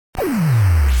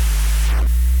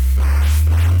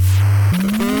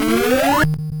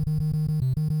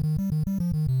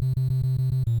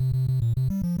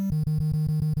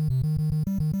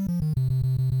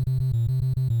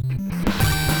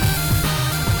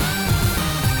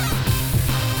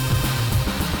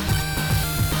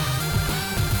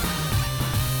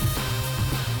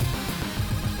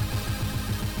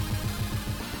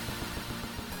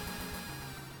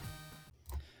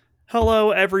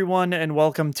Hello, everyone, and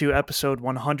welcome to episode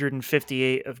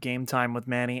 158 of Game Time with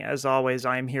Manny. As always,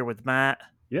 I am here with Matt.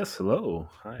 Yes, hello.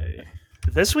 Hi.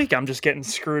 This week, I'm just getting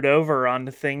screwed over on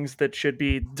things that should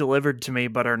be delivered to me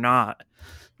but are not.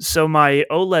 So, my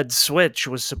OLED Switch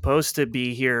was supposed to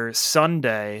be here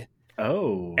Sunday,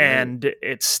 Oh, right. and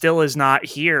it still is not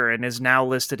here and is now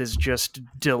listed as just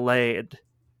delayed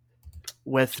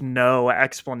with no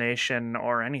explanation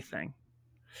or anything.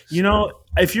 You know,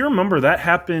 if you remember, that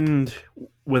happened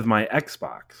with my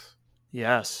Xbox.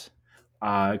 Yes.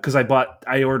 Because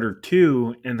I ordered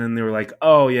two, and then they were like,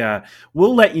 "Oh yeah,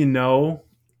 we'll let you know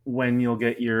when you'll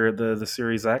get the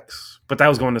Series X." But that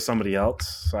was going to somebody else.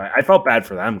 So I felt bad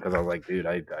for them because I was like, "Dude,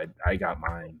 I got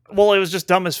mine." Well, it was just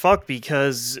dumb as fuck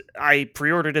because I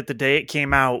pre-ordered it the day it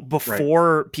came out Right.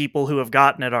 before people who have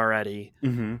gotten it already.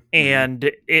 Mm-hmm.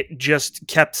 And it just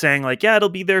kept saying like, yeah, it'll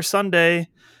be there Sunday.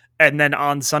 And then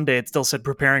on Sunday it still said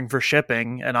preparing for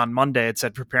shipping, and on Monday it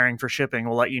said preparing for shipping.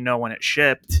 We'll let you know when it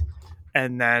shipped.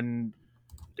 And then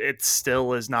it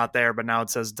still is not there, but now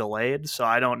it says delayed. So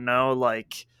I don't know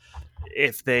like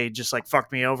if they just like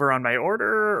fucked me over on my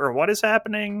order or what is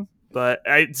happening. But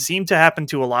it seemed to happen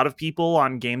to a lot of people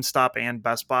on GameStop and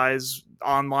Best Buy's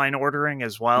online ordering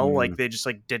as well. Like they just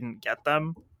like didn't get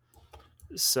them.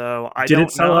 So I Did it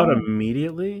don't sell out know.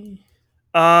 immediately?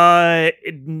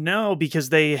 No, because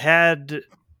they've had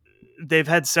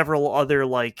several other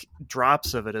like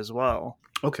drops of it as well.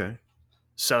 Okay.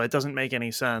 So it doesn't make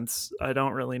any sense. I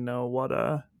don't really know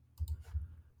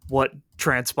what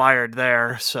transpired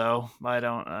there, so I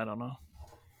don't know.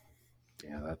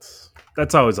 Yeah,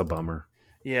 that's always a bummer.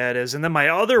 Yeah, it is. And then my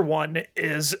other one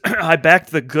is I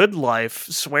backed The Good Life,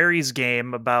 Swery's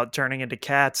game about turning into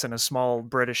cats in a small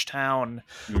British town,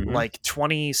 Mm-hmm. like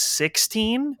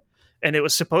 2016, and it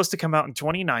was supposed to come out in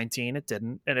 2019. It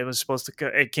didn't, and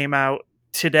it came out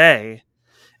today,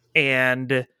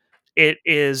 and it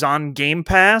is on Game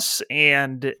Pass,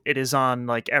 and it is on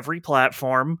like every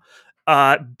platform.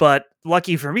 But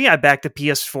lucky for me, I backed the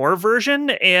PS4 version,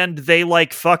 and they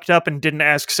like fucked up and didn't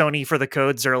ask Sony for the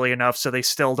codes early enough, so they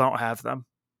still don't have them.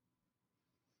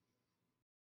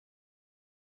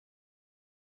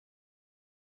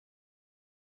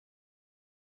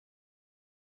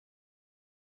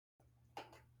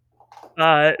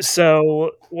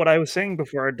 So what I was saying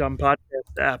before our dumb podcast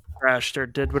app crashed or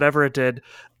did whatever it did,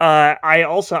 I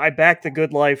backed the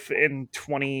Good Life in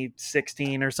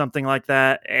 2016 or something like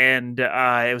that, and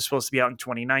it was supposed to be out in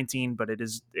 2019, but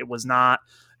it was not,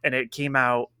 and it came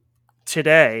out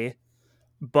today.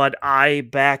 But I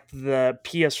backed the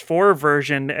PS4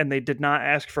 version, and they did not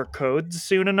ask for codes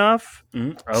soon enough,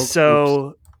 Mm-hmm. Oh, oops.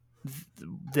 so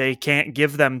they can't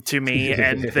give them to me.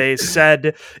 And they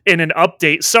said in an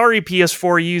update, sorry,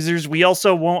 PS4 users, we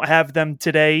also won't have them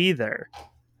today either.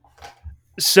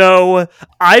 So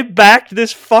I backed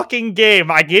this fucking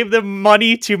game. I gave them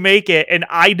money to make it, and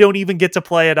I don't even get to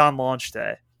play it on launch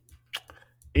day.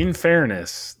 In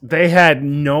fairness, they had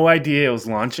no idea it was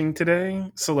launching today.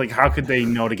 So, like, how could they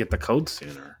know to get the code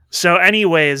sooner? So,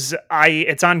 anyways,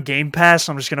 it's on Game Pass.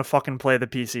 So I'm just gonna fucking play the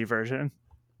PC version.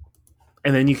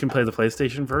 And then you can play the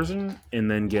PlayStation version and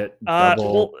then get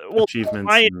double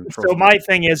achievements. So my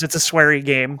thing is, it's a sweary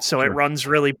game, so it Sure. runs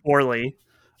really poorly.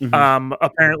 Mm-hmm.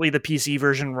 Apparently the PC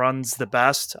version runs the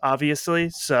best, obviously.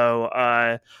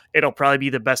 So it'll probably be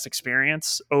the best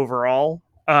experience overall.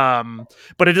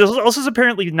 But it is also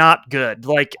apparently not good.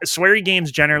 Like sweary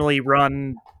games generally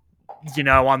run,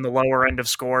 on the lower end of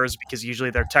scores because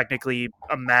usually they're technically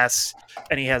a mess,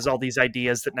 and he has all these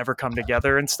ideas that never come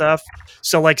together and stuff.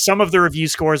 So like some of the review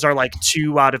scores are like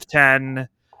 2 out of 10.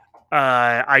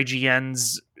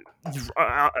 IGN's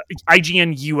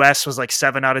IGN US was like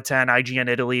 7 out of 10. IGN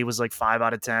Italy was like 5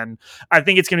 out of 10. I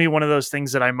think it's going to be one of those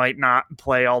things that I might not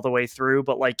play all the way through,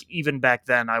 but like even back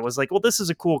then I was like, well, this is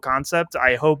a cool concept.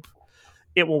 I hope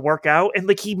it will work out. And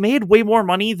like he made way more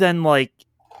money than like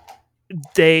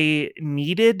they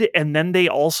needed, and then they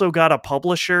also got a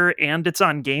publisher and it's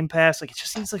on Game Pass. Like it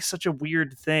just seems like such a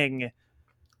weird thing.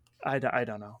 I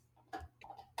don't know.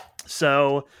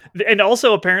 So, and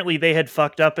also apparently they had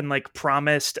fucked up and like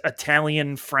promised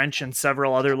Italian, French, and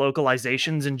several other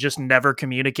localizations and just never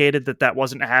communicated that that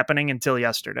wasn't happening until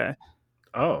yesterday.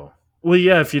 Oh. Well,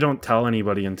 yeah, if you don't tell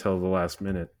anybody until the last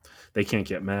minute, they can't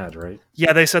get mad, right?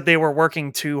 Yeah, they said they were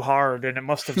working too hard and it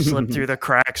must have slipped through the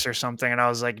cracks or something. And I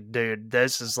was like, dude,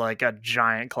 this is like a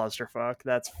giant clusterfuck.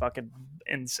 That's fucking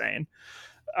insane.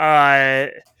 Uh,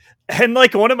 and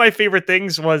like one of my favorite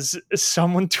things was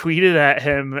someone tweeted at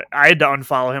him. I had to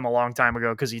unfollow him a long time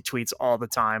ago because he tweets all the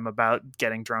time about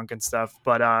getting drunk and stuff.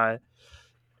 But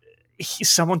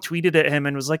someone tweeted at him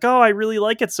and was like, "Oh, I really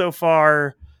like it so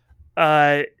far.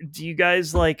 do you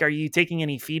guys like, are you taking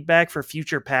any feedback for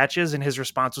future patches? And his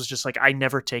response was just like, I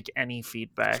never take any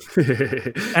feedback.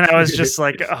 And I was just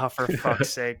like, oh, for fuck's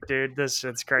sake, dude, this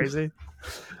shit's crazy.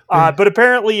 But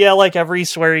apparently, yeah, like every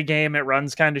sweary game, it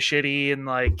runs kind of shitty and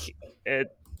like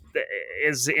it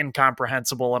is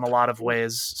incomprehensible in a lot of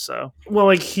ways. So, well,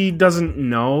 like he doesn't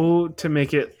know to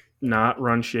make it not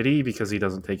run shitty because he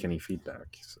doesn't take any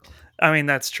feedback. So. I mean,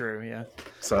 that's true, yeah.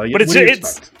 So, but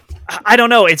it's I don't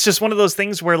know. It's just one of those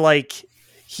things where like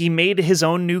he made his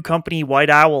own new company, White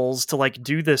Owls, to like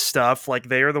do this stuff. Like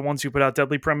they are the ones who put out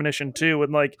Deadly Premonition 2,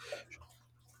 and like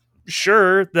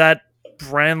sure that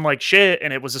ran like shit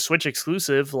and it was a Switch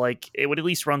exclusive. Like it would at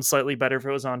least run slightly better if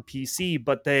it was on PC.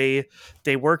 But they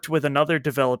worked with another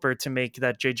developer to make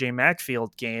that JJ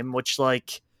Macfield game, which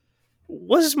like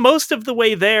was most of the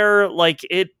way there. Like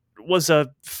it was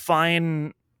a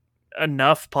fine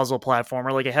enough puzzle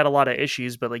platformer. Like it had a lot of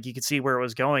issues, but like you could see where it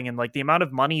was going, and like the amount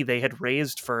of money they had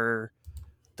raised for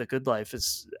The Good Life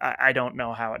is I don't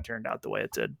know how it turned out the way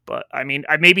it did, but I mean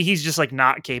maybe he's just like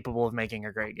not capable of making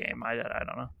a great game. I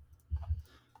don't know.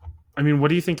 I mean, what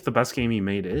do you think the best game he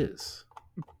made is?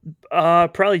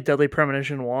 Probably Deadly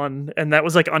Premonition 1, and that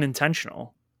was like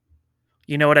unintentional.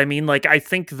 You know what I mean? Like, I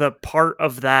think the part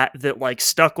of that like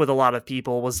stuck with a lot of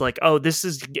people was like, oh, this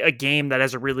is a game that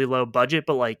has a really low budget,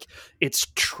 but like it's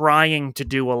trying to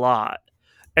do a lot.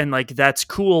 And like, that's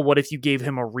cool. What if you gave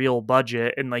him a real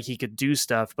budget and like he could do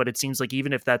stuff? But it seems like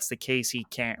even if that's the case, he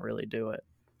can't really do it.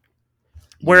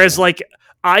 Whereas like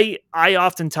I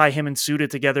often tie him and Suda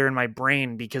together in my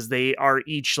brain because they are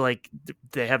each like,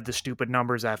 they have the stupid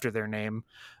numbers after their name.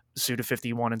 Suda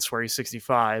 51 and Swery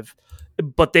 65,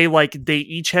 but they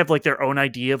each have like their own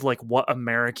idea of like what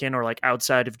American or like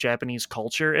outside of Japanese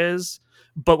culture is,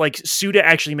 but like Suda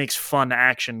actually makes fun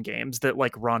action games that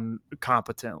like run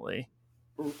competently,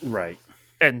 right,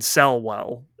 and sell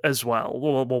well as well.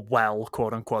 Well,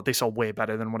 quote unquote, they sell way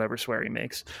better than whatever Swery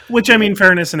makes. Which I mean,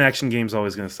 fairness, an action game's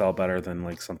always going to sell better than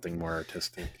like something more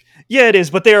artistic. Yeah, it is,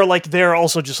 but they're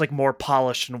also just like more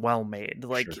polished and well made.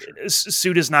 Like sure.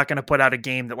 Suda's not going to put out a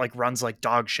game that like runs like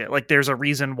dog shit. Like there's a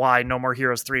reason why No More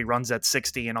Heroes 3 runs at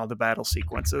 60 in all the battle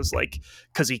sequences, like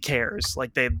because he cares.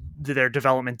 Like their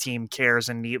development team cares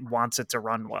and wants it to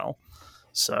run well.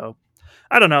 So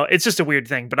I don't know. It's just a weird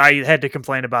thing, but I had to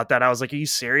complain about that. I was like, are you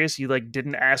serious? You like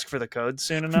didn't ask for the code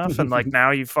soon enough? And like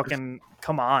now you fucking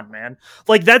come on, man.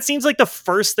 Like that seems like the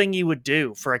first thing you would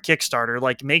do for a Kickstarter.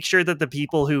 Like make sure that the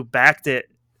people who backed it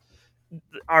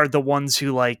are the ones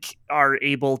who like are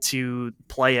able to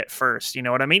play it first. You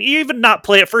know what I mean? Even not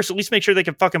play it first, at least make sure they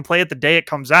can fucking play it the day it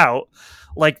comes out.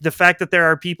 Like the fact that there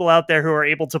are people out there who are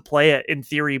able to play it in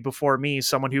theory before me,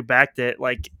 someone who backed it,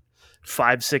 like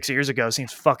 5-6 years ago,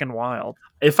 seems fucking wild.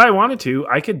 If I wanted to,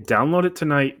 I could download it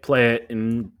tonight, play it,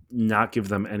 and not give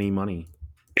them any money.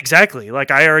 Exactly.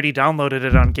 Like I already downloaded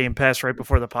it on Game Pass right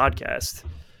before the podcast,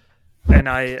 and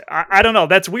I don't know.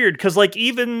 That's weird because like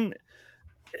even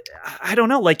I don't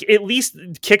know. Like at least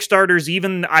Kickstarters,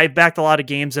 even I backed a lot of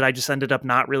games that I just ended up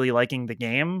not really liking the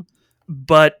game,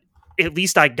 but at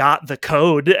least I got the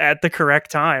code at the correct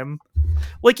time.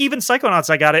 Like even Psychonauts,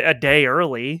 I got it a day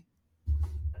early.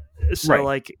 So right.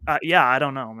 Like, yeah, I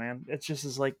don't know, man. It's just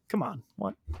is like, come on,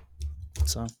 what?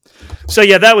 So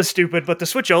yeah, that was stupid. But the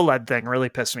Switch OLED thing really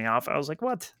pissed me off. I was like,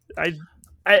 what?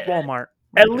 Walmart.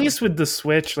 At least with the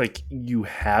Switch, like you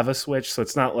have a Switch, so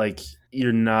it's not like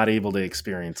you're not able to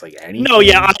experience like anything. No,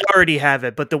 yeah, I already have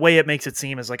it, but the way it makes it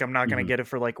seem is like I'm not going to get it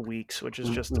for like weeks, which is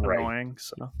just annoying.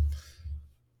 So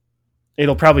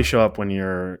it'll probably show up when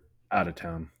you're out of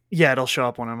town. Yeah, it'll show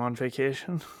up when I'm on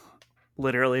vacation.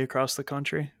 Literally across the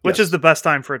country, which is the best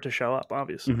time for it to show up,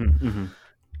 obviously.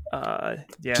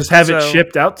 Yeah, just have it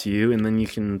shipped out to you, and then you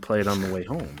can play it on the way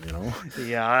home. You know.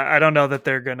 Yeah, I don't know that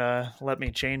they're gonna let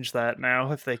me change that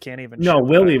now if they can't even. No,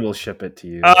 Willie will ship it to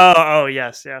you. Oh,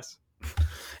 yes.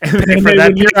 And then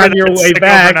when you're on your way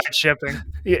back, shipping.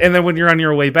 And then when you're on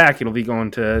your way back, it'll be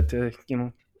going to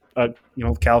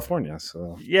California.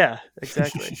 So yeah,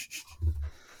 exactly.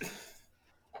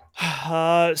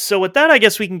 So with that, I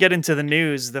guess we can get into the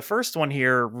news. The first one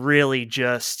here really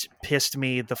just pissed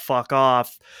me the fuck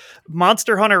off.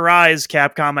 Monster Hunter Rise,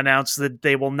 Capcom announced that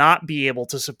they will not be able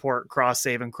to support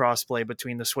cross-save and cross-play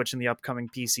between the Switch and the upcoming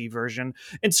PC version.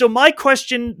 And so my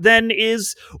question then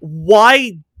is,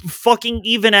 why fucking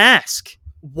even ask?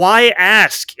 Why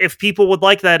ask if people would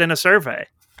like that in a survey?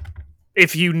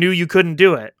 If you knew you couldn't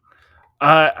do it?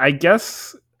 I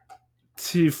guess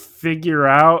to figure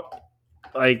out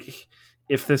like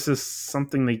if this is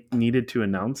something they needed to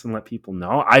announce and let people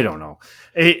know. I don't know.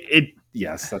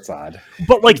 Yes, that's odd.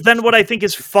 But like then what I think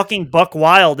is fucking buck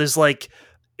wild is like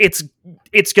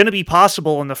it's going to be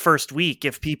possible in the first week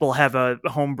if people have a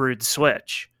homebrewed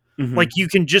Switch. Mhm. Like you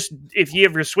can just, if you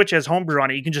have your Switch has homebrew on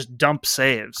it, you can just dump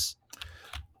saves.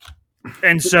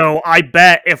 And so I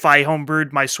bet if I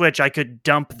homebrewed my Switch, I could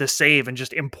dump the save and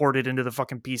just import it into the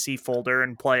fucking PC folder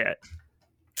and play it.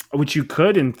 Which you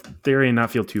could, in theory, and not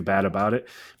feel too bad about it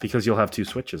because you'll have two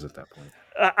Switches at that point.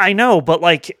 I know, but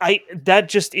like that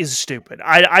just is stupid.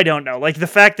 I don't know. Like the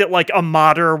fact that like a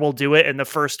modder will do it in the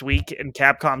first week and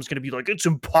Capcom's going to be like it's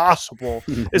impossible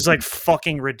is like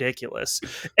fucking ridiculous.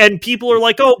 And people are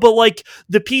like, "Oh, but like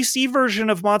the PC version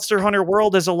of Monster Hunter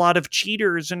World has a lot of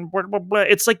cheaters and blah, blah, blah."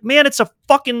 It's like, man, it's a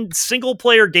fucking single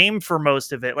player game for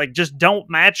most of it. Like just don't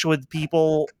match with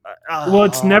people. Well,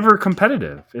 it's never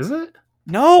competitive, is it?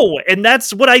 No, and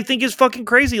that's what I think is fucking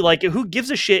crazy. Like, who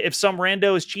gives a shit if some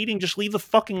rando is cheating? Just leave the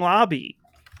fucking lobby.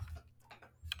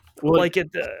 Well, like it,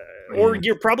 or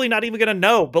you're probably not even gonna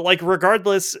know. But like,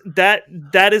 regardless, that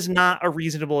is not a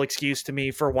reasonable excuse to me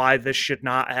for why this should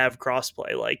not have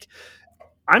crossplay. Like,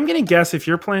 I'm gonna guess if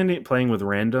you're playing with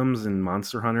randoms in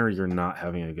Monster Hunter, you're not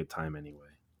having a good time anyway.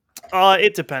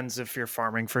 It depends if you're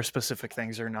farming for specific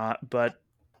things or not, but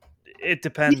it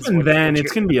depends. Even then,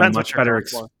 it's gonna be a much better.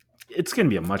 It's going to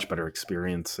be a much better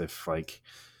experience if like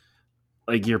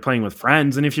you're playing with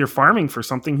friends, and if you're farming for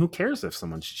something, who cares if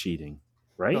someone's cheating,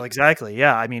 right? Well, exactly.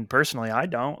 Yeah. I mean, personally, I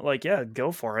don't like, yeah,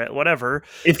 go for it. Whatever.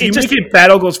 If you make it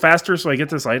battle goes faster so I get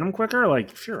this item quicker,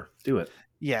 like, sure, do it.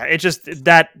 Yeah, it just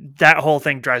that whole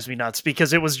thing drives me nuts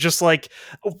because it was just like,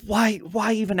 why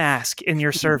even ask in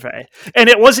your survey? And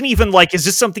it wasn't even like, is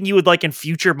this something you would like in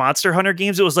future Monster Hunter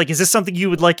games? It was like, is this something you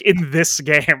would like in this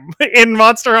game in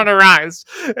Monster Hunter Rise?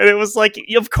 And it was like,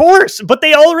 of course, but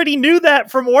they already knew that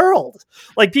from World.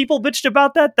 Like people bitched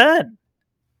about that then.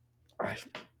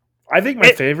 I think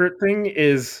my favorite thing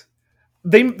is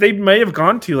they may have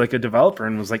gone to like a developer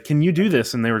and was like, can you do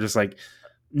this? And they were just like,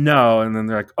 no. And then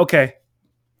they're like, okay.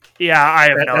 Yeah, I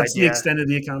have no idea. That's the extent of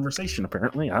the conversation,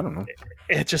 apparently. I don't know.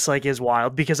 It just like is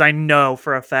wild because I know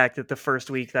for a fact that the first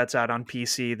week that's out on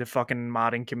PC, the fucking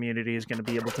modding community is going to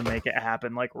be able to make it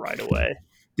happen like right away.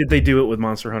 Did they do it with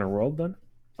Monster Hunter World then?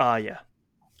 Yeah.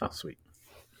 Oh, sweet.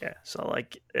 Yeah, so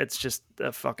like it's just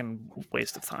a fucking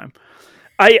waste of time.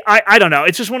 I don't know.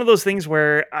 It's just one of those things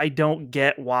where I don't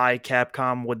get why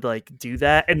Capcom would like do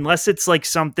that unless it's like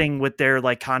something with their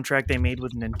like contract they made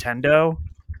with Nintendo,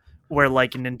 where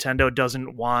like Nintendo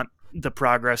doesn't want the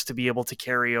progress to be able to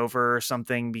carry over or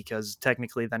something because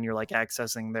technically then you're like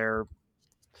accessing their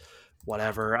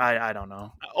whatever. I don't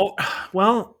know. Oh,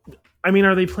 well, I mean,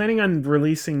 are they planning on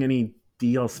releasing any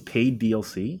paid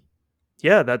DLC?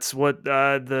 Yeah, that's what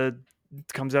the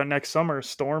comes out next summer.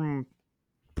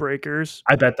 Stormbreakers.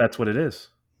 I bet that's what it is.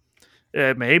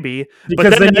 Maybe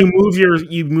because then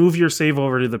you move your save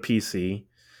over to the PC.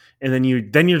 And then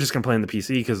you're just gonna play on the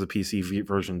PC because the PC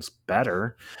version's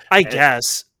better, I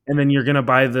guess. And then you're gonna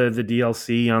buy the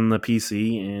DLC on the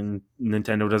PC, and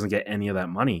Nintendo doesn't get any of that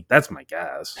money. That's my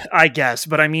guess. I guess,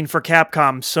 but I mean, for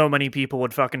Capcom, so many people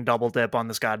would fucking double dip on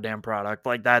this goddamn product.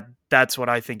 Like that. That's what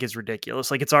I think is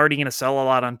ridiculous. Like it's already going to sell a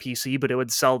lot on PC, but it would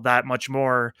sell that much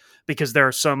more because there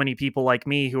are so many people like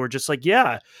me who are just like,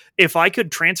 yeah, if I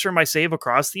could transfer my save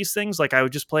across these things, like I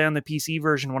would just play on the PC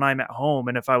version when I'm at home.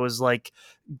 And if I was like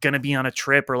going to be on a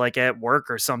trip or like at work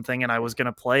or something, and I was going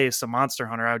to play some Monster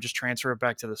Hunter, I would just transfer it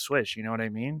back to the Switch. You know what I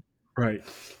mean? Right.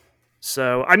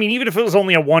 So, I mean, even if it was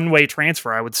only a one-way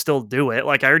transfer, I would still do it.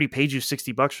 Like I already paid you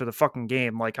 $60 for the fucking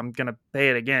game. Like I'm going to pay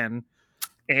it again.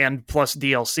 And plus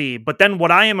DLC. But then what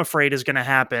I am afraid is going to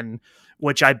happen,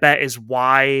 which I bet is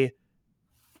why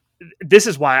this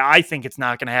is why I think it's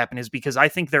not going to happen, is because I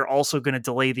think they're also going to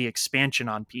delay the expansion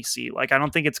on PC. Like, I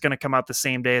don't think it's going to come out the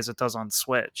same day as it does on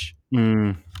Switch,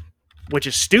 which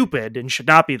is stupid and should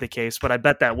not be the case. But I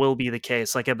bet that will be the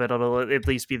case. Like, I bet it'll at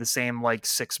least be the same, like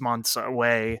 6 months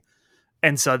away.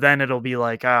 And so then it'll be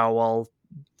like, oh, well,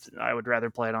 I would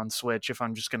rather play it on Switch if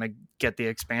I'm just going to get the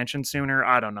expansion sooner.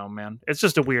 I don't know, man. It's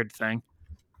just a weird thing.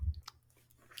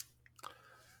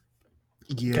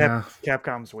 Yeah.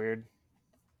 Capcom's weird.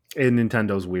 And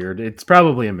Nintendo's weird. It's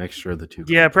probably a mixture of the two.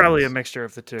 Yeah, probably a mixture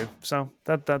of the two. So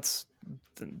that's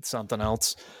something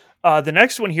else. The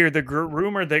next one here, the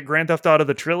rumor that Grand Theft Auto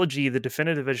the Trilogy, the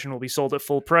definitive edition, will be sold at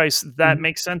full price. That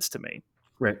makes sense to me.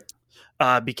 Right.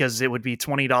 Because it would be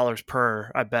 $20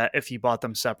 per, I bet, if you bought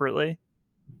them separately.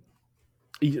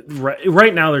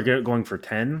 Right now they're going for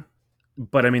 10,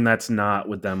 but I mean that's not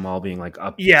with them all being like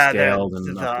upscaled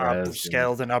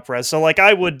and up-res. So like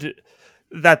I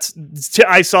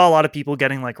saw a lot of people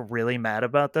getting like really mad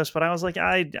about this, but I was like,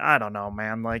 I don't know,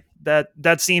 man. Like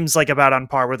that seems like about on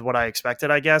par with what I expected,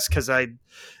 I guess, because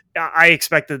I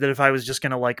expected that if I was just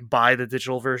gonna like buy the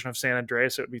digital version of San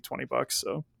Andreas, it would be $20.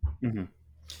 So Mhm.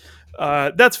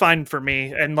 that's fine for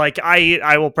me. And like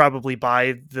I will probably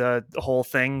buy the whole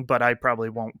thing, but I probably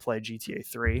won't play GTA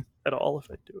 3 at all if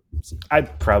I do it. So, I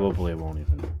probably won't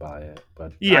even buy it,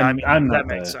 but yeah, I mean I'm that not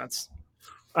makes the sense.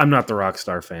 I'm not the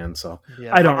Rockstar fan, so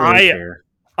Yeah, I don't really care.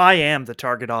 I am the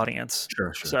target audience.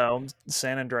 Sure, sure. So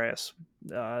San Andreas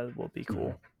will be Mhm.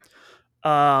 cool.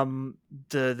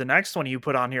 The next one you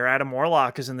put on here, Adam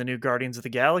Warlock is in the new Guardians of the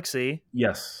Galaxy.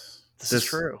 Yes, This is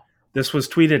true. this was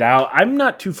tweeted out. I'm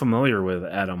not too familiar with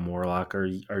Adam Warlock. Are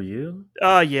you?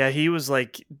 Yeah, he was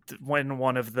like when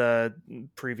one of the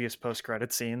previous post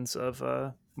credit scenes of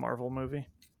a Marvel movie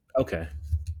Okay.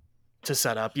 to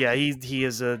set up. Yeah, he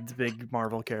is a big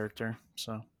Marvel character.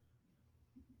 So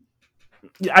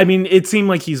Yeah, I mean, it seemed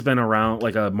like he's been around,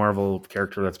 like a Marvel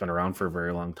character that's been around for a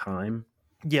very long time.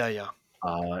 yeah.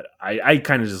 I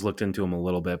kind of just looked into him a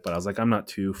little bit, but I was like, I'm not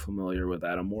too familiar with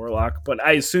Adam Warlock. But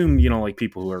I assume, like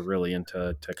people who are really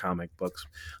into comic books,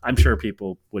 I'm sure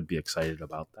people would be excited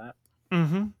about that.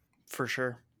 Mm-hmm. For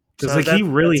sure. Because So like he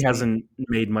really that's hasn't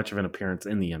made much of an appearance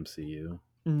in the MCU.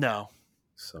 no.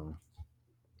 So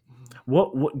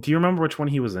what do you remember which one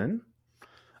he was in?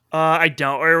 I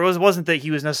don't. Or wasn't that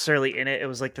he was necessarily in it. It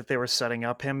was like that they were setting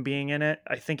up him being in it.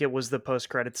 I think it was the post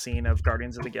credit scene of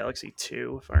Guardians of the Galaxy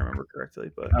 2, if I remember correctly.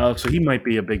 But Oh, so he might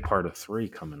be a big part of 3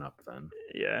 coming up then.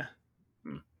 yeah.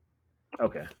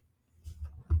 Okay.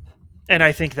 And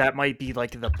I think that might be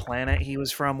like the planet he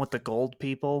was from with the gold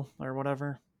people or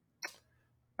whatever.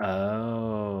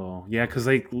 Oh, yeah, because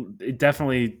it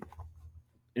definitely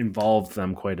involved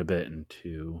them quite a bit in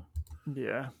 2.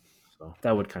 Yeah. So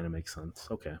that would kind of make sense.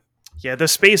 Okay. Yeah, the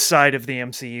space side of the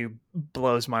MCU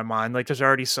blows my mind. Like, there's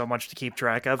already so much to keep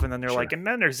track of, and then they're Sure. like, and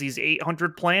then there's these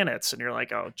 800 planets, and you're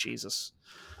like, oh Jesus.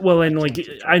 Well, and like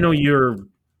I know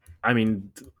I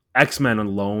mean, X-Men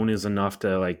alone is enough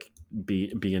to like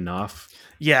be enough.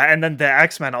 Yeah, and then the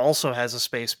X-Men also has a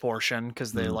space portion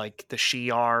because they Mm. like the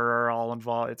Shi'ar are all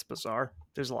involved. It's bizarre.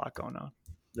 There's a lot going on.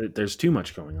 There's too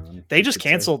much going on. They you just could say.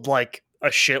 canceled like a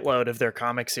shitload of their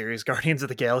comic series. Guardians of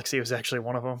the Galaxy was actually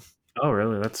one of them. Oh,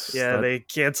 really? That's Yeah, that, they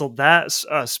canceled that,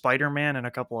 Spider-Man, and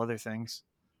a couple other things.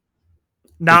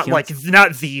 they Not canceled-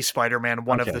 not the Spider-Man,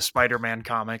 one of Okay. the Spider-Man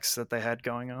comics that they had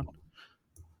going on.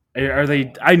 Are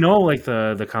they? I know, like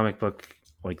the comic book,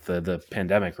 like the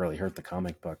pandemic really hurt the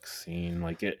comic book scene.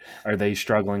 Like it, are they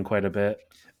struggling quite a bit?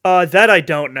 That I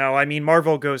don't know. I mean,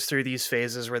 Marvel goes through these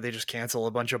phases where they just cancel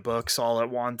a bunch of books all at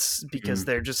once because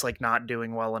they're just like not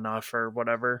doing well enough or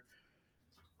whatever.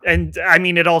 And I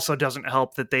mean, it also doesn't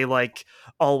help that they like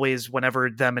always, whenever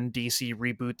them and DC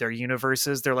reboot their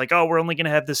universes, they're like, "Oh, we're only going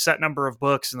to have this set number of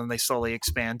books," and then they slowly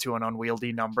expand to an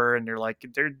unwieldy number, and you're like,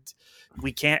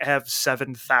 "We can't have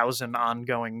 7,000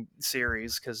 ongoing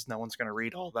series because no one's going to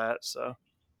read all that." So,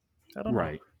 I don't know.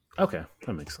 Right. Okay,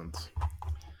 that makes sense.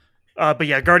 But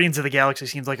yeah, Guardians of the Galaxy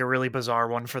seems like a really bizarre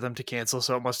one for them to cancel,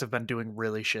 so it must have been doing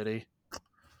really shitty.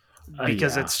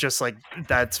 Because Yeah. it's just like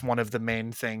that's one of the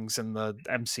main things in the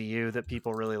MCU that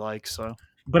people really like. So,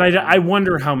 But I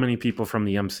wonder how many people from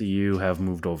the MCU have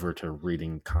moved over to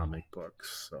reading comic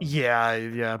books. So.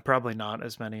 yeah, probably not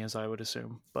as many as I would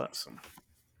assume. But So.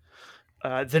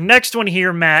 the next one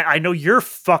here, Matt, I know you're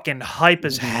fucking hype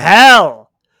as hell.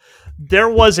 There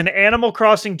was an Animal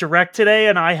Crossing Direct today,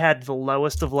 and I had the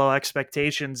lowest of low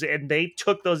expectations, and they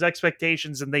took those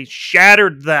expectations and they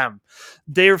shattered them.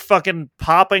 They're fucking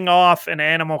popping off in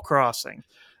Animal Crossing.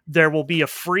 There will be a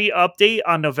free update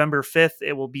on November 5th.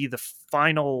 It will be the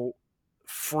final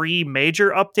free major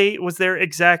update, was their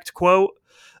exact quote.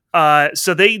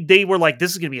 So they were like, this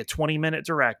is gonna be a 20-minute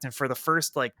direct, and for the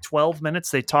first like 12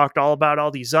 minutes, they talked all about all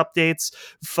these updates.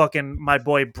 Fucking my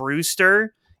boy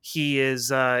Brewster, he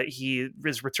is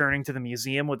returning to the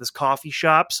museum with his coffee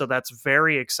shop, so that's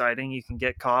very exciting. You can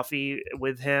get coffee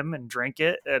with him and drink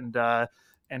it, and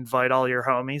invite all your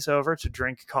homies over to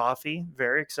drink coffee.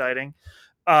 Very exciting.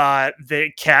 The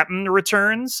captain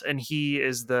returns, and he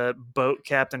is the boat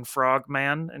captain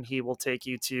Frogman, and he will take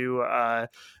you to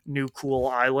new cool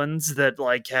islands that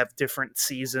like have different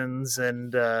seasons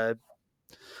and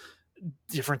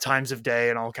different times of day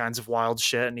and all kinds of wild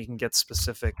shit, and you can get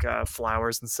specific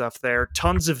flowers and stuff there.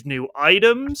 Tons of new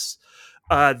items.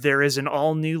 There is an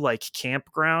all new like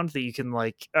campground that you can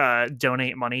like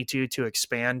donate money to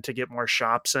expand to get more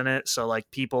shops in it. So like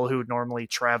people who normally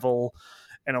travel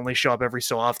and only show up every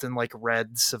so often, like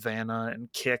Red, Savannah,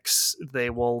 and Kicks,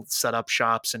 they will set up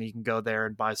shops and you can go there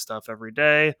and buy stuff every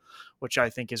day, which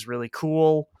I think is really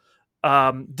cool.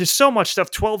 There's so much stuff.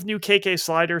 12 new KK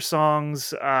Slider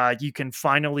songs. You can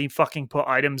finally fucking put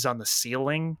items on the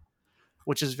ceiling.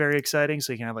 which is very exciting.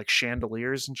 So you can have like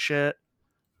chandeliers and shit.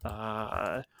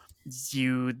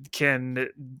 You can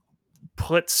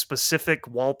put specific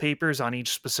wallpapers on each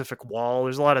specific wall.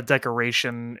 There's a lot of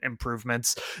decoration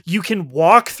improvements. You can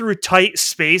walk through tight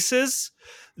spaces.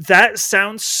 That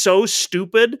sounds so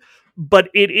stupid, but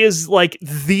it is like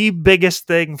the biggest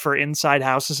thing for inside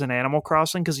houses in Animal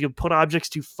Crossing, because you put objects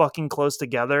too fucking close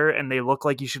together and they look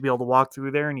like you should be able to walk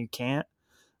through there and you can't.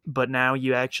 But now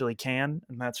you actually can,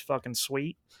 and that's fucking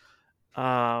sweet.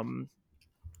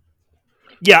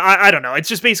 Yeah, I don't know. It's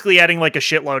just basically adding like a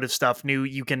shitload of stuff new.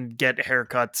 You can get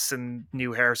haircuts and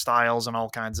new hairstyles and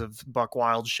all kinds of buck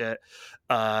wild shit.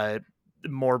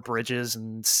 More bridges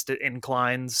and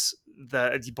inclines.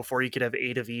 That before you could have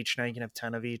 8 of each, now you can have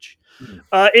 10 of each.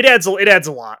 It adds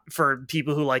a lot for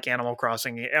people who like Animal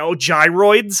Crossing. Oh,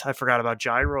 gyroids! I forgot about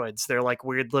gyroids. They're like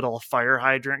weird little fire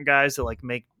hydrant guys that like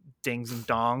make dings and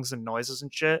dongs and noises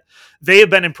and shit. They have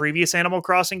been in previous Animal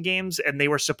Crossing games, and they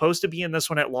were supposed to be in this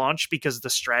one at launch because the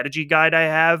strategy guide I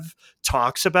have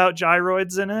talks about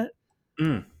gyroids in it.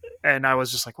 And I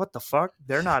was just like, what the fuck?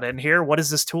 They're not in here. What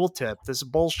is this tooltip? This is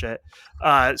bullshit.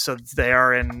 So they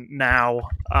are in now.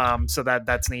 So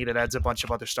that's neat. It adds a bunch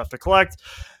of other stuff to collect.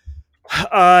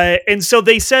 And so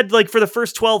they said like for the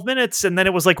first 12 minutes, and then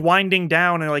it was like winding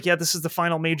down, and like, yeah, this is the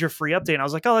final major free update. And I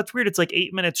was like, oh, that's weird. It's like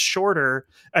 8 minutes shorter.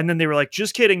 And then they were like,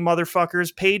 just kidding,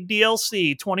 motherfuckers, paid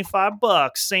DLC,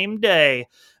 $25, same day.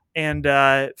 And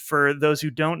for those who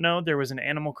don't know, there was an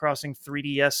Animal Crossing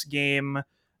 3DS game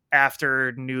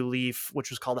after New Leaf, which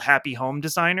was called Happy Home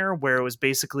Designer, where it was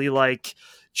basically like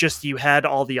just you had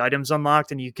all the items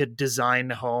unlocked and you could design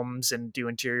homes and do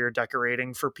interior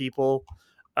decorating for people.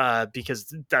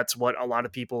 Because that's what a lot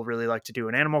of people really like to do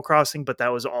in Animal Crossing, but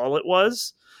that was all it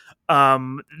was.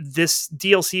 This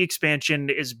DLC expansion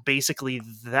is basically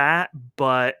that,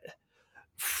 but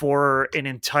for an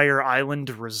entire island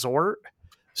resort.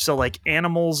 So like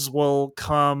animals will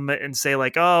come and say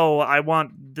like, oh, I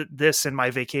want this in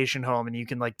my vacation home. And you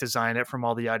can like design it from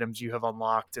all the items you have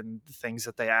unlocked and the things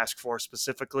that they ask for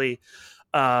specifically.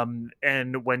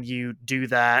 And when you do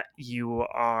that, you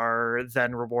are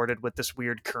then rewarded with this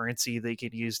weird currency that you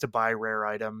can use to buy rare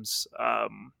items.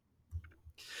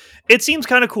 It seems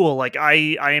kind of cool. Like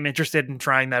I am interested in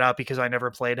trying that out because I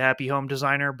never played Happy Home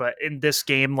Designer, but in this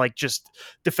game, like just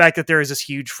the fact that there is this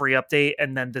huge free update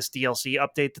and then this DLC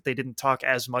update that they didn't talk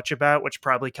as much about, which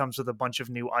probably comes with a bunch of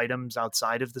new items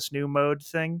outside of this new mode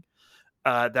thing.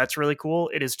 That's really cool.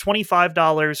 It is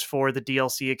 $25 for the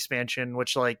DLC expansion,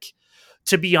 which like,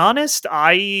 to be honest,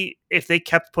 if they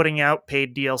kept putting out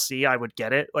paid DLC, I would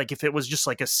get it. Like if it was just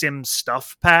like a Sim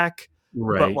stuff pack,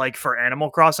 Right. but like for Animal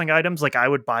Crossing items, like I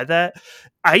would buy that.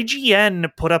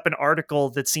 IGN put up an article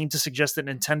that seemed to suggest that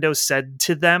Nintendo said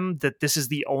to them that this is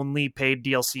the only paid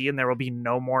DLC and there will be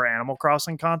no more Animal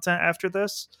Crossing content after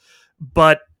this.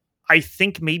 But I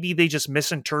think maybe they just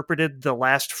misinterpreted the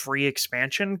last free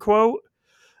expansion quote.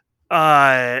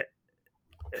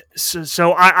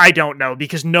 So I don't know,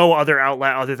 because no other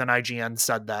outlet other than IGN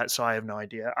said that, so I have no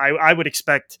idea. I would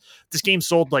expect this game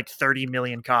sold like 30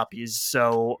 million copies,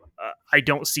 so I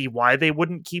don't see why they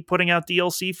wouldn't keep putting out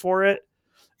DLC for it.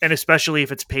 And especially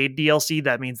if it's paid DLC,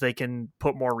 that means they can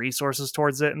put more resources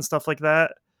towards it and stuff like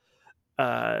that.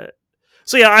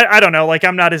 So yeah, I don't know. Like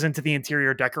I'm not as into the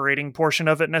interior decorating portion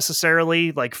of it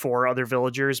necessarily, like for other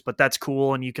villagers, but that's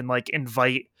cool. And you can like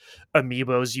invite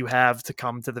amiibos you have to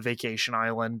come to the vacation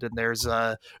island. And there's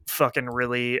a fucking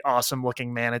really awesome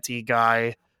looking manatee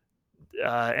guy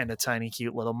and a tiny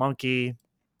cute little monkey.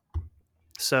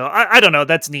 So I don't know.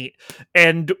 That's neat.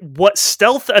 And what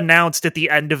Stealth announced at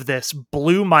the end of this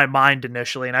blew my mind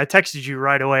initially. And I texted you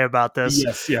right away about this.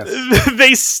 Yes.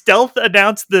 They Stealth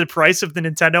announced the price of the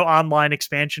Nintendo Online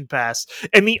expansion pass.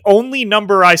 And the only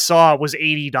number I saw was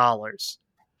 $80.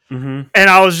 Mm-hmm. And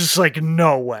I was just like,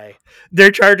 no way. They're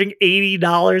charging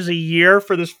 $80 a year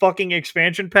for this fucking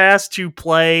expansion pass to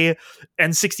play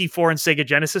N64 and Sega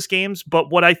Genesis games.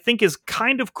 But what I think is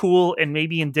kind of cool and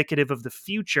maybe indicative of the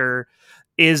future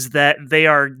is that they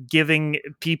are giving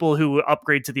people who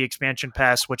upgrade to the expansion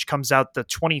pass, which comes out the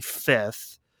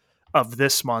 25th of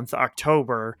this month,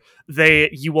 October,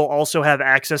 you will also have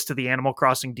access to the Animal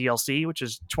Crossing DLC, which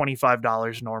is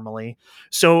 $25 normally.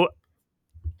 So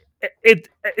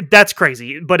that's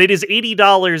crazy, but it is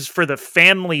 $80 for the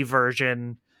family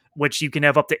version, which you can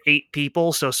have up to 8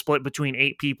 people. So split between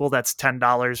 8 people, that's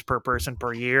 $10 per person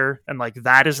per year. And like,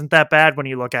 that isn't that bad when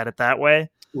you look at it that way.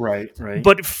 Right.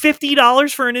 But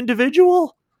 $50 for an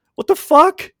individual? What the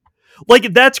fuck?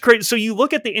 Like, that's crazy. So you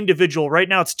look at the individual right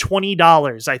now, it's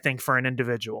 $20, I think, for an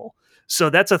individual. So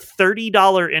that's a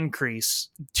 $30 increase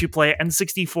to play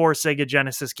N64 Sega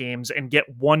Genesis games and get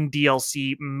one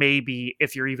DLC, maybe,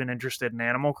 if you're even interested in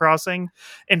Animal Crossing.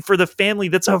 And for the family,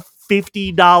 that's a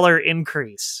 $50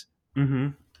 increase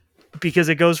because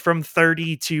it goes from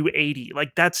 30 to 80.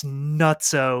 Like, that's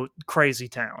nutso crazy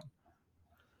town.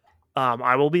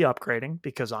 I will be upgrading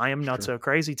because I am nutso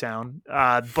crazy town.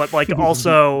 But like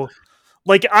also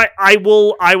like I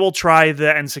will try the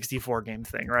N64 game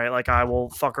thing, right? Like I will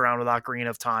fuck around with Ocarina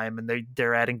of Time, and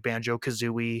they're adding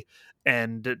Banjo-Kazooie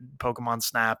and Pokemon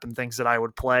Snap and things that I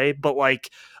would play. But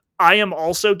like I am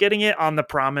also getting it on the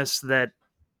promise that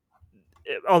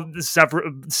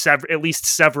at least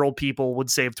several people would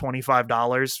save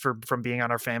 $25 from being on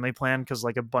our family plan, because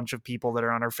like a bunch of people that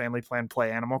are on our family plan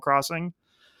play Animal Crossing.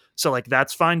 So like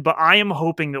that's fine, but I am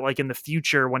hoping that like in the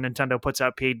future when Nintendo puts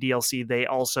out paid DLC, they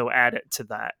also add it to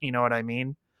that. You know what I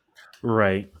mean?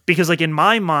 Right. Because like in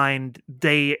my mind,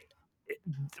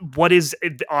 what is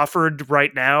offered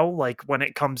right now, like when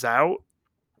it comes out,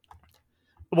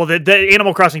 well, the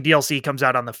Animal Crossing DLC comes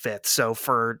out on the 5th, so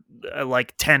for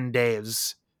like 10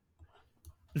 days,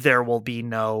 there will be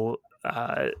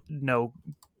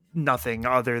nothing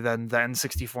other than the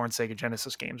N64 and Sega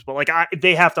Genesis games. But like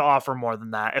they have to offer more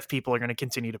than that if people are going to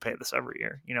continue to pay this every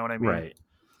year. You know what I mean? Right.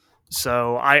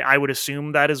 So I would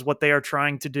assume that is what they are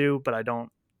trying to do, but I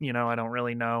don't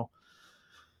really know.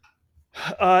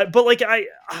 But like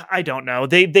I don't know.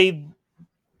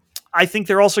 I think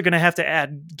they're also going to have to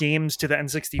add games to the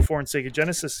N64 and Sega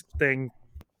Genesis thing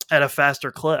at a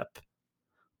faster clip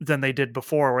than they did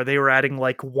before, where they were adding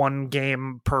like one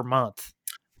game per month.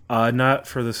 Not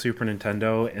for the Super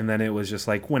Nintendo, and then it was just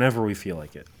like whenever we feel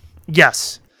like it.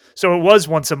 Yes. So it was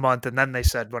once a month, and then they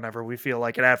said whenever we feel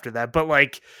like it after that. But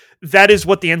like that is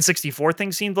what the N64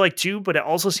 thing seemed like too, but it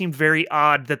also seemed very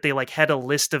odd that they like had a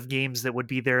list of games that would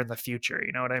be there in the future.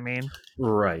 You know what I mean?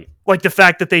 Right. Like the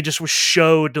fact that they just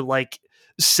showed like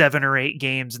 7 or 8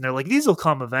 games and they're like, these will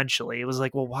come eventually. It was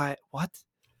like, well, why? What?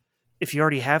 If you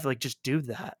already have, like, just do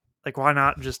that. Like, why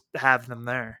not just have them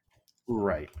there?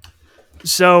 Right.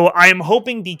 So I am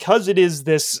hoping, because it is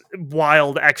this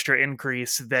wild extra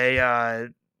increase, they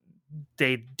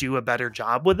do a better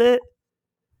job with it.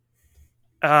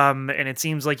 And it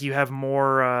seems like you have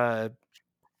more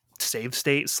save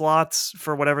state slots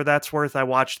for whatever that's worth. I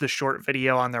watched the short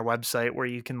video on their website where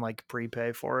you can like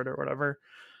prepay for it or whatever.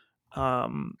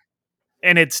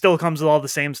 And it still comes with all the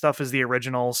same stuff as the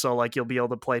original. So like you'll be able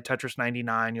to play Tetris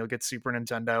 99, you'll get Super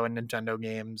Nintendo and Nintendo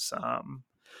games.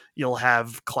 You'll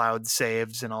have cloud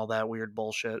saves and all that weird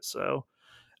bullshit. So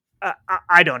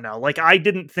I don't know. Like I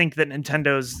didn't think that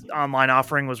Nintendo's online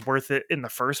offering was worth it in the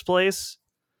first place.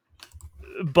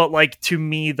 But like to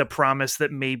me, the promise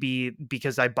that maybe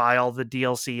because I buy all the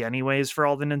DLC anyways for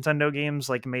all the Nintendo games,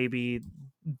 like maybe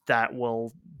that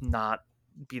will not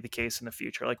be the case in the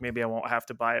future. Like maybe I won't have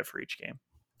to buy it for each game.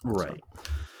 Right.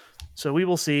 So we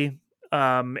will see.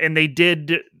 And they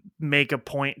did make a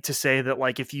point to say that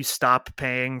like if you stop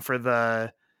paying for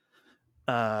the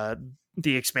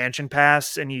expansion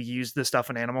pass and you use the stuff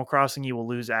in Animal Crossing, you will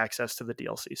lose access to the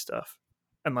DLC stuff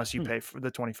unless you pay for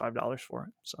the $25 for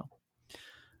it. So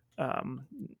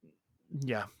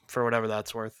yeah, for whatever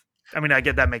that's worth. I mean, I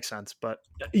get that makes sense, but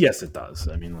yes, it does.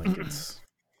 I mean, like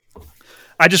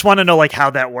I just want to know like how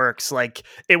that works. Like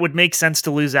it would make sense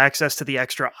to lose access to the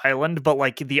extra island, but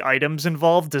like the items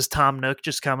involved, does Tom Nook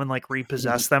just come and like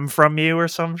repossess them from you or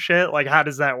some shit? Like how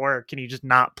does that work? Can you just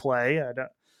not play?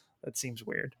 That seems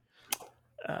weird.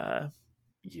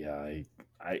 Yeah,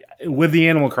 I with the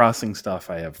Animal Crossing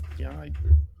stuff, I have,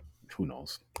 who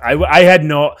knows?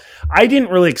 I didn't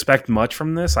really expect much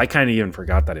from this. I kind of even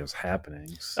forgot that it was happening.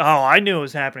 So. Oh, I knew it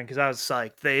was happening because I was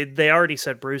psyched. They already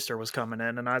said Brewster was coming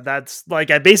in, and I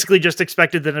basically just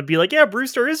expected them to be like, yeah,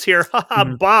 Brewster is here,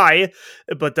 haha, bye.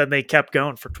 But then they kept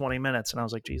going for 20 minutes, and I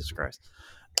was like, Jesus Christ.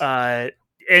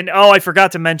 And I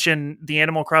forgot to mention the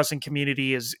Animal Crossing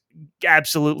community is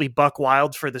absolutely buck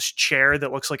wild for this chair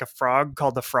that looks like a frog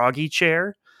called the Froggy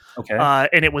chair. Okay.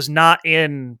 And it was not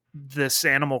in this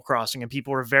Animal Crossing, and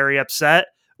people were very upset.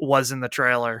 Was in the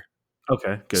trailer.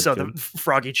 Okay, good. So good. the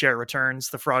Froggy chair returns.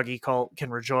 The Froggy cult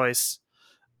can rejoice.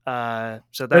 So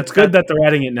that's good that they're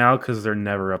adding it now because they're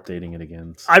never updating it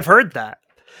again. So. I've heard that.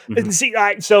 And see,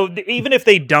 so even if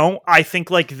they don't, I think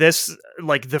like this,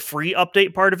 like the free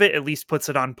update part of it, at least puts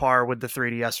it on par with the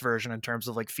 3DS version in terms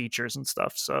of like features and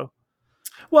stuff. So.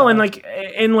 Well, and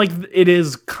it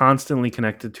is constantly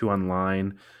connected to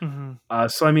online. Mm-hmm.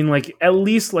 So I mean, like at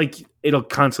least like it'll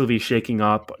constantly be shaking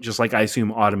up, just like I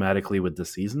assume automatically with the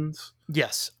seasons.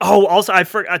 Yes. Oh, also I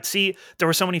forgot. See, there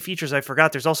were so many features I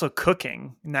forgot. There's also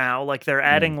cooking now. Like they're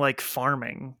adding like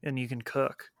farming, and you can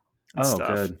cook and Oh,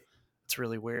 stuff. good. It's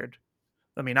really weird.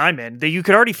 I mean, I'm in. You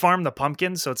could already farm the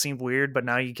pumpkins, so it seemed weird, but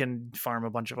now you can farm a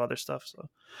bunch of other stuff. So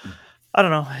I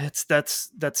don't know.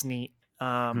 That's neat.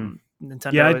 Hmm.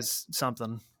 Nintendo Yeah, is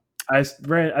something. I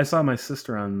saw my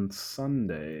sister on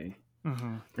Sunday,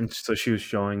 Mm-hmm. and so she was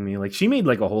showing me like she made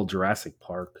like a whole Jurassic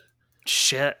Park,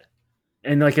 Shit.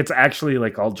 and like it's actually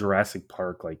like all Jurassic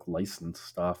Park like licensed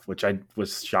stuff, which I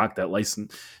was shocked that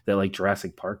like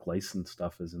Jurassic Park licensed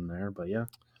stuff is in there. But yeah.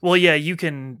 Well, yeah, you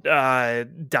can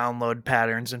download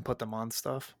patterns and put them on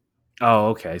stuff. Oh,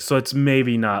 okay. So it's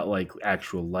maybe not like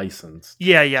actual licensed.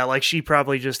 Yeah. Like she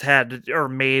probably just had or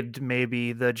made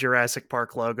maybe the Jurassic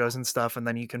Park logos and stuff, and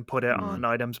then you can put it on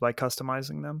items by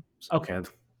customizing them. So. Okay.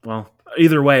 Well,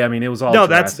 either way, I mean, it was all No,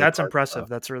 Jurassic that's Park impressive. stuff.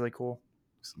 That's really cool.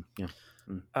 So,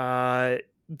 yeah.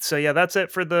 So yeah, that's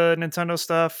it for the Nintendo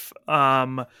stuff.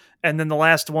 And then the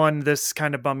last one, this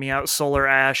kind of bummed me out. Solar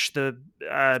Ash, the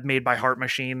made by Heart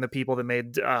Machine, the people that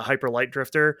made Hyper Light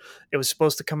Drifter. It was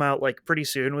supposed to come out like pretty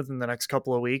soon, within the next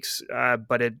couple of weeks,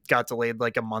 but it got delayed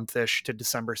like a month-ish to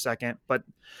December 2nd. But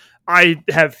I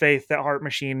have faith that Heart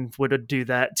Machine would do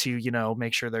that to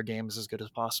make sure their game is as good as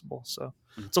possible. So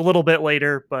it's a little bit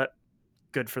later, but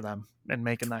good for them and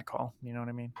making that call. You know what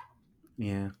I mean?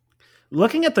 Yeah.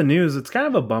 Looking at the news, it's kind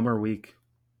of a bummer week.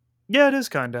 Yeah, it is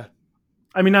kind of.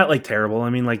 I mean, not like terrible. I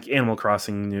mean, like Animal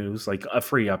Crossing news, like a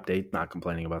free update. Not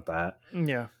complaining about that.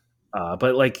 Yeah.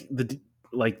 But like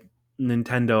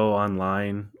Nintendo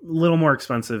Online, a little more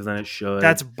expensive than it should.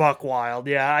 That's buck wild.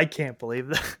 Yeah, I can't believe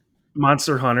that.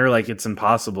 Monster Hunter, like it's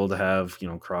impossible to have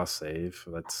cross save.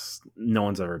 That's no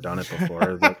one's ever done it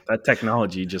before. that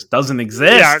technology just doesn't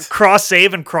exist. Yeah, cross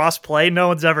save and cross play. No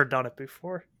one's ever done it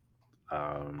before.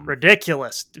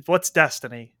 Ridiculous. What's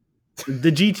Destiny?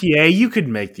 The GTA, you could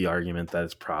make the argument that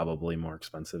it's probably more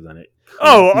expensive than it.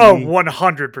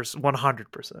 100%.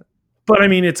 100%. But I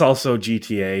mean, it's also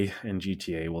GTA, and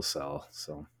GTA will sell.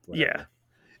 So whatever.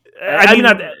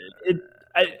 Yeah,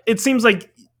 it seems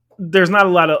like there's not a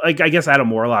lot of I guess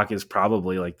Adam Warlock is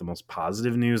probably like the most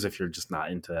positive news if you're just not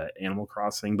into Animal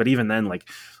Crossing. But even then, like,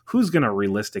 who's gonna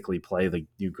realistically play the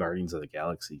new Guardians of the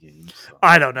Galaxy games? So.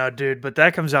 I don't know, dude, but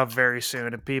that comes out very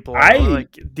soon, and people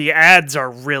like the ads are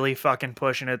really fucking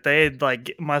pushing it. They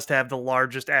like must have the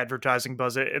largest advertising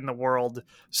budget in the world,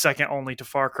 second only to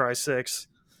Far Cry 6.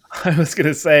 I was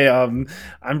gonna say,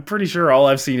 I'm pretty sure all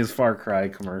I've seen is Far Cry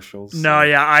commercials. So. No,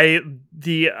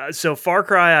 yeah, so Far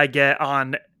Cry I get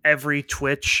on every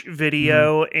Twitch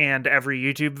video and every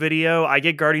YouTube video. I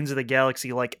get Guardians of the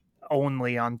Galaxy like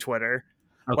only on Twitter.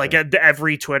 Okay. Like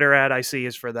every Twitter ad I see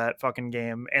is for that fucking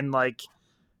game, and like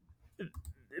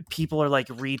people are like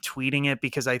retweeting it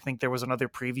because I think there was another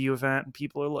preview event, and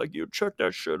people are like, "Yo, check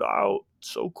that shit out! It's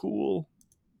so cool!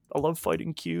 I love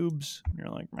fighting cubes." And you're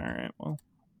like, "All right, well."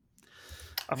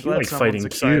 If you like fighting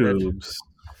cubes,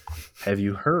 have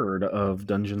you heard of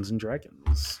Dungeons and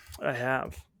Dragons? I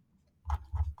have.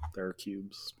 There are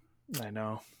cubes. I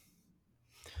know.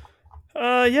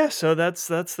 Yeah. So that's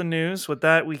the news. With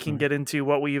that, we can get into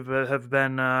what we have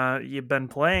been you've been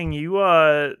playing.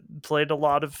 You played a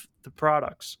lot of the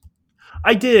products.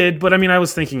 I did, but I mean, I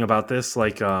was thinking about this,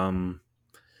 like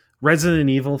Resident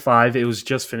Evil 5. It was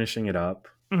just finishing it up.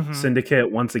 Mm-hmm.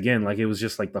 Syndicate, once again, like it was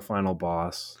just like the final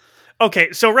boss.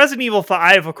 Okay, so Resident Evil 5,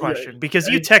 I have a question, because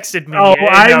you texted me. Oh,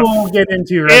 I won't get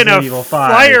into Resident Evil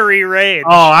 5. Fiery rage.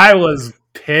 Oh, I was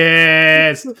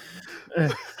pissed.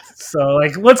 So,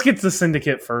 like, let's get to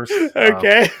Syndicate first.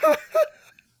 Okay.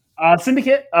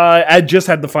 Syndicate, I just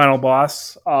had the final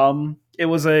boss. It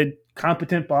was a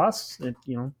competent boss.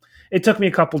 It took me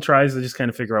a couple tries to just kind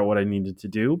of figure out what I needed to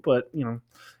do, but,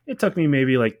 it took me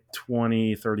maybe like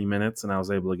 20, 30 minutes, and I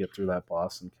was able to get through that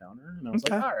boss encounter. And I was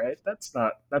like, all right, that's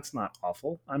not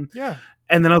awful. Yeah.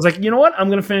 And then I was like, you know what? I'm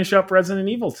going to finish up Resident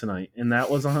Evil tonight. And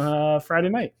that was on Friday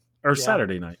night or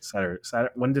Saturday night. Saturday.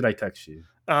 When did I text you?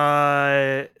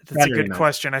 That's Saturday a good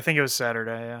question. I think it was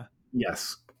Saturday. Yeah.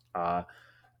 Yes.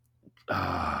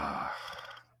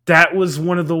 That was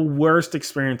one of the worst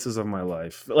experiences of my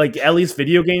life. Like, at least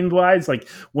video game wise, like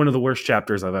one of the worst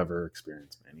chapters I've ever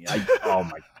experienced, man. Oh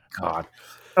my God.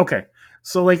 Okay.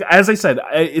 So, like, as I said,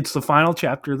 it's the final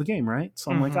chapter of the game, right? So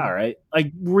I'm like, all right,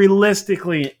 like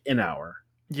realistically an hour.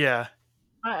 Yeah.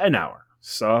 An hour.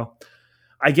 So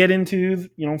I get into,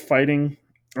 fighting.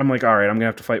 I'm like, all right, I'm going to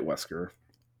have to fight Wesker.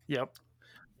 Yep.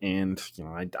 And,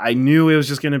 I knew it was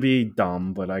just going to be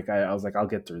dumb, but like, I was like, I'll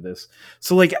get through this.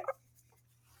 So like,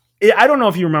 I don't know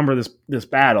if you remember this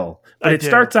battle, but it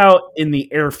starts out in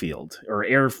the airfield or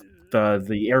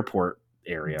the airport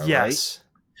area, right? Yes.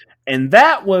 And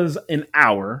that was an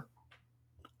hour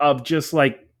of just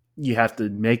like you have to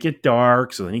make it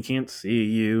dark so then he can't see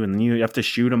you, and then you have to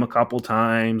shoot him a couple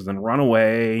times, then run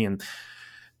away, and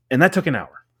that took an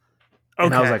hour. Okay.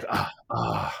 And I was like,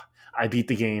 I beat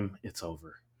the game. It's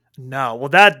over. No, well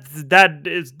that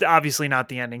is obviously not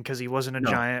the ending because he wasn't a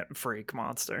giant freak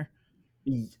monster.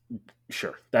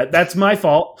 Sure, that's my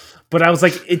fault, but I was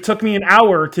like, it took me an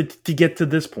hour to get to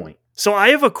this point. So I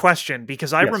have a question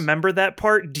because I Yes. remember that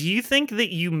part. Do you think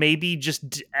that you maybe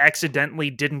just accidentally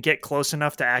didn't get close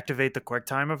enough to activate the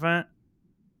QuickTime event?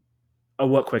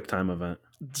 What QuickTime event?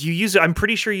 Do you use? I'm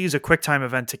pretty sure you use a QuickTime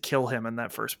event to kill him in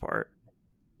that first part.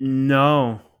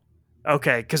 No.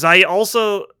 Okay, because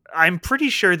I'm pretty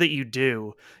sure that you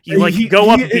do. You like go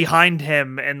up behind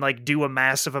him and like do a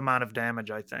massive amount of damage,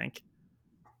 I think.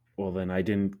 Well, then I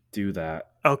didn't do that.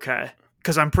 Okay,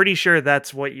 because I'm pretty sure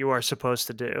that's what you are supposed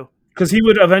to do. Because he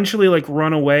would eventually like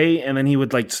run away, and then he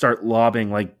would like start lobbing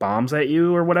like bombs at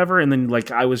you or whatever, and then like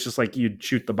I was just like you'd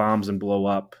shoot the bombs and blow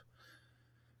up,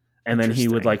 and then he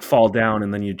would like fall down,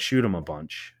 and then you'd shoot him a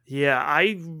bunch. Yeah,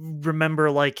 I remember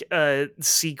like a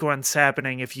sequence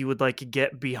happening if you would like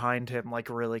get behind him like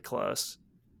really close.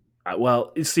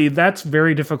 Well, see, that's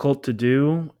very difficult to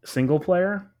do single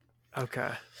player.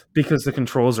 Okay. Because the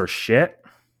controls are shit.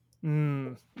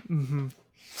 Mm-hmm.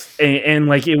 And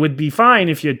like it would be fine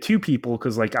if you had two people,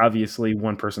 because like obviously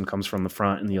one person comes from the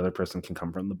front and the other person can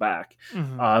come from the back.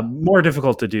 Mm-hmm. More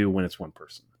difficult to do when it's one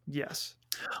person. Yes.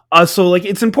 So like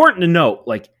it's important to note,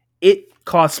 like it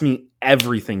cost me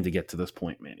everything to get to this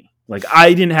point, Manny. Like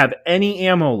I didn't have any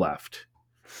ammo left.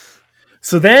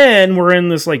 So then we're in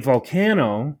this like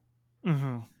volcano.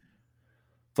 Mm-hmm.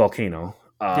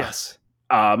 Yes.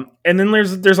 And then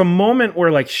there's a moment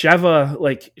where like Sheva,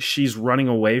 like she's running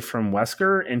away from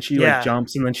Wesker, and she like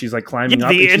jumps, and then she's like climbing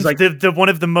up. And she's like the one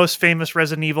of the most famous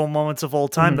Resident Evil moments of all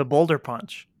time, the boulder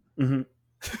punch. Mm-hmm.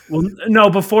 Well, no,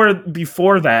 before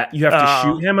that, you have to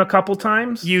shoot him a couple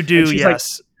times. You do,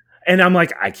 yes. Like, and I'm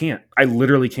like, I can't. I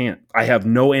literally can't. I have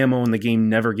no ammo, and the game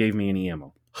never gave me any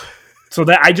ammo. So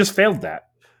that I just failed that.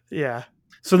 Yeah.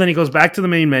 So then he goes back to the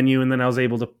main menu, and then I was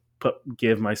able to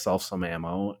give myself some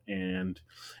ammo, and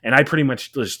I pretty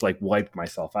much just like wiped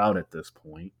myself out at this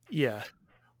point. Yeah.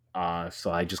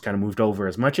 So I just kind of moved over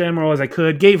as much ammo as I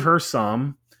could, gave her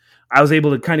some. I was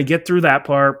able to kind of get through that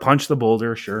part, punch the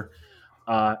boulder, sure.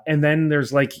 And then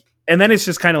it's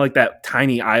just kind of like that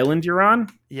tiny island you're on.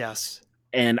 Yes.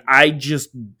 And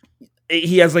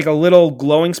he has like a little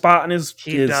glowing spot on his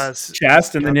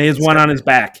chest, and then he has one on his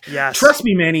back. Yes. Trust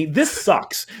me, Manny, this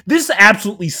sucks. This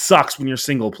absolutely sucks when you're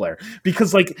single player,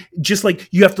 because like just like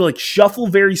you have to like shuffle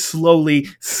very slowly,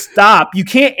 stop. You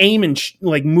can't aim and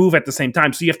like move at the same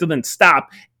time, so you have to then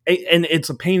stop. And it's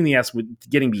a pain in the ass with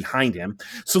getting behind him.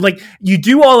 So like you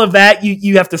do all of that,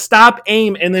 you have to stop,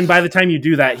 aim, and then by the time you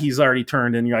do that, he's already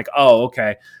turned, and you're like, oh,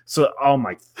 okay. So oh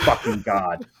my fucking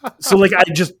God. So like I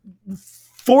just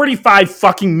 45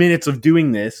 fucking minutes of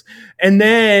doing this, and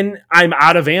then I'm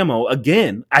out of ammo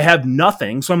again. I have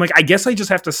nothing. So I'm like, I guess I just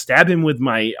have to stab him with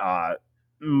my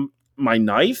my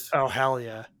knife. Oh, hell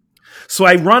yeah. So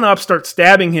I run up, start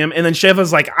stabbing him, and then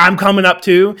Sheva's like, I'm coming up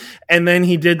too. And then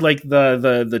he did like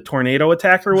the tornado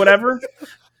attack or whatever.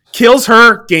 Kills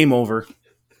her, game over.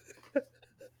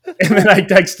 And then I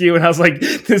text you, and I was like,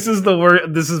 this is the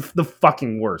worst. This is the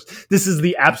fucking worst. This is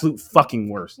the absolute fucking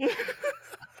worst.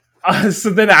 So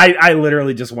then I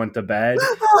literally just went to bed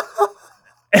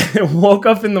and woke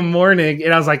up in the morning,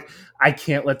 and I was like, I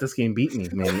can't let this game beat me,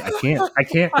 man. I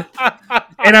can't.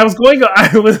 And I was going away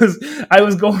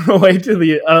to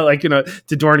the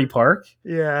to Dorney Park.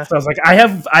 Yeah. So I was like, I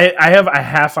have a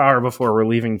half hour before we're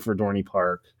leaving for Dorney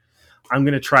Park. I'm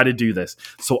gonna try to do this.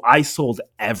 So I sold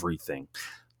everything.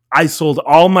 I sold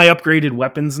all my upgraded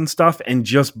weapons and stuff, and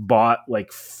just bought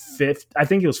like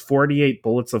 48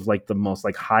 bullets of like the most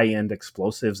like high end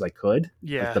explosives I could.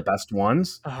 Yeah. Like the best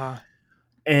ones. Uh-huh.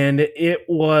 And it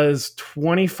was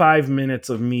 25 minutes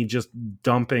of me just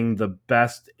dumping the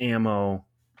best ammo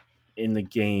in the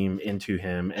game into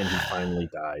him, and he finally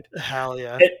died. Hell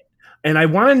yeah. And I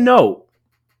want to note,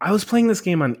 I was playing this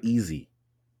game on easy.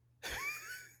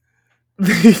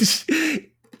 That's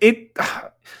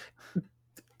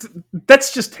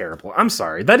just terrible. I'm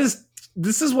sorry.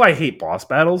 This is why I hate boss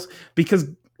battles, because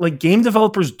like game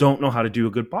developers don't know how to do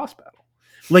a good boss battle.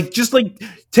 Like, just like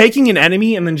taking an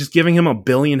enemy and then just giving him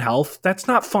 1,000,000,000 health, that's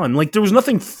not fun. Like, there was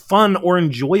nothing fun or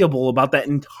enjoyable about that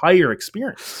entire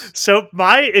experience. So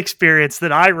my experience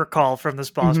that I recall from this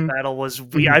boss Mhm. battle was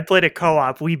Mhm. I played a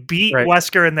co-op. We beat Right.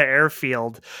 Wesker in the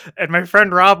airfield, and my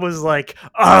friend Rob was like,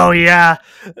 "Oh yeah,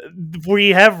 we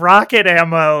have rocket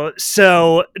ammo."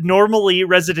 So normally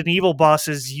Resident Evil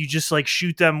bosses, you just like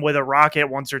shoot them with a rocket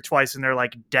once or twice, and they're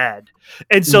like dead.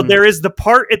 And so Mhm. there is the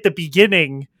part at the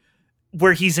beginning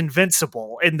where he's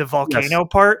invincible in the Yes. volcano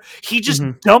part. He just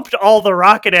Mhm. dumped all the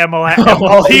rocket ammo at him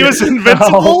while Oh, he yeah. was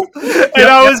invincible. Oh. And Yep,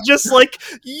 I yep. was just like,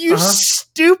 you Uh-huh.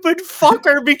 stupid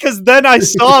fucker, because then I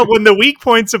saw when the weak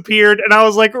points appeared and I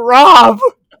was like, Rob,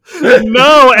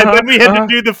 no. And then we had to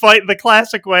do the fight the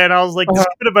classic way, and I was like, this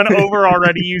could have been over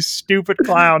already, you stupid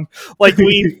clown. Like,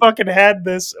 we fucking had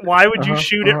this. Why would you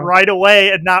shoot it right away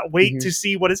and not wait Mhm. to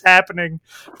see what is happening?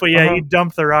 But yeah, Uh-huh. he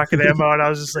dumped the rocket ammo, and I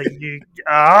was just like,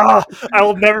 I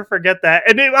will never forget that.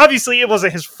 And obviously, it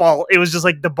wasn't his fault. It was just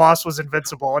like the boss was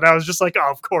invincible, and I was just like,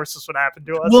 oh, of course this would happen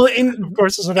to us. Well, Of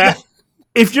course this would happen.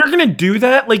 if you're gonna do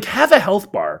that, like, have a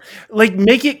health bar. Like,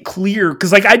 make it clear,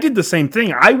 because like I did the same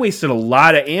thing. I wasted a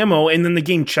lot of ammo, and then the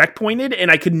game checkpointed,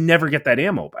 and I could never get that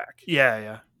ammo back.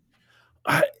 Yeah.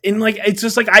 And like, it's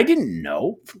just like I didn't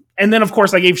know. And then of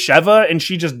course I gave Sheva, and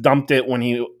she just dumped it when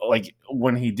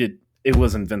he did. It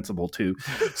was invincible too.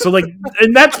 So like,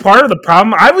 and that's part of the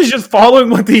problem. I was just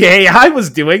following what the AI was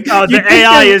doing. Oh, the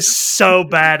AI is so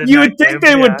bad. You would think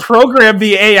they would program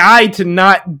the AI to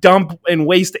not dump and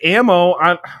waste ammo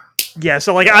on. Yeah,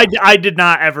 so like I did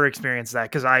not ever experience that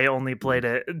because I only played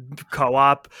it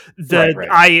co-op.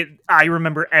 Right. I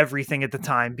remember everything at the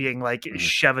time being like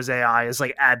Sheva's AI is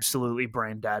like absolutely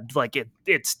brain dead. Like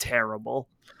it's terrible.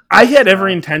 I had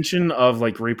every intention of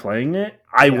like replaying it.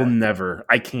 I Yeah. will never.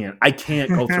 I can't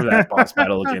go through that boss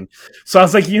battle again. So I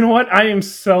was like, you know what? I am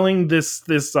selling this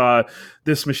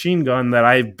machine gun that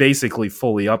I basically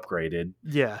fully upgraded.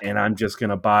 Yeah. And I'm just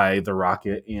gonna buy the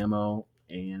rocket ammo,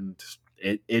 and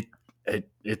it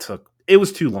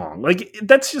was too long. Like,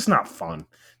 that's just not fun.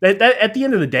 That at the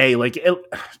end of the day, like,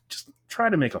 just try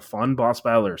to make a fun boss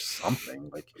battle or something.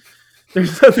 Like,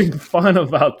 there's nothing fun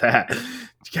about that.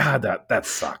 God, that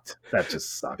sucked. That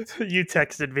just sucked. You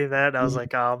texted me that, and I was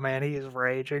like, oh man, he is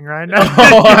raging right now.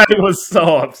 Oh, I was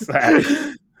so upset.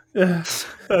 That's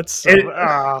so,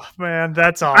 oh man,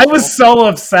 that's awful. I was so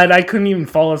upset I couldn't even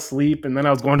fall asleep, and then I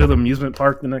was going to the amusement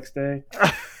park the next day.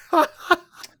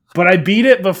 But I beat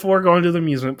it before going to the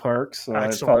amusement park, so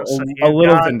excellent. I felt a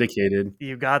little vindicated.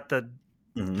 You got the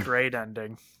great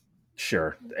ending.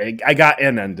 Sure. I got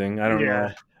an ending. I don't know.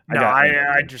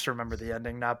 I just remember the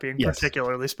ending not being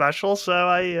particularly special, so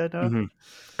I know.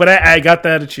 But I got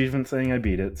that achievement thing. I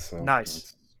beat it. So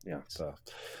nice. Yeah. So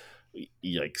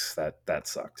yikes, that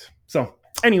sucked. So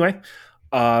anyway,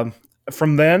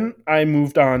 from then I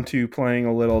moved on to playing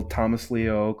a little Thomas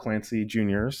Leo Clancy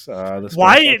Jr.'s.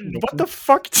 Why? What the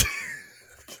fuck?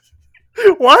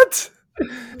 What?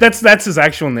 That's his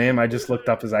actual name. I just looked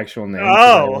up his actual name.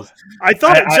 Oh, I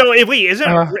thought so. Wait,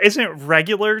 isn't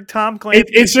regular Tom Clancy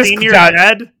it's just Senior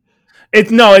dead?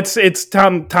 It's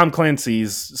Tom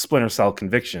Clancy's Splinter Cell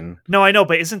Conviction. No, I know,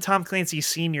 but isn't Tom Clancy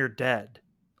Senior dead?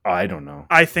 Oh, I don't know.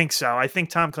 I think so. I think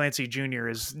Tom Clancy Jr.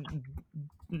 is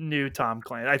new Tom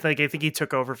Clancy. I think he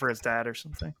took over for his dad or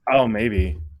something. Oh,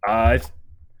 maybe.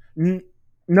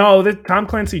 No, that Tom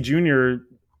Clancy Jr.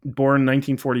 born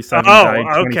 1947, died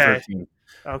 2013.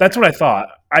 Okay. That's what I thought.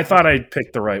 I thought I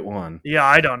picked the right one. Yeah,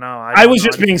 I don't know. I was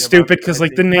just being stupid because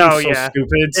like the name's so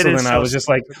stupid. So then I was just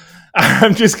like,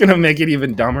 I'm just gonna make it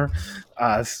even dumber.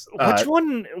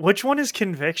 Which one is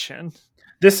Conviction?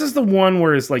 This is the one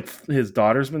where his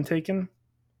daughter's been taken.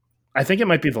 I think it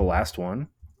might be the last one.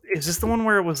 Is this the one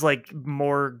where it was like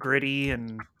more gritty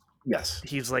and yes,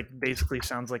 he's like basically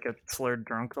sounds like a slurred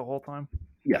drunk the whole time?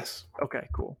 Yes. Okay,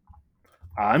 cool.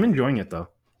 I'm enjoying it though.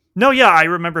 No, yeah, I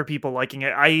remember people liking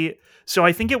it. I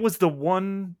think it was the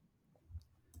one.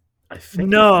 I think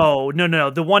no.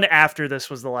 The one after this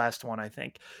was the last one. I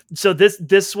think so.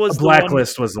 This was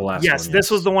Blacklist was the last. Yes,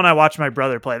 this was the one I watched my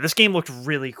brother play. This game looked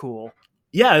really cool.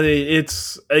 Yeah,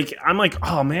 it's like I'm like,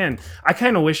 oh man, I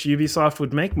kind of wish Ubisoft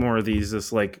would make more of these.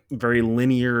 This like very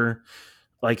linear,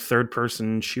 like third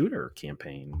person shooter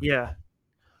campaign. Yeah.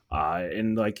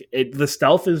 And like the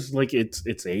stealth is like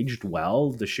it's aged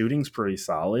well. The shooting's pretty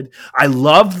solid. I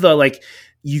love the like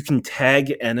you can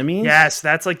tag enemies. Yes,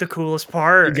 that's like the coolest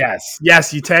part.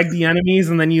 Yes, you tag the enemies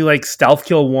and then you like stealth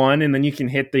kill one, and then you can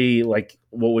hit the like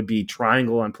what would be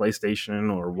triangle on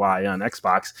PlayStation or Y on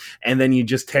Xbox, and then you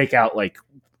just take out like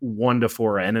 1 to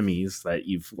 4 enemies that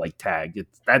you've like tagged.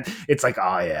 It's like,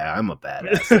 oh yeah, I'm a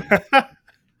badass.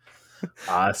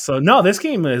 So no, this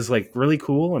game is like really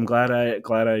cool. I'm glad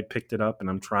I picked it up and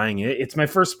I'm trying it. It's my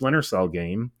first Splinter Cell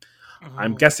game.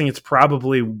 I'm Mhm. guessing it's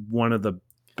probably one of the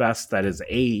best that is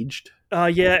aged.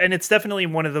 Yeah, and it's definitely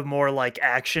one of the more like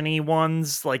actiony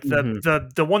ones. Like Hmm.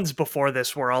 the ones before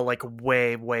this were all like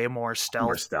way more More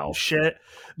stealth stealth. shit.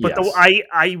 But Yes.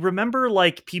 I remember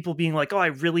like people being like, "Oh, I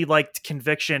really liked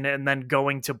Conviction," and then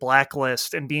going to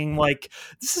Blacklist and being like,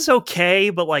 "This is okay,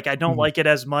 but like I don't Mhm. like it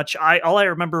as much." I all I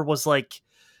remember was like,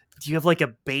 do you have like a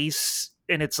base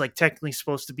and it's like technically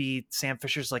supposed to be Sam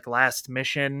Fisher's like last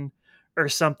mission or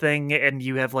something, and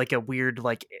you have like a weird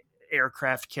like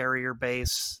aircraft carrier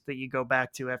base that you go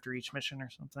back to after each mission or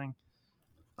something.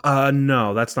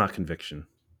 No, that's not Conviction.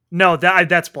 No,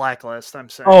 that's Blacklist. I'm Oh,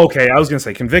 saying. okay. I was gonna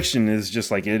say Conviction is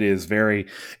just like it is very.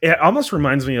 It almost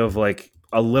reminds me of like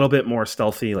a little bit more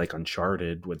stealthy, like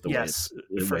Uncharted, with Yes,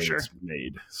 the for way sure. it's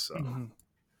made. So, Mhm.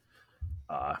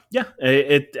 yeah,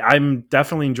 I'm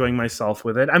definitely enjoying myself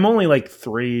with it. I'm only like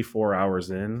 3 4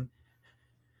 hours in,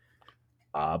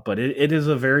 but it is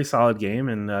a very solid game,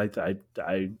 and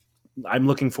I'm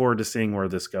looking forward to seeing where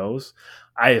this goes.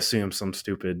 I assume some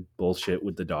stupid bullshit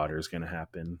with the daughter is going to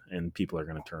happen, and people are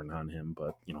going to turn on him.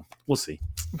 But we'll see.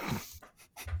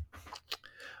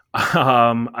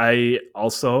 I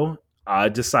also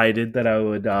decided that I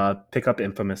would pick up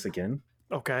Infamous again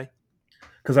Okay.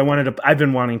 because I wanted to. I've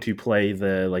been wanting to play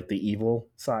the evil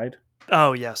side.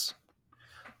 Oh yes.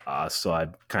 So I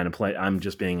kind of play. I'm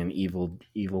just being an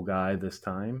evil guy this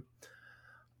time.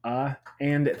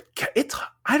 And it's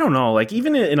I don't know, like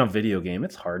even in a video game,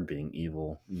 it's hard being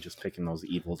evil and just picking those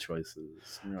evil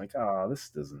choices. And you're like, oh, this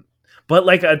doesn't. But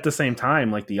like at the same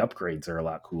time, like the upgrades are a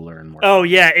lot cooler and more Oh fun.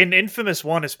 yeah, in Infamous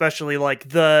 1 especially, like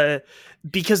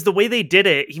because the way they did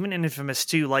it, even in Infamous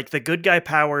 2, like the good guy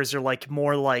powers are like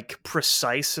more like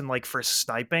precise and like for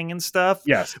sniping and stuff,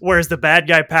 Yes. whereas the bad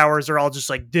guy powers are all just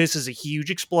like, this is a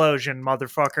huge explosion,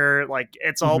 motherfucker, like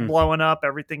it's all Hmm. blowing up,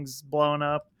 everything's blowing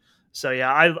up. So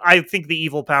yeah, I think the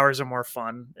evil powers are more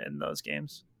fun in those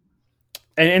games.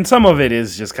 And some of it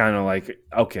is just kind of like,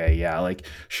 okay, yeah, like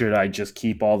should I just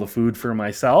keep all the food for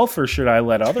myself or should I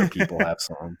let other people have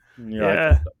some? And you're like,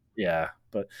 Yeah.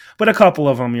 yeah, but a couple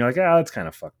of them, you're like, ah, that's kind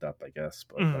of fucked up, I guess,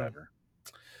 but Mhm. whatever.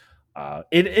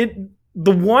 It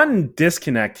the one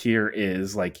disconnect here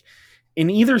is like in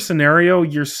either scenario,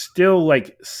 you're still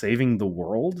like saving the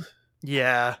world.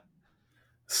 Yeah.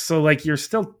 So like you're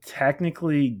still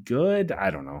technically good.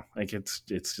 I don't know. Like it's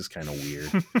just kind of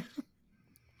weird.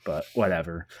 But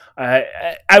whatever.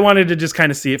 I wanted to just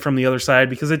kind of see it from the other side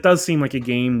because it does seem like a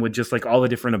game with just like all the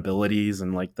different abilities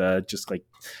and like the just like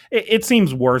it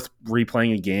seems worth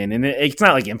replaying again. And it's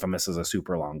not like Infamous is a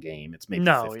super long game. It's maybe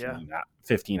No, yeah.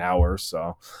 15 hours.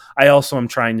 So I also am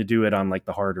trying to do it on like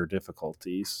the harder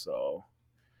difficulties. So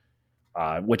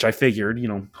which I figured,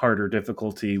 harder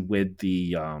difficulty with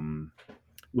the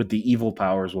evil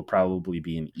powers will probably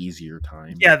be an easier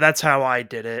time. Yeah, that's how I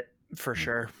did it for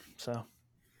sure. So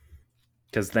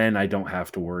Because then I don't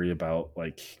have to worry about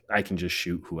like I can just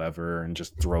shoot whoever and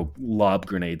just throw lob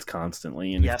grenades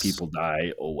constantly, and if yes. people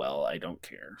die, oh well, I don't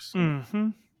care. So,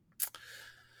 Mhm.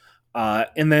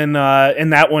 and then in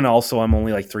that one also, I'm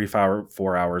only like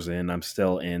 4 hours in. I'm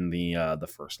still in the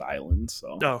first island.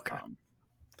 So, Okay.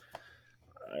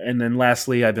 and then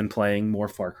lastly, I've been playing more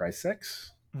Far Cry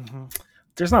 6. Mhm.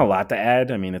 There's not a lot to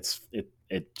add. I mean,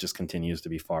 it just continues to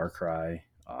be Far Cry.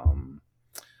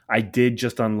 I did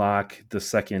just unlock the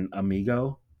second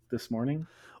Amigo this morning.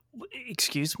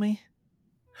 Excuse me?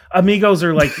 Amigos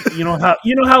are like you know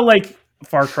how like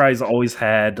Far Cry's always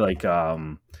had like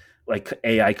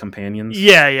AI companions,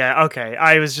 Yeah. Okay.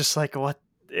 I was just like, what?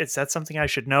 Is that something I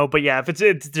should know? But yeah, if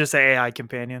it's just an AI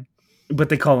companion. but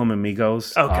they call them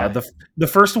amigos. Okay. The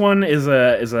first one is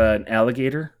an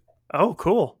alligator Oh,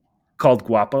 cool. called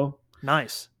Guapo.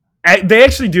 Nice. They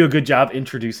actually do a good job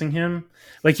introducing him.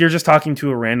 Like you're just talking to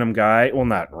a random guy. Well,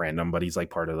 not random, but he's like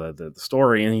part of the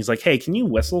story. And he's like, "Hey, can you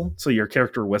whistle?" So your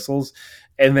character whistles,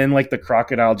 and then like the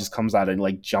crocodile just comes out and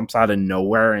like jumps out of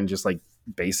nowhere and just like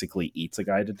basically eats a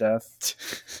guy to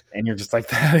death. And you're just like,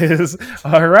 "That is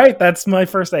all right. That's my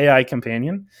first AI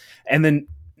companion." And then,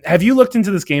 have you looked into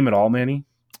this game at all, Manny?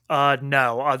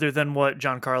 No, other than what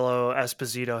Giancarlo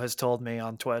Esposito has told me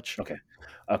on Twitch. Okay.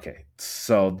 Okay,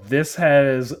 so this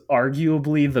has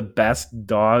arguably the best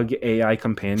dog AI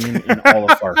companion in all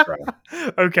of Far Cry.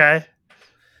 Okay.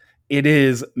 It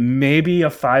is maybe a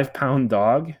 5 pound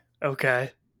dog,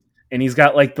 Okay. and he's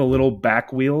got like the little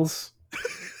back wheels.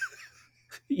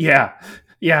 Yeah,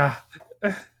 yeah.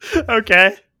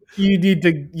 Okay. You need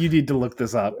to look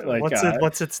this up. Like,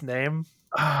 What's its name?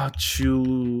 God,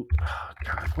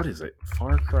 what is it?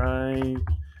 Far Cry.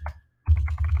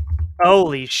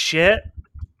 Holy shit.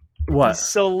 He's What?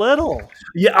 so little.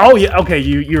 Yeah. Oh, yeah. Okay.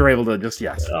 You were able to just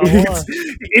yes. Oh,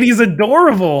 And he's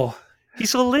adorable. he's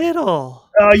so little.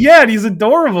 Yeah, and he's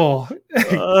adorable.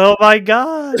 Oh my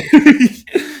god.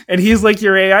 And he's like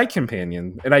your AI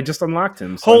companion, and I just unlocked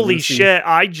him. So Holy shit.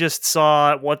 I just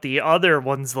saw what the other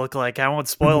ones look like. I won't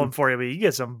spoil them for you, but you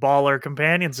get some baller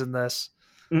companions in this.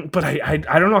 But I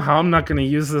don't know how I'm not going to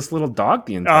use this little dog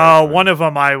the entire time. One of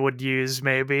them I would use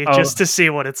maybe Oh. just to see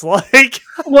what it's like.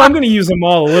 Well, I'm going to use them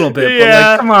all a little bit, but Yeah.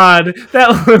 like, come on,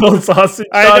 that little sausage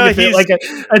I dog, know, if it he's- like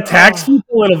attacks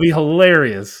people, it'll be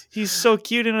hilarious. He's so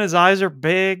cute and his eyes are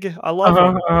big. I love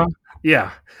him.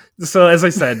 Yeah. So as I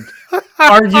said,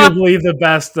 arguably the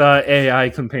best AI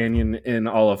companion in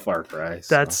all of Far Cry.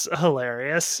 So. That's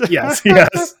hilarious. yes.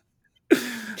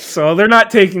 So they're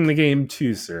not taking the game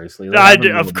too seriously.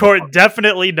 Of course,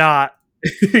 definitely not.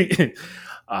 In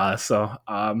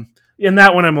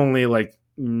that one, I'm only like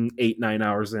 8-9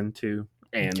 hours into,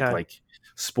 and Okay. like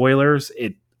spoilers.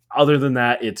 Other than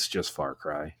that, it's just Far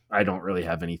Cry. I don't really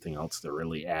have anything else to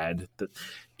really add.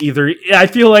 Either I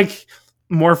feel like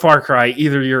more Far Cry.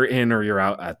 Either you're in or you're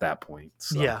out at that point.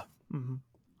 So. Yeah.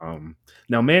 Mm-hmm.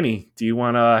 Now, Manny, do you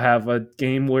want to have a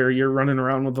game where you're running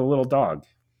around with a little dog?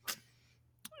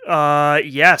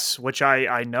 Yes, which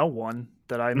I know one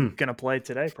that I'm gonna play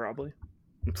today probably.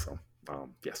 So,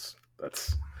 yes,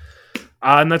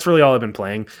 and that's really all I've been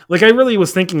playing. Like, I really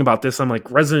was thinking about this. I'm like,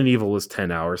 Resident Evil was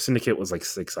 10 hours, Syndicate was like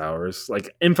 6 hours,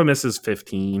 like Infamous is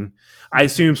 15. I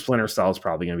assume Splinter Cell is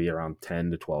probably going to be around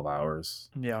 10 to 12 hours.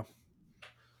 Yeah.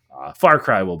 Far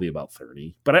Cry will be about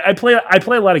 30. But I play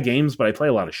a lot of games, but I play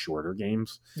a lot of shorter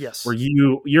games. Yes. Where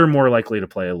you're more likely to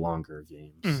play longer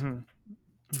games. Mm-hmm.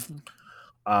 Mm-hmm.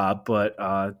 But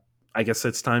I guess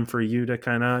it's time for you to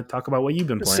kind of talk about what you've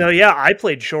been playing. So yeah, I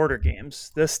played shorter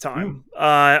games this time.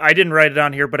 I didn't write it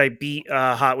on here, but I beat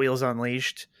Hot Wheels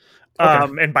Unleashed.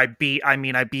 Okay. And by beat, I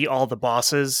mean I beat all the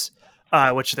bosses,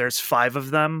 which there's 5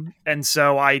 of them. And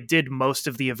so I did most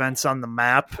of the events on the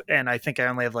map, and I think I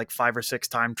only have like 5 or 6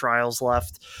 time trials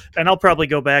left. And I'll probably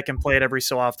go back and play it every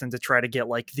so often to try to get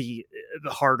like the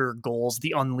harder goals,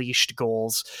 the unleashed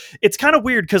goals. It's kind of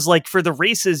weird because like for the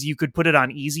races, you could put it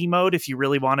on easy mode if you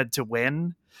really wanted to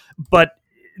win, but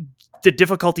the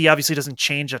difficulty obviously doesn't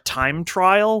change a time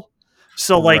trial.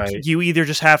 So like you either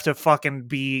just have to fucking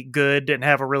be good and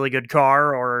have a really good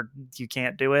car, or you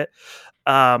can't do it.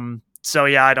 So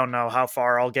yeah, I don't know how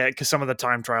far I'll get because some of the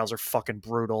time trials are fucking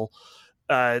brutal.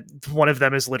 One of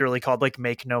them is literally called like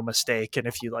Make No Mistake, and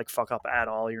if you like fuck up at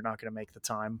all, you're not going to make the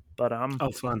time. But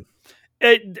fun.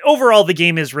 Overall, the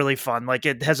game is really fun. Like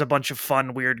it has a bunch of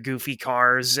fun, weird, goofy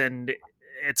cars, and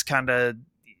it's kind of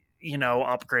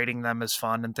upgrading them is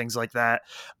fun and things like that.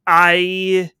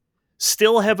 I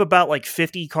still have about like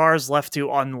 50 cars left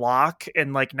to unlock,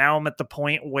 and like now I'm at the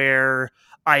point where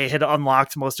I had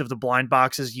unlocked most of the blind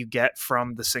boxes you get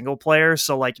from the single player.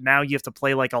 So like now you have to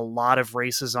play like a lot of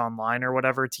races online or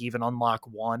whatever to even unlock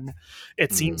one.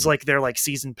 It seems like their like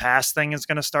season pass thing is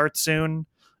going to start soon,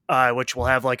 which will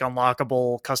have like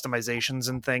unlockable customizations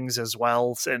and things as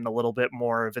well, and a little bit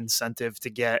more of incentive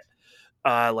to get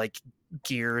like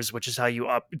gears, which is how you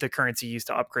up the currency used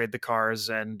to upgrade the cars,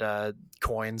 and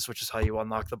coins, which is how you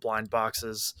unlock the blind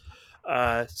boxes.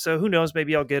 So who knows,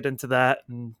 maybe I'll get into that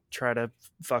and try to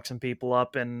fuck some people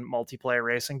up in multiplayer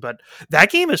racing. But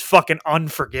that game is fucking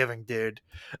unforgiving, dude.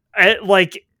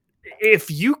 Like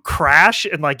if you crash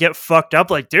and like get fucked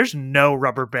up, like there's no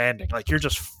rubber banding, like you're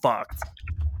just fucked.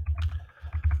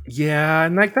 Yeah,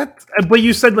 and like that, but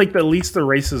you said like at least the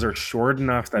races are short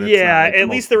enough that at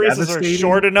least the races are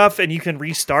short enough and you can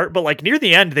restart, but like near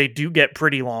the end they do get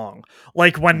pretty long.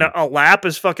 Like when a lap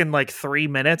is fucking like 3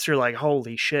 minutes, you're like,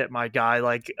 holy shit, my guy,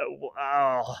 like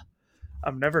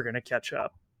I'm never gonna catch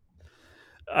up.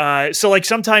 So like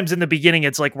sometimes in the beginning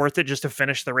it's like worth it just to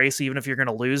finish the race even if you're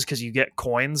gonna lose because you get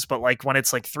coins, but like when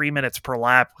it's like 3 minutes per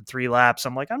lap with 3 laps,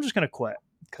 I'm like, I'm just gonna quit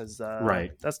because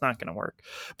that's not going to work.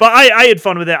 But I had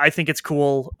fun with it. I think it's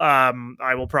cool.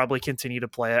 I will probably continue to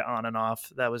play it on and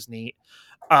off. That was neat.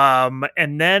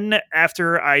 And then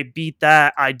after I beat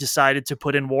that, I decided to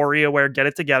put in WarioWare Get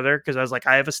It Together because I was like,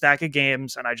 I have a stack of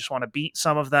games and I just want to beat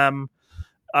some of them.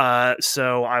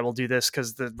 So I will do this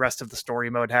because the rest of the story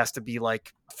mode has to be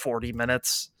like 40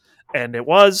 minutes. And it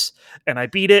was, and I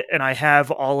beat it, and I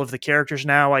have all of the characters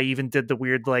now. I even did the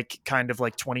weird, like, kind of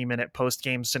like 20-minute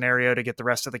post-game scenario to get the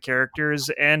rest of the characters.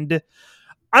 And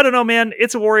I don't know, man.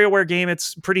 It's a WarioWare game.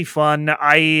 It's pretty fun.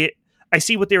 I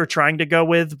see what they were trying to go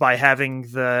with by having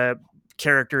the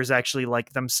characters actually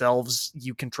like themselves.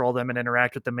 You control them and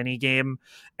interact with the mini game,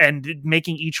 and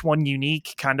making each one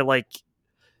unique, kind of like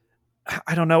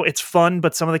I don't know, it's fun,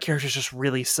 but some of the characters just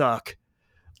really suck.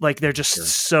 Like they're just Sure.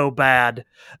 so bad.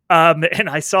 And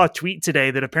I saw a tweet today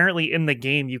that apparently in the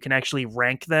game you can actually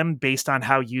rank them based on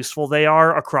how useful they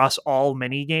are across all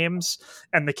mini games.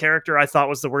 And the character I thought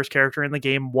was the worst character in the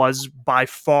game was by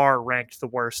far ranked the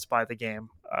worst by the game.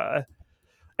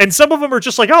 And some of them are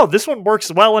just like, oh, this one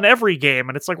works well in every game.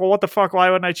 And it's like, well, what the fuck? Why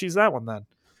wouldn't I choose that one then?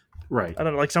 Right. I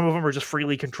don't know. Like some of them are just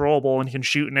freely controllable and can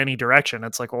shoot in any direction.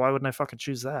 It's like, well, why wouldn't I fucking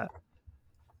choose that?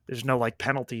 There's no like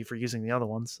penalty for using the other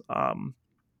ones.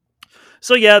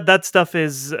 So yeah, that stuff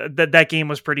is that game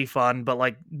was pretty fun, but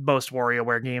like most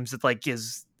WarioWare games, it like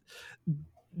is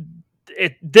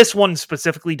it this one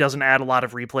specifically doesn't add a lot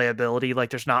of replayability. Like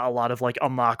there's not a lot of like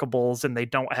unlockables, and they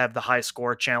don't have the high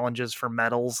score challenges for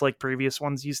medals like previous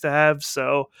ones used to have.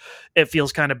 So it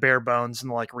feels kind of bare bones in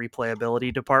the like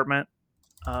replayability department.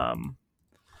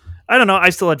 I don't know. I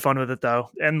still had fun with it though,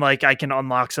 and like I can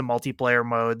unlock some multiplayer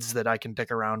modes that I can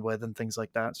dick around with and things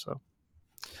like that. So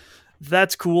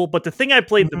that's cool. But the thing I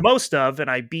played the most of, and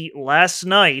I beat last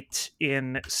night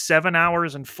in 7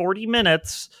 hours and 40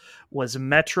 minutes, was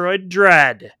Metroid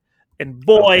Dread. And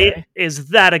boy, is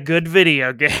that a good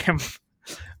video game.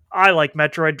 I like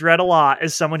Metroid Dread a lot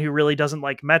as someone who really doesn't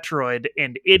like Metroid,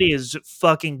 and it is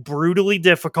fucking brutally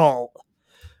difficult.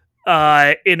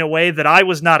 In a way that I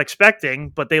was not expecting,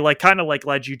 but they like kind of like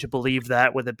led you to believe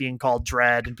that with it being called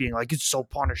Dread and being like it's so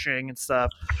punishing and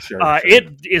stuff. Sure.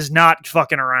 It is not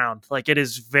fucking around. Like it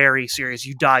is very serious.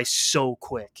 You die so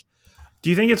quick.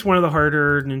 Do you think it's one of the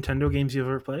harder Nintendo games you've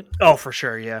ever played? Oh, for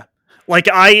sure, yeah. Like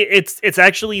it's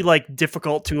actually like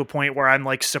difficult to a point where I'm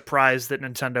like surprised that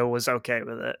Nintendo was okay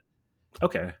with it.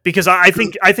 Okay. Because I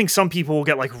think some people will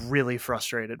get like really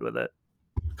frustrated with it.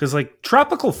 Because like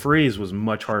Tropical Freeze was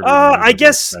much harder. I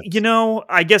guess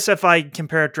if I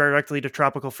compare it directly to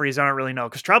Tropical Freeze, I don't really know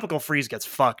because Tropical Freeze gets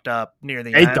fucked up near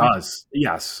the end. It does,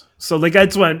 yes. So like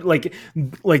that's when like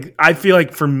I feel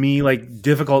like for me like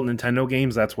difficult Nintendo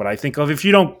games, that's what I think of. If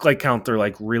you don't like count their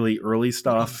like really early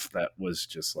stuff, that was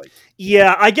just like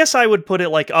yeah. I guess I would put it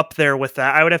like up there with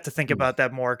that. I would have to think about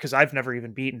that more because I've never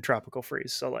even beaten Tropical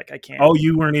Freeze, so like I can't. Oh,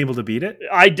 you weren't able to beat it?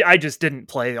 I just didn't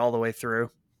play all the way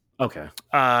through. Okay.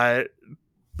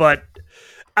 But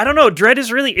I don't know. Dread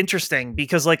is really interesting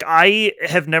because like I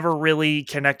have never really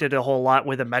connected a whole lot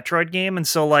with a Metroid game. And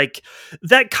so like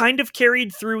that kind of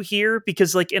carried through here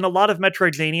because like in a lot of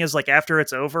Metroidvanias, like after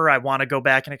it's over, I want to go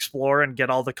back and explore and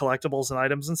get all the collectibles and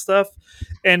items and stuff.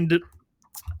 And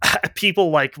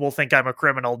people like will think I'm a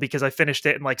criminal because I finished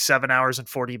it in like 7 hours and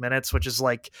 40 minutes, which is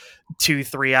like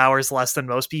 2-3 hours less than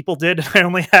most people did. I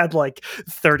only had like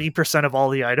 30% of all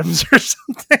the items or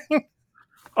something.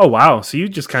 Oh wow! So you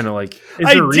just kind of like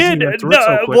I did.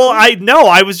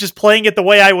 I was just playing it the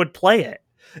way I would play it.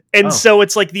 And so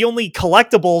it's like the only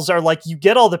collectibles are like you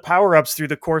get all the power-ups through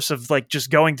the course of like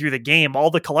just going through the game. All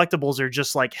the collectibles are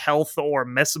just like health or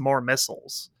more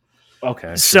missiles.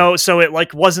 Okay. So it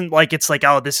like wasn't like it's like,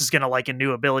 oh, this is gonna like a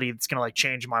new ability that's gonna like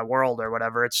change my world or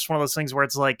whatever. It's just one of those things where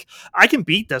it's like I can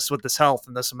beat this with this health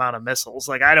and this amount of missiles.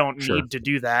 Like I don't need to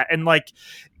do that. And like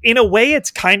in a way,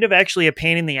 it's kind of actually a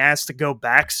pain in the ass to go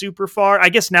back super far. I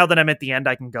guess now that I'm at the end,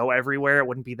 I can go everywhere. It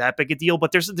wouldn't be that big a deal.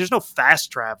 But there's no fast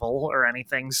travel or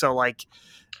anything. So like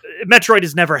Metroid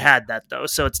has never had that though,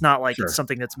 so it's not like it's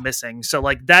something that's missing. So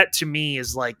like that to me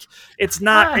is like it's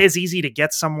not as easy to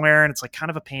get somewhere, and it's like kind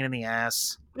of a pain in the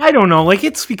ass. I don't know, like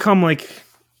it's become like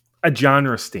a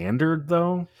genre standard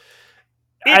though.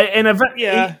 And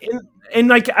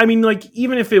like I mean, like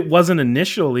even if it wasn't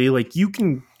initially, like you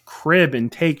can crib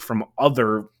and take from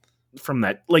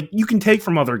that, like you can take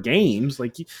from other games,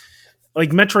 like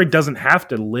Metroid doesn't have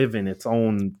to live in its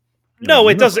own. No,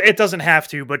 it doesn't. It doesn't have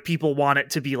to, but people want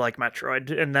it to be like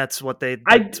Metroid, and that's what they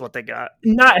got.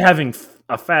 Not having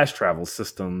a fast travel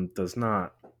system does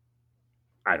not.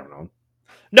 I don't know.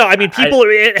 No, I mean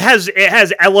it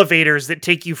has elevators that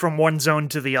take you from one zone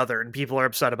to the other, and people are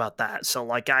upset about that. So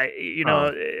like I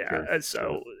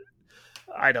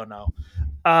don't know.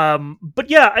 But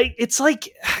yeah, it's like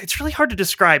it's really hard to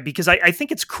describe because I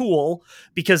think it's cool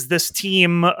because this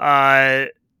team,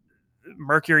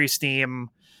 Mercury Steam.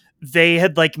 They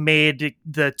had like made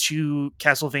the 2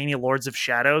 Castlevania Lords of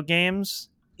Shadow games.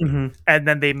 Mm-hmm. And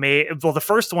then the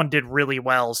first one did really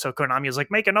well. So Konami was like,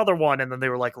 make another one. And then they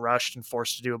were like rushed and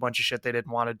forced to do a bunch of shit they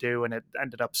didn't want to do. And it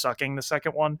ended up sucking the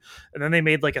second one. And then they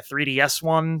made like a 3DS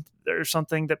one or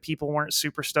something that people weren't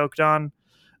super stoked on.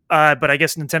 But I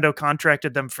guess Nintendo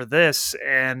contracted them for this.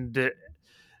 And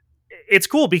it's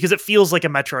cool because it feels like a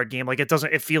Metroid game. Like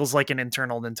it feels like an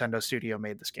internal Nintendo studio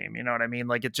made this game. You know what I mean?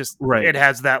 Like it just, it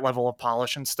has that level of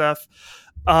polish and stuff.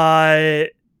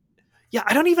 Yeah,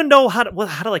 I don't even know how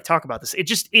to like talk about this.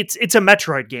 It's a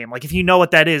Metroid game. Like if you know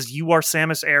what that is, you are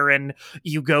Samus Aran.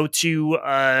 You go to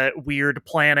a weird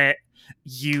planet.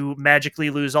 You magically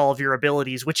lose all of your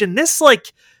abilities, which in this,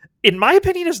 like, in my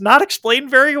opinion, is not explained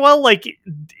very well. Like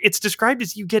it's described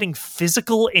as you getting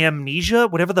physical amnesia,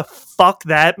 whatever the fuck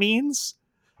that means.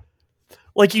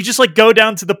 Like you just like go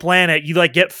down to the planet, you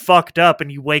like get fucked up,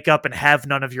 and you wake up and have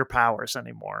none of your powers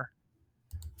anymore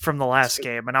from the last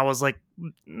game. And I was like,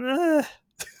 eh.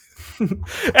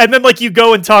 And then like you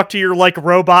go and talk to your like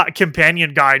robot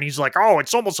companion guy, and he's like, oh,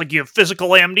 it's almost like you have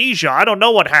physical amnesia. I don't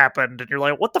know what happened. And you're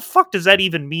like, what the fuck does that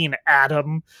even mean,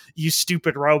 Adam, you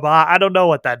stupid robot? I don't know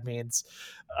what that means.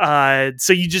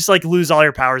 So you just like lose all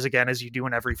your powers again, as you do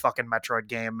in every fucking Metroid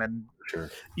game, and Sure.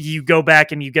 you go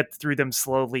back and you get through them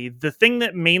slowly. The thing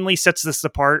that mainly sets this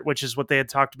apart, which is what they had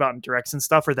talked about in directs and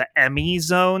stuff, are the EMMI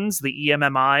zones, the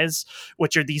EMMIs,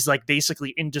 which are these like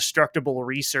basically indestructible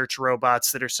research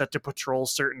robots that are set to patrol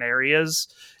certain areas.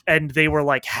 And they were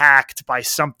like hacked by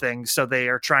something, so they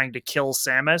are trying to kill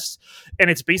Samus. And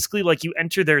it's basically like you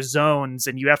enter their zones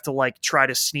and you have to like try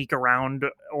to sneak around,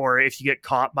 or if you get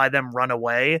caught by them, run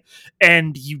away.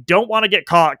 And you don't want to get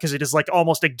caught because it is like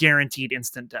almost a guaranteed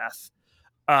instant death.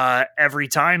 Every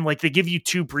time, like they give you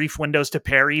 2 brief windows to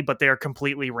parry, but they are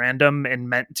completely random and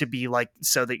meant to be like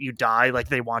so that you die. Like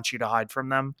they want you to hide from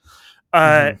them.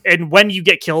 And when you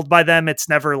get killed by them, it's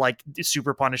never like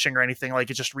super punishing or anything.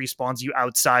 Like it just respawns you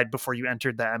outside before you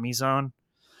entered the EMMI zone.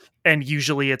 And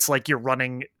usually it's like you're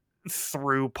running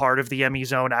through part of the EMMI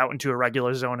zone out into a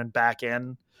regular zone and back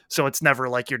in. So it's never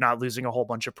like you're not losing a whole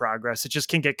bunch of progress. It just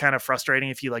can get kind of frustrating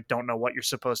if you like don't know what you're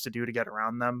supposed to do to get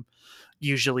around them.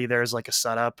 Usually there's like a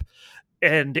setup.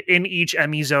 And in each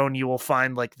EMMI zone, you will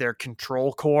find like their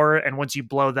control core. And once you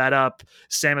blow that up,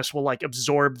 Samus will like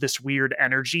absorb this weird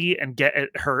energy and get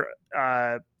it, her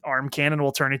arm cannon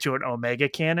will turn into an Omega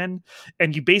cannon.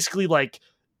 And you basically like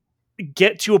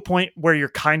get to a point where you're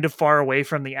kind of far away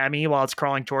from the EMMI while it's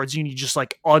crawling towards you, and you just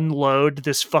like unload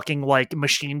this fucking like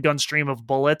machine gun stream of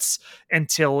bullets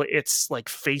until its like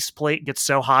faceplate gets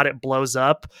so hot it blows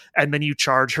up, and then you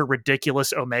charge her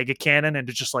ridiculous Omega cannon and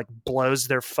it just like blows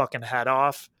their fucking head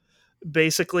off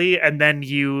basically, and then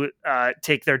you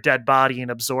take their dead body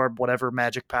and absorb whatever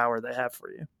magic power they have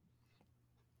for you.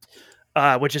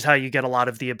 Which is how you get a lot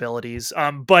of the abilities.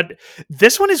 But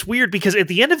this one is weird because at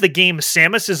the end of the game,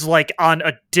 Samus is like on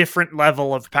a different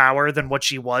level of power than what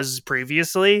she was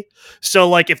previously. So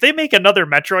like if they make another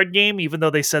Metroid game, even though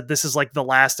they said this is like the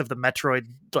last of the Metroid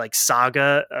like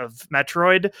saga of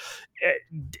Metroid,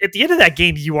 at the end of that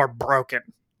game, you are broken.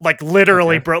 Like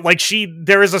literally broke. Like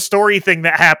there is a story thing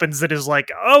that happens that is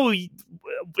like, oh,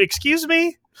 excuse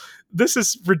me? This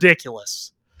is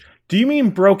ridiculous. Do you mean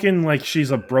broken like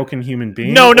she's a broken human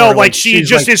being? No, like she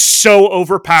just is so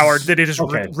overpowered that it is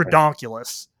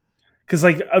redonkulous. Because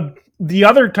like the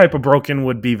other type of broken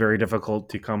would be very difficult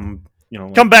to come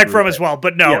back from as well.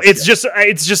 But no, it's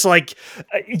just like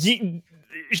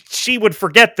she would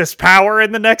forget this power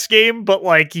in the next game, but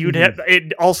like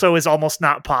it also is almost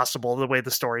not possible the way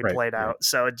the story played out.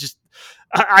 So it just,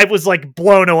 I was like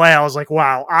blown away. I was like,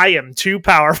 wow, I am too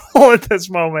powerful at this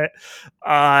moment.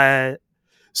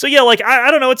 So yeah, like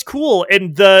I don't know, it's cool,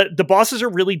 and the bosses are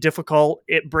really difficult.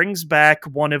 It brings back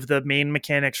one of the main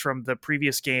mechanics from the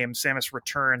previous game, Samus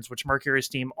Returns, which Mercury's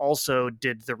team also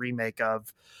did the remake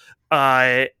of,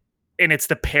 and it's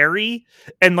the parry,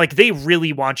 and like they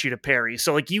really want you to parry.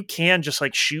 So like you can just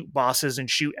like shoot bosses and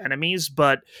shoot enemies,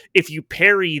 but if you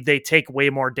parry, they take way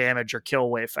more damage or kill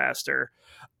way faster.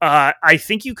 I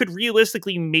think you could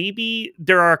realistically, maybe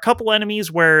there are a couple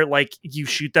enemies where like you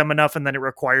shoot them enough and then it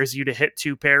requires you to hit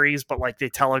 2 parries, but like they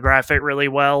telegraph it really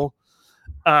well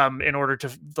in order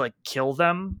to like kill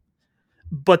them.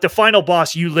 But the final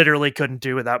boss you literally couldn't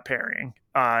do without parrying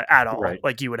at all. Right.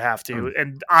 Like you would have to.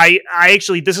 And I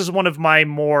actually, this is one of my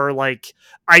more like,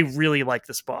 I really like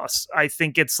this boss. I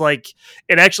think it's like,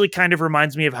 it actually kind of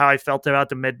reminds me of how I felt about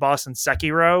the mid boss in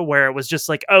Sekiro, where it was just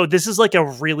like, oh, this is like a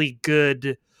really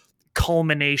good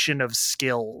culmination of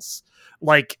skills.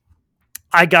 Like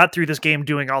I got through this game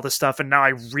doing all this stuff, and now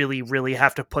I really, really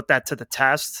have to put that to the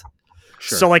test.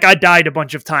 Sure. So like I died a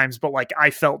bunch of times, but like I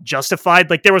felt justified.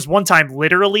 Like there was one time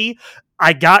literally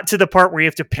I got to the part where you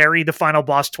have to parry the final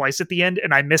boss twice at the end,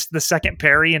 and I missed the second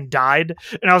parry and died.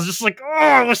 And I was just like, oh,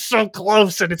 I was so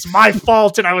close and it's my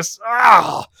fault. And I was,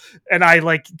 and I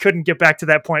like couldn't get back to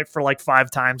that point for like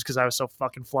 5 times because I was so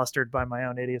fucking flustered by my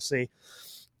own idiocy.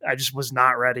 I just was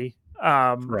not ready.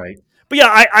 Right. But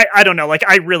yeah, I don't know. Like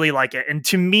I really like it. And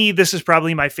to me, this is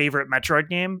probably my favorite Metroid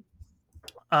game.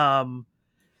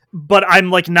 but I'm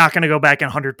like not going to go back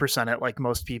and 100% it like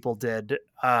most people did.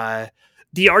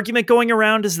 The argument going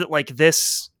around is that like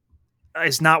this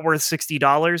is not worth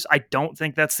 $60. I don't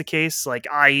think that's the case. Like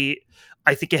I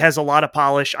think it has a lot of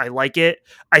polish. I like it.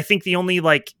 I think the only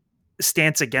like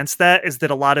stance against that is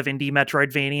that a lot of indie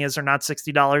Metroidvanias are not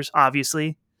 $60.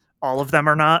 Obviously, all of them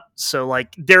are not. So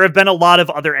like there have been a lot of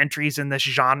other entries in this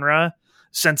genre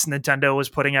since Nintendo was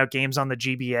putting out games on the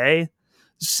GBA.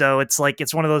 So it's like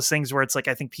it's one of those things where it's like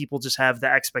I think people just have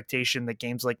the expectation that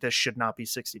games like this should not be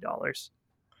 $60.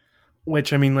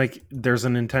 Which I mean, like, there's a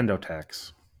Nintendo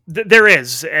tax. There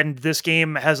is, and this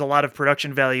game has a lot of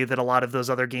production value that a lot of those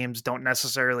other games don't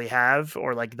necessarily have,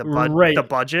 or like the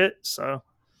budget. So,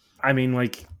 I mean,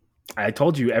 like I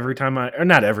told you, every time or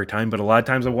not every time, but a lot of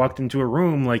times I walked into a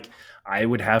room, like I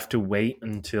would have to wait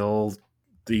until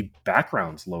the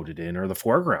backgrounds loaded in or the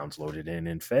foregrounds loaded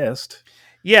in Fist.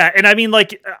 Yeah, and I mean,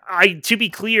 like, to be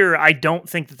clear, I don't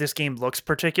think that this game looks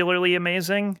particularly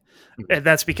amazing. Mm-hmm. And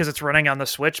that's because it's running on the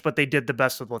Switch, but they did the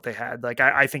best with what they had. Like,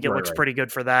 I think it looks pretty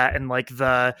good for that. And like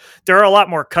there are a lot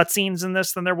more cutscenes in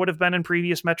this than there would have been in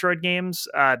previous Metroid games.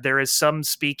 There is some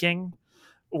speaking,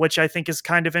 which I think is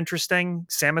kind of interesting.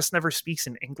 Samus never speaks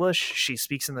in English; she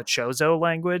speaks in the Chozo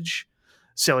language,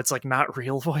 so it's like not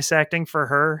real voice acting for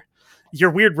her. Your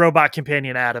weird robot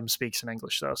companion Adam speaks in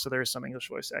English though, so there is some English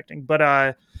voice acting. But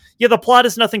yeah, the plot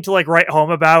is nothing to like write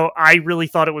home about. I really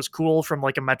thought it was cool from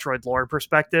like a Metroid lore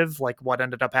perspective, like what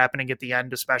ended up happening at the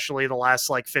end, especially the last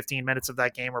like 15 minutes of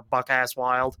that game are buck ass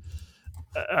wild.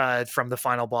 From the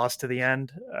final boss to the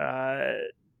end. Yeah,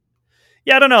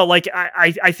 I don't know. Like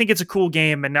I think it's a cool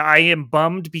game, and I am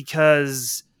bummed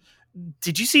because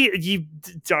did you see you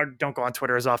don't go on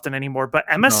Twitter as often anymore, but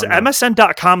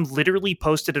MSN.com literally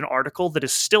posted an article that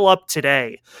is still up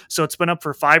today. So it's been up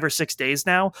for 5 or 6 days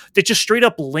now that just straight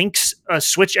up links a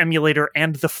Switch emulator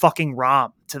and the fucking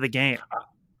ROM to the game.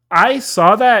 I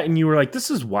saw that and you were like,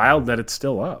 this is wild that it's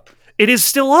still up. It is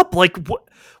still up. Like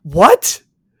what?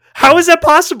 How is that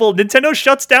possible? Nintendo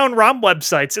shuts down ROM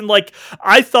websites. And like,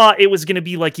 I thought it was going to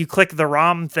be like you click the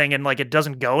ROM thing and like it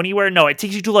doesn't go anywhere. No, it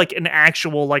takes you to like an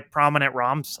actual like prominent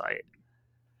ROM site.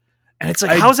 And it's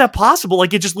like, how is that possible?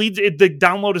 Like it just leads, the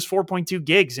download is 4.2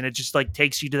 gigs and it just like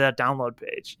takes you to that download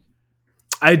page.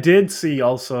 I did see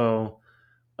also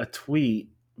a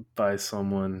tweet by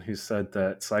someone who said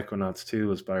that Psychonauts 2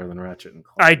 was better than Ratchet and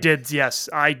Clank. I did. Yes,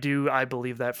 I do. I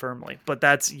believe that firmly, but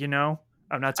that's,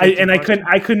 I'm not.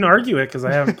 I couldn't argue it because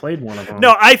I haven't played one of them.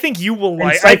 No, I think you will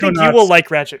like. I think you will like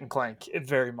Ratchet and Clank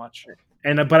very much.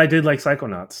 But I did like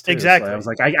Psychonauts too. Exactly. So I was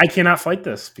like, I cannot fight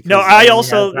this. Because no, I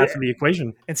also that's the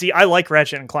equation. And see, I like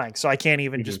Ratchet and Clank, so I can't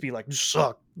even just be like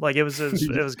suck. Like it was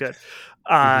good.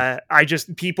 I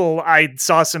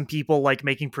saw some people like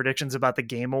making predictions about the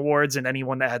Game Awards, and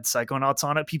anyone that had Psychonauts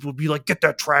on it, people would be like, "Get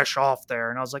that trash off there,"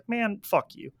 and I was like, "Man,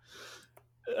 fuck you."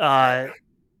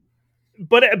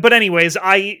 But anyways,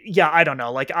 I don't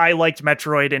know. Like I liked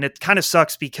Metroid, and it kind of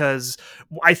sucks because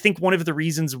I think one of the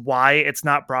reasons why it's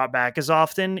not brought back as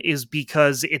often is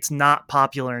because it's not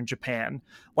popular in Japan.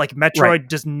 Like Metroid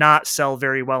does not sell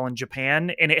very well in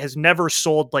Japan, and it has never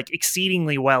sold like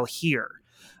exceedingly well here.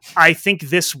 I think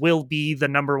this will be the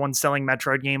number one selling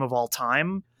Metroid game of all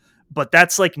time, but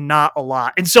that's like not a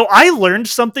lot. And so I learned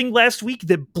something last week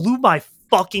that blew my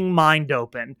fucking mind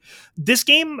open. This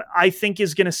game I think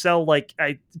is going to sell like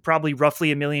probably roughly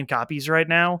 1 million copies right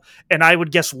now, and I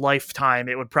would guess lifetime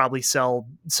it would probably sell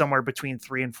somewhere between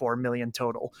 3 and 4 million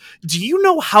total. Do you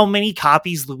know how many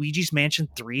copies Luigi's Mansion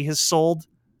 3 has sold?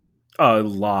 A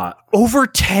lot. Over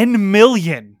 10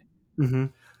 million. Mm-hmm.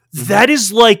 That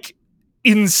is like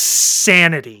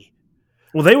insanity.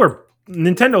 Well,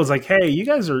 Nintendo was like, hey, you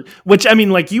guys are, which I mean,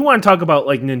 like you want to talk about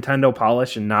like Nintendo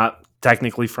polish and not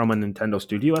technically from a Nintendo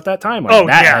studio at that time. Like,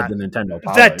 had the Nintendo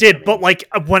polish. That did, but like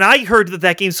when I heard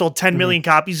that game sold 10 million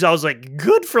copies, I was like,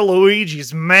 good for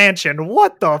Luigi's Mansion.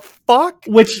 What the fuck?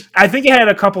 Which I think it had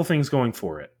a couple things going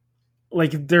for it.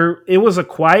 Like it was a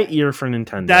quiet year for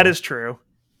Nintendo. That is true.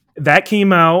 That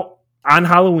came out on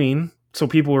Halloween, so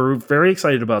people were very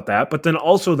excited about that. But then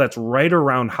also that's right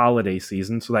around holiday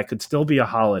season, so that could still be a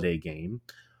holiday game.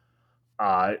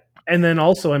 And then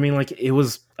also, I mean, like it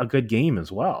was a good game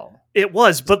as well. It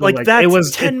was, but so, like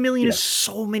that 10 million is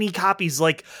so many copies.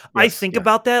 Like I think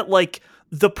about that, like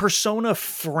the Persona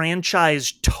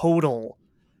franchise total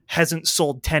hasn't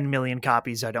sold 10 million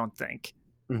copies, I don't think.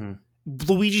 Mm-hmm.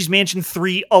 Luigi's Mansion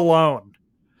 3 alone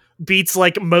beats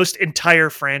like most entire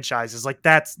franchises. Like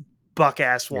that's buck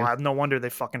ass wild. No wonder they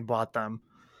fucking bought them.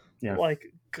 Yeah.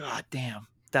 Like, god damn,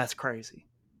 that's crazy.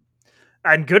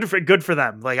 and good for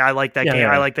them. Like I like that Yeah, game.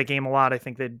 I yeah. like that game a lot. I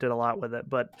think they did a lot with it,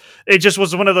 but it just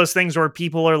was one of those things where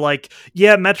people are like,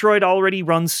 "Yeah, Metroid already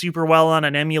runs super well on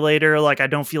an emulator. Like I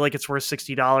don't feel like it's worth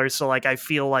 $60. So like I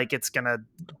feel like it's gonna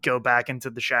go back into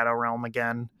the Shadow Realm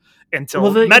again Well, until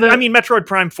I mean Metroid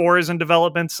Prime 4 is in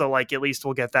development, so like at least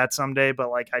we'll get that someday. But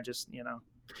like I just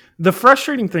the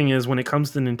frustrating thing is when it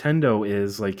comes to Nintendo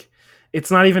is like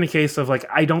it's not even a case of like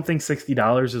I don't think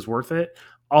 $60 is worth it.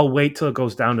 I'll wait till it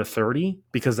goes down to 30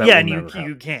 because that yeah, will and never happen.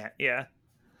 you can't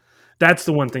That's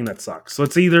the one thing that sucks. So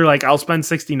it's either like I'll spend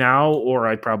 60 now or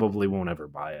I probably won't ever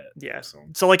buy it. Yeah. So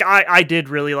So like I did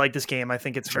really like this game. I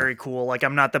think it's sure. very cool. Like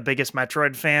I'm not the biggest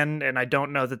Metroid fan, and I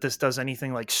don't know that this does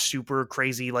anything like super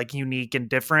crazy, like unique and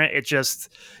different.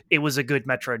 It was a good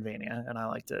Metroidvania, and I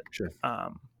liked it. Sure.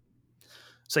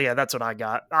 So yeah, that's what I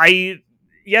got.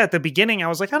 At the beginning I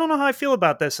was like, I don't know how I feel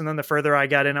about this, and then the further I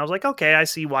got in, I was like, okay, I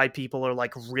see why people are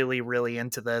like really, really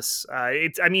into this.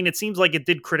 It seems like it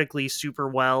did critically super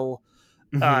well.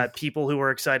 Mm-hmm. People who were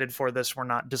excited for this were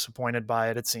not disappointed by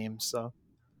it. It seems so.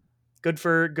 Good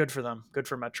for them. Good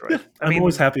for Metroid. Yeah, I'm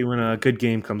always happy when a good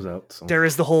game comes out. So. There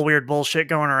is the whole weird bullshit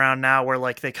going around now where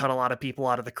like they cut a lot of people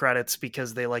out of the credits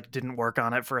because they like didn't work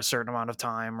on it for a certain amount of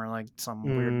time or like some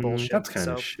weird bullshit. That's kind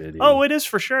of shitty. Oh, it is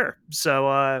for sure.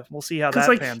 So we'll see how that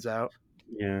like, pans out.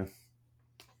 Yeah.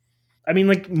 I mean,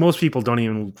 like most people don't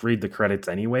even read the credits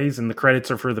anyways, and the credits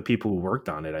are for the people who worked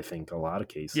on it. I think a lot of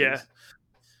cases. Yeah.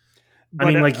 I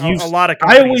mean, like a lot of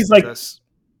companies I always like this.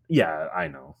 Yeah, I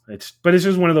know. It's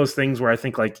just one of those things where I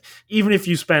think like even if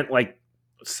you spent like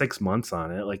 6 months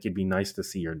on it, like it'd be nice to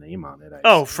see your name on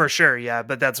it. For sure, yeah.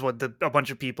 But that's what a bunch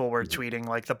of people were tweeting.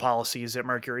 Like the policies at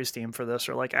Mercury Steam for this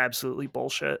are like absolutely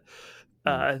bullshit,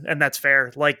 and that's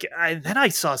fair. Like then I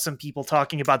saw some people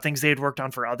talking about things they had worked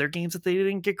on for other games that they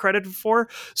didn't get credited for.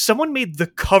 Someone made the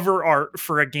cover art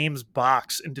for a game's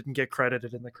box and didn't get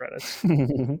credited in the credits.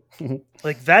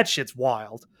 Like that shit's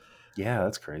wild. Yeah,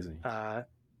 that's crazy.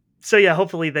 So yeah,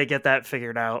 hopefully they get that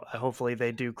figured out. Hopefully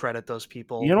they do credit those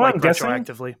people. You know like what I'm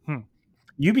retroactively.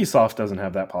 Ubisoft doesn't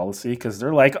have that policy because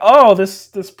they're like, oh, this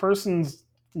person's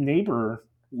neighbor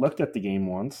looked at the game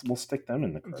once. We'll stick them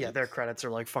in the credits. Yeah, their credits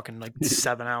are like fucking like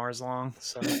 7 hours long.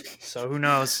 So who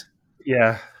knows?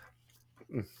 Yeah.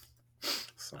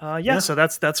 So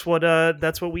that's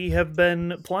what we have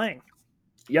been playing.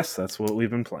 Yes, that's what we've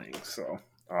been playing. So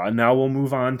now we'll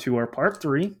move on to our part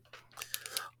 3.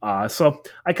 So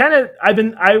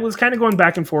I was kind of going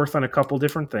back and forth on a couple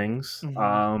different things.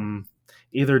 Mm-hmm.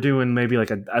 Either doing maybe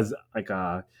like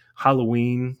a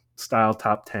Halloween style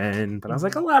top 10, but I was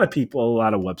like, a lot of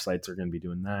websites are going to be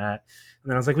doing that. And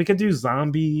then I was like, we could do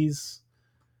zombies,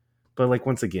 but like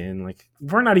once again, like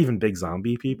we're not even big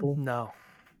zombie people. No.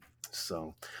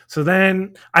 So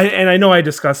then I know I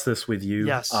discussed this with you.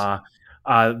 Yes.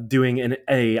 Doing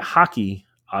a hockey.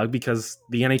 Because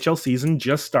the NHL season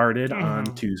just started on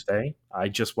Tuesday. I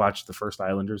just watched the first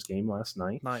Islanders game last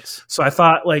night. Nice. So I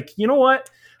thought, like, you know what?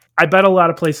 I bet a lot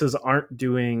of places aren't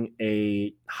doing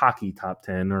a hockey top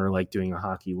 10 or like doing a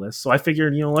hockey list. So I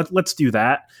figured, let's do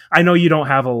that. I know you don't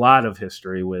have a lot of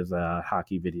history with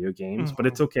hockey video games, but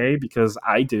it's okay because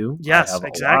I do. Yes, I have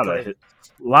exactly. A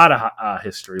lot of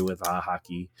history with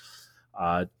hockey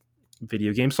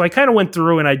video games. So I kind of went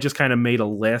through and I just kind of made a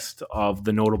list of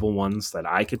the notable ones that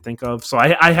I could think of. So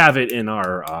I have it in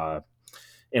our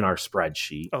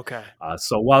spreadsheet. Okay.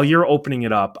 So while you're opening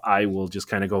it up, I will just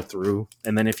kind of go through,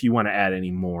 and then if you want to add any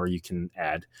more, you can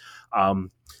add. I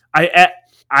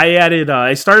added.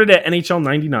 I started at NHL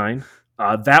 99.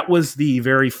 That was the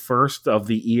very first of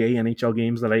the EA NHL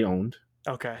games that I owned.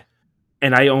 Okay.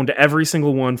 And I owned every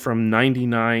single one from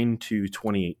 99 to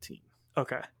 2018.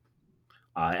 Okay.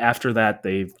 After that,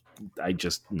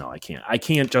 I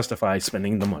can't justify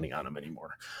spending the money on them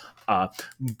anymore.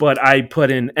 But I put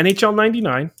in NHL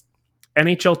 99,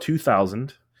 NHL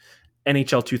 2000,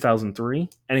 NHL 2003,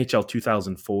 NHL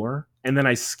 2004, and then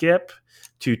I skip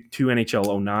to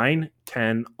NHL 09,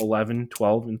 10, 11,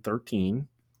 12, and 13.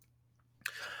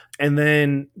 And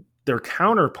then their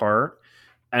counterpart,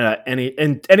 and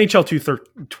NHL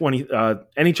 220,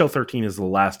 NHL 13 is the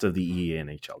last of the EA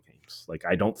NHL games. Like,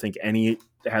 I don't think any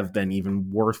have been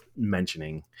even worth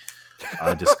mentioning,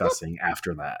 discussing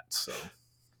after that. So,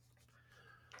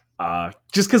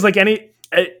 just because like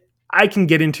I can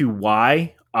get into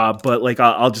why, but like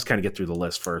I'll just kind of get through the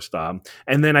list first. And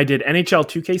then I did NHL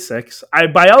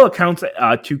 2K6. By all accounts,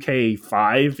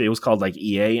 2K5. It was called like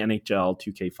EA NHL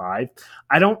 2K5.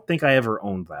 I don't think I ever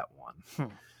owned that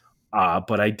one.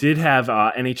 But I did have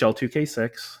NHL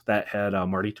 2K6 that had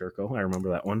Marty Turco. I remember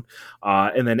that one.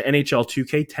 And then NHL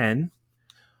 2K10.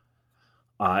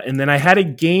 And then I had a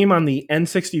game on the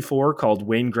N64 called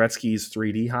Wayne Gretzky's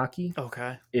 3D Hockey.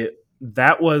 Okay.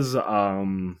 That was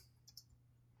a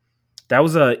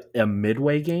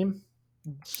Midway game.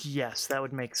 Yes, that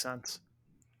would make sense.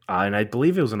 And I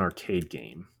believe it was an arcade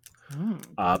game. Hmm.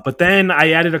 But then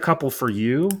I added a couple for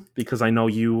you because I know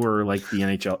you were like the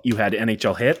NHL. You had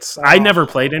NHL hits. I never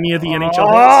played any of the NHL hits.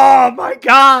 Oh my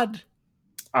god!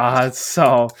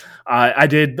 So I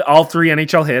did all 3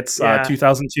 NHL hits, Yeah.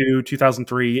 2002,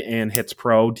 2003, and Hits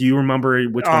Pro. Do you remember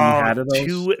which one you had of those?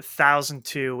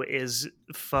 2002 is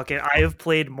fucking... I have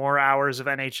played more hours of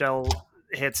NHL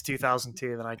Hits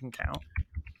 2002 than I can count.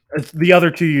 The other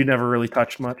 2 you never really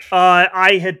touched much?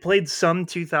 I had played some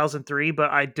 2003, but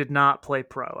I did not play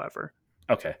Pro ever.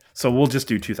 Okay, so we'll just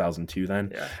do 2002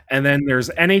 then. Yeah. And then there's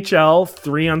NHL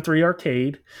 3-on-3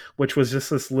 Arcade, which was just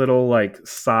this little like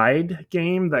side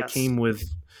game that came with,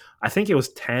 I think it was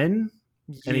 10,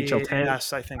 NHL 10.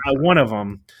 Yes, I think one of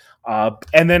them.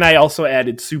 And then I also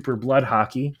added Super Blood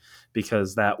Hockey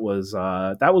because that was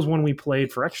when we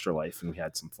played for Extra Life and we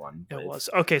had some fun. It was.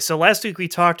 Okay, so last week we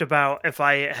talked about if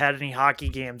I had any hockey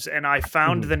games, and I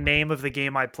found the name of the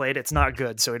game I played. It's not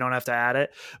good, so we don't have to add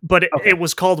it. But it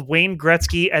was called Wayne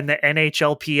Gretzky and the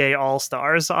NHLPA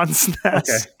All-Stars on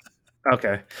SNES.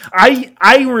 Okay.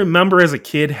 I remember as a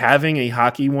kid having a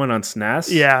hockey one on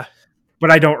SNES. Yeah.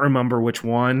 But I don't remember which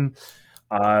one.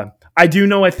 I do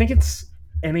know, I think it's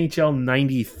NHL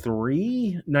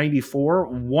 93, 94.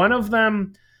 One of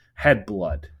them had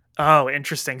blood. Oh,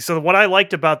 interesting. So what I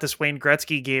liked about this Wayne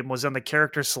Gretzky game was on the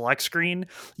character select screen,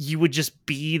 you would just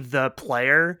be the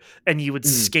player and you would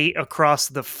skate across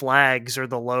the flags or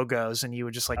the logos and you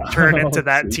would just like turn into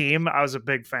that team. I was a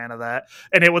big fan of that.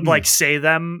 And it would like say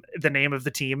the name of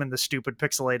the team in the stupid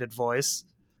pixelated voice.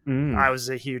 I was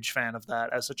a huge fan of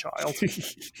that as a child.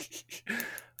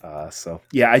 So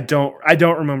yeah, I don't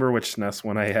remember which SNES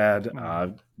one I had.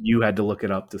 You had to look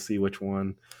it up to see which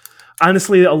one.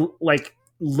 Honestly, like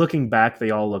looking back,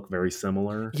 they all look very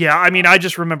similar. Yeah, I mean, I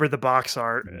just remember the box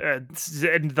art,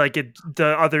 and like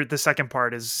the second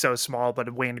part is so small,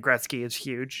 but Wayne Gretzky is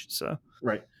huge. So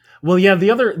right. Well, yeah,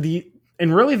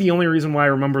 and really the only reason why I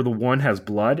remember the one has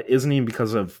blood isn't even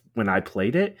because of when I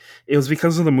played it. It was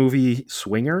because of the movie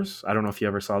Swingers. I don't know if you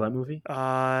ever saw that movie.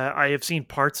 I have seen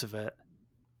parts of it.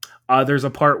 There's a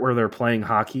part where they're playing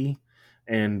hockey,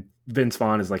 and Vince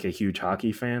Vaughn is like a huge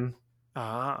hockey fan.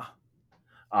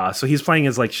 So he's playing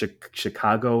as like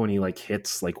Chicago, and he like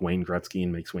hits like Wayne Gretzky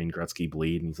and makes Wayne Gretzky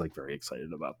bleed, and he's like very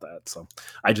excited about that. So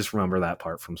I just remember that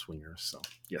part from Swingers. So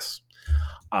yes,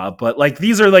 but like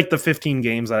these are like the 15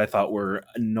 games that I thought were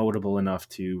notable enough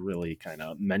to really kind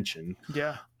of mention.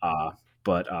 Yeah.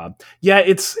 But yeah,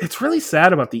 it's really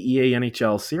sad about the EA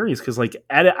NHL series because like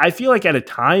I feel like at a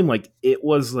time like it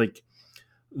was like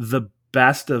the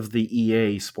best of the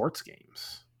EA sports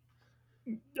games.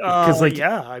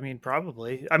 Yeah, I mean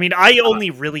probably. I mean I only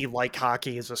really like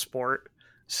hockey as a sport,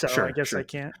 so I guess I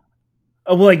can't.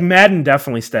 Well, like Madden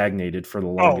definitely stagnated for the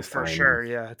longest time. Oh, for sure,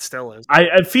 yeah, it still is.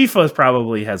 FIFA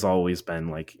probably has always been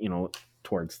like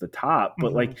towards the top,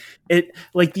 but like the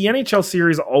NHL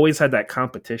series always had that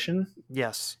competition.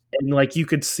 Yes. And like you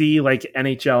could see like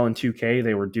NHL and 2K,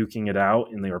 they were duking it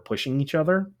out and they were pushing each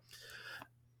other.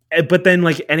 But then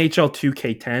like NHL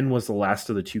 2K10 was the last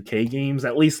of the 2K games.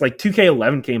 At least like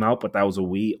 2K11 came out, but that was a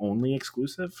Wii only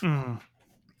exclusive.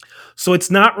 So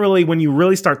it's not really, when you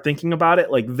really start thinking about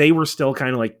it, like they were still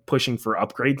kind of like pushing for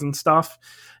upgrades and stuff.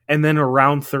 And then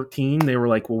around 13, they were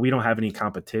like, well, we don't have any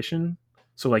competition.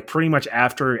 So like pretty much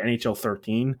after NHL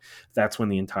 13, that's when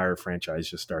the entire franchise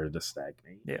just started to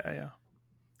stagnate. Yeah.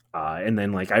 And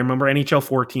then like I remember NHL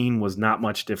 14 was not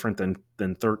much different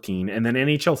than 13, and then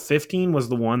NHL 15 was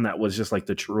the one that was just like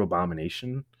the true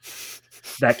abomination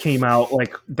that came out.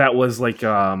 Like that was like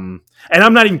and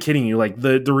I'm not even kidding you. Like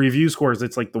the review scores,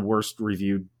 it's like the worst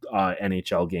reviewed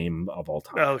NHL game of all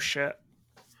time. Oh shit!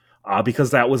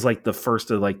 Because that was like the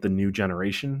first of like the new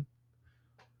generation.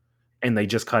 And they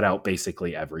just cut out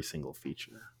basically every single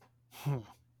feature.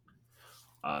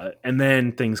 And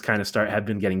then things kind of have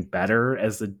been getting better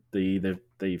as the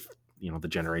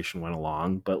generation went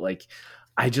along. But like,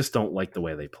 I just don't like the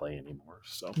way they play anymore.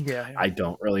 So yeah. I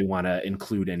don't really want to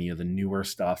include any of the newer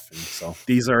stuff. And so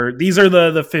these are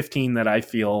the 15 that I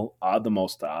feel the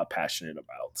most passionate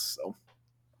about. So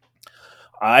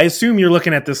I assume you're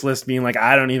looking at this list being like,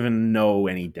 I don't even know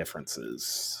any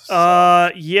differences.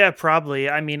 Yeah,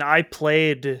 probably. I mean, I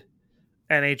played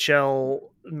NHL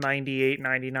 98,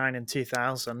 99, and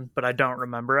 2000, but I don't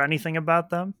remember anything about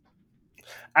them.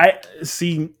 I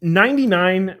see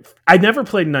 99. I never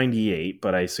played 98,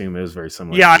 but I assume it was very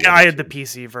similar. Yeah, I had the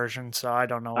PC version, so I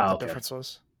don't know what the difference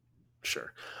was.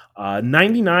 Sure.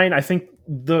 99, I think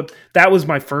that was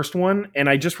my first one, and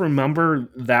I just remember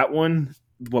that one.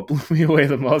 What blew me away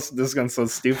the most, this gun's so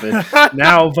stupid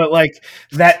now, but like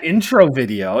that intro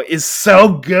video is so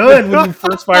good when you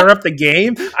first fire up the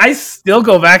game. I still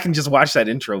go back and just watch that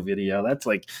intro video. That's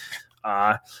like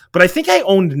but I think I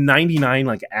owned 99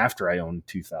 like after I owned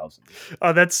 2000.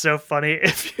 Oh, that's so funny.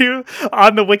 If you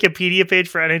on the Wikipedia page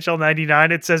for NHL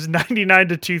 99, it says 99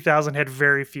 to 2000 had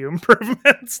very few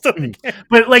improvements to the game.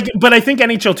 But I think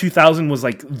NHL 2000 was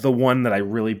like the one that I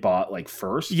really bought like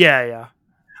first. Yeah.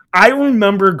 I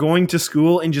remember going to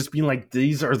school and just being like,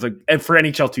 these are the, and for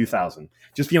NHL 2000,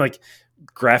 just being like,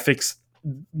 graphics,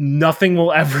 nothing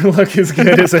will ever look as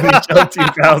good as NHL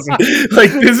 2000. Like,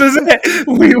 this is it.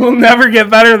 We will never get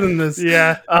better than this.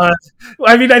 Yeah.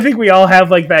 I mean, I think we all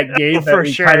have like that game that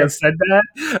we sure. kind of said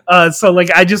that. So like,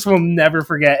 I just will never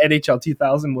forget NHL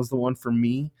 2000 was the one for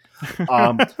me.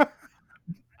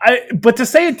 But to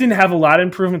say it didn't have a lot of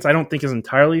improvements, I don't think is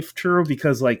entirely true,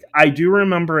 because like I do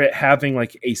remember it having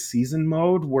like a season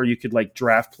mode where you could like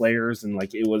draft players, and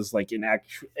like it was like an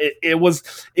actual. It was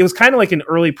kind of like an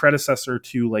early predecessor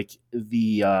to like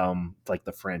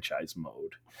the franchise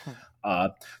mode.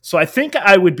 So I think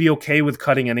I would be okay with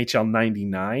cutting NHL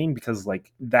 99, because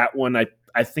like that one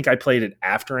I think I played it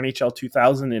after NHL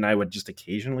 2000, and I would just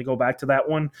occasionally go back to that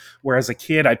one. Whereas a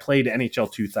kid, I played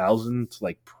NHL 2000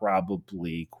 like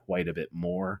probably quite a bit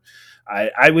more.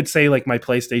 I would say like my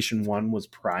PlayStation 1 was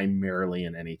primarily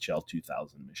an NHL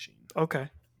 2000 machine. Okay.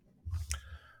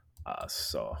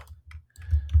 So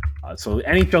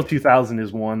NHL 2000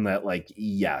 is one that like,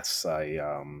 yes,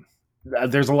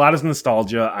 there's a lot of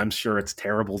nostalgia. I'm sure it's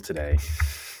terrible today.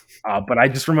 But I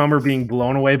just remember being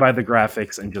blown away by the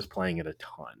graphics and just playing it a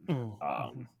ton.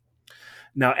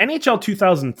 Now, NHL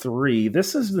 2003,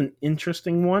 this is an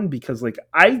interesting one, because like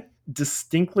I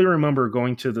distinctly remember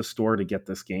going to the store to get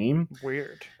this game.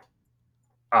 Weird.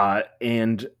 But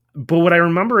what I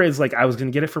remember is like I was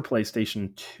going to get it for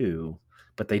PlayStation 2,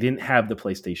 but they didn't have the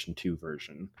PlayStation 2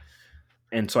 version.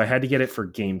 And so I had to get it for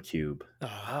GameCube.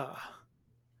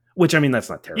 Which, I mean, that's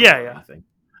not terrible or anything.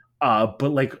 But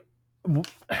like,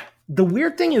 the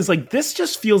weird thing is like this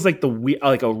just feels like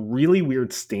a really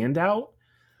weird standout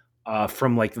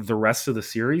from like the rest of the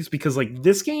series, because like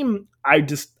this game I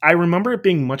remember it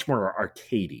being much more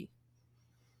arcadey.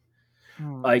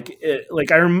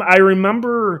 I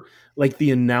remember like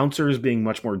the announcers being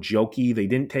much more jokey. They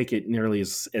didn't take it nearly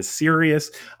as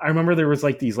serious. I remember there was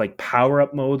like these like power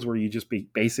up modes where you just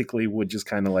basically would just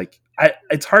kind of like,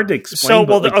 it's hard to explain.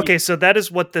 So so that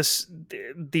is what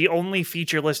the only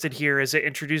feature listed here is it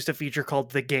introduced a feature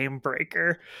called the Game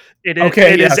Breaker. It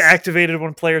is activated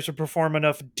when players would perform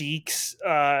enough deeks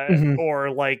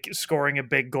or like scoring a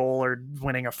big goal or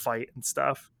winning a fight and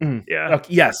stuff. Yeah.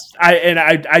 Okay, yes.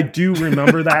 I do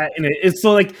remember that. And it's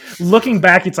so like looking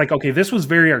back, it's like, okay, this was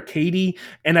very arcadey.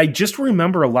 And I just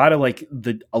remember a lot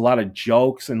of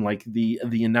jokes, and like the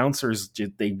announcers,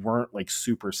 they weren't like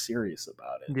super serious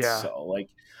about it. Yeah. So like,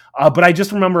 but I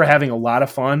just remember having a lot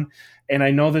of fun. And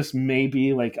I know this may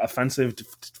be like offensive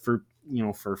for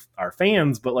our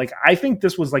fans, but like, I think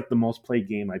this was like the most played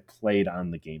game I played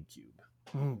on the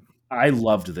GameCube. I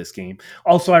loved this game.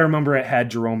 Also, I remember it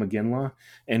had Jarome Iginla,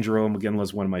 and Jarome Iginla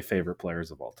is one of my favorite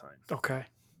players of all time. Okay.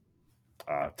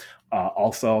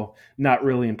 Also, not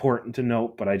really important to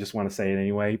note, but I just want to say it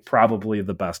anyway. Probably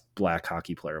the best black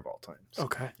hockey player of all time. So,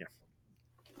 okay. Yeah.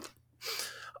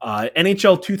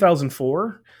 NHL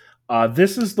 2004.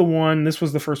 This was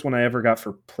the first one I ever got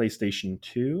for PlayStation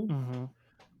 2.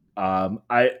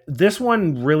 This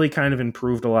one really kind of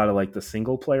improved a lot of like the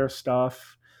single player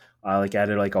stuff. Like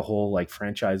added like a whole like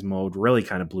franchise mode, really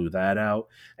kind of blew that out.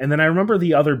 And then I remember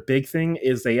the other big thing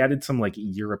is they added some like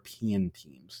European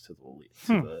teams to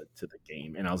the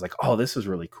game, and I was like, oh, this is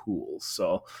really cool.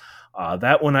 So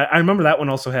that one, I remember that one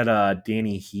also had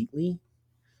Danny Heatley,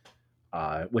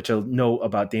 which I'll know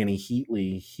about Danny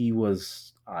Heatley. He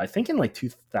was I think in like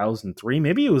 2003,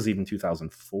 maybe it was even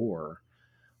 2004.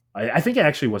 I think it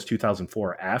actually was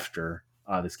 2004 after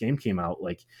this game came out.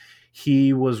 Like,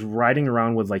 he was riding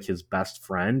around with like his best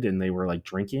friend, and they were like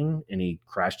drinking, and he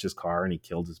crashed his car and he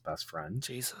killed his best friend.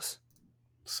 Jesus.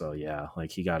 So yeah,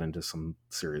 like he got into some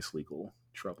serious legal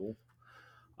trouble.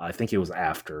 I think it was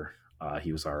after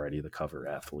he was already the cover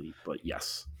athlete, but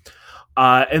yes.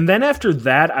 And then after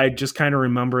that, I just kind of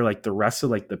remember like the rest of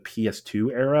like the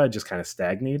PS2 era just kind of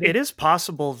stagnated. It is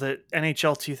possible that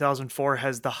NHL 2004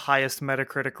 has the highest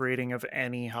Metacritic rating of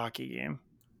any hockey game.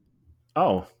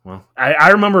 Oh, well, I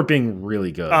remember it being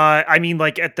really good. I mean,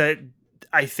 like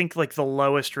I think like the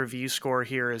lowest review score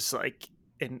here is like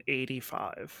an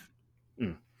 85.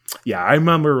 Yeah, I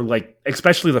remember like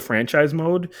especially the franchise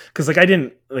mode because like I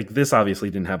didn't like this obviously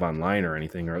didn't have online or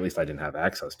anything, or at least I didn't have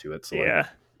access to it. So like Yeah.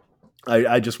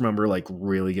 I just remember like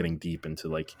really getting deep into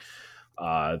like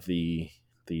the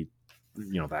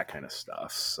that kind of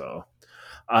stuff. So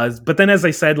but then as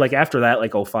I said, like after that,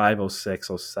 like 05,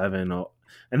 06, 07,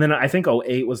 and then I think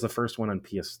 08 was the first one on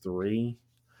PS3.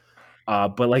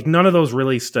 But like none of those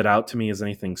really stood out to me as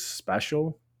anything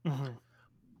special. Mhm.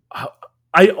 Uh,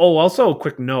 also a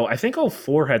quick note. I think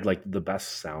 04 had like the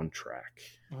best soundtrack.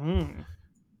 Mm.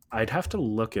 I'd have to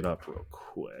look it up real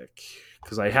quick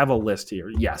because I have a list here.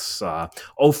 Yes,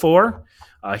 04.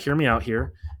 Hear me out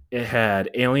here. It had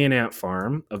Alien Ant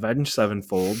Farm, Avenged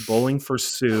Sevenfold, Bowling for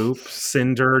Soup,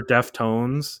 Cinder,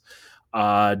 Deftones,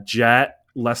 Jet,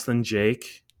 Less Than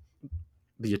Jake,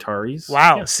 the Ataris.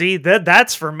 Wow. Yeah, See,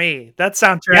 that's for me. That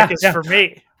soundtrack yeah, is yeah. for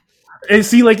me. And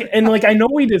see, like, and like, I know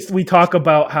we talk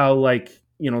about how like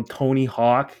Tony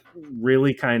Hawk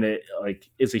really kind of like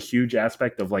is a huge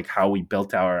aspect of like how we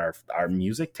built our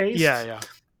music Yeah, tastes. yeah.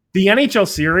 The NHL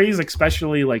series,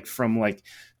 especially like from like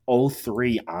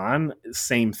 03 on,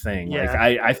 same thing. Like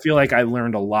Yeah. I feel like I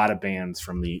learned a lot of bands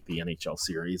from the NHL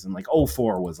series, and like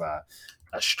 04 was a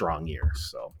strong year.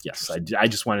 So yes, I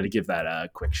just wanted to give that a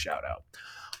quick shout out.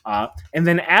 And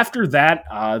then after that,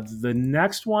 the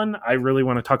next one I really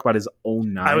want to talk about is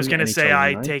 09. I was going to say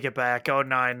I NHL09. take it back. Oh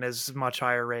nine is much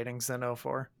higher ratings than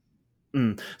 04.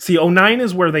 See, 09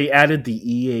 is where they added the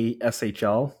EA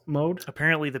SHL mode.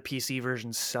 Apparently the PC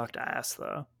version sucked ass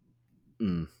though.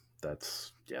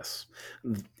 That's yes.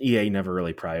 EA never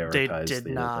really They prioritized did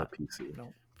the not. PC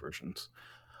No. versions.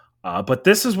 But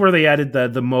this is where they added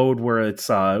the mode where it's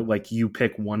like you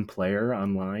pick one player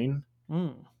online.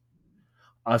 Mm.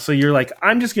 So you're like,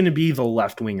 I'm just going to be the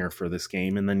left winger for this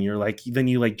game, and then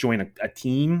you join a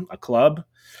team, a club,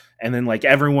 and then like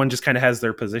everyone just kind of has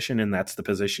their position, and that's the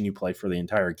position you play for the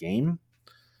entire game.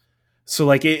 So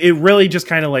like it really just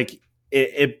kind of like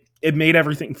it made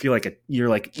everything feel like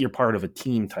you're part of a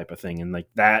team type of thing, and like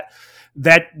that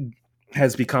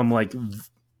has become like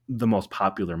the most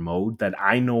popular mode that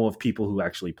I know of people who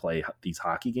actually play these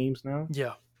hockey games now.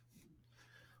 Yeah.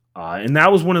 And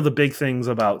that was one of the big things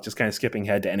about just kind of skipping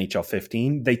ahead to NHL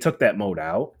 15. They took that mode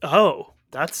out. Oh,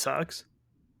 that sucks.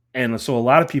 And so a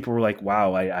lot of people were like,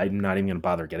 wow, I'm not even going to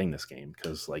bother getting this game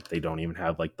because like they don't even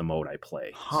have like the mode I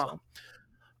play. Huh.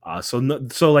 So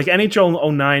like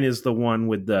NHL 09 is the one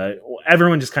with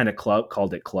everyone just kind of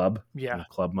called it club. Yeah.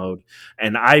 Club mode.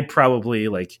 And I probably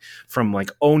like from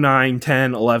like 09,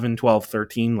 10, 11, 12,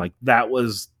 13, like that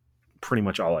was pretty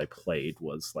much all I played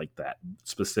was like that,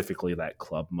 specifically that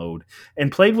club mode,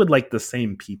 and played with like the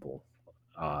same people.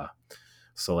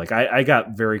 So like I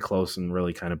got very close and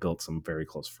really kind of built some very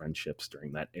close friendships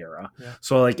during that era. Yeah.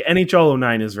 So like NHL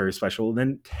 09 is very special.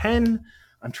 Then 10,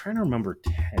 I'm trying to remember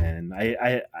 10.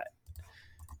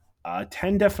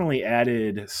 10 definitely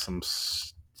added some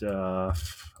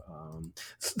stuff.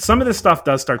 Some of this stuff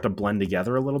does start to blend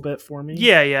together a little bit for me.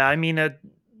 Yeah. I mean,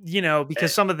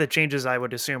 because some of the changes I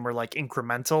would assume are like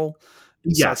incremental.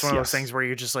 So it's one of those things where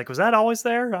you're just like, was that always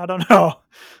there? I don't know.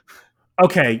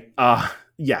 Okay.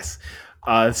 Yes.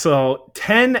 So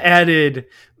 10 added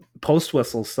post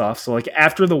whistle stuff. So like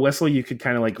after the whistle, you could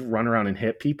kind of like run around and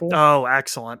hit people. Oh,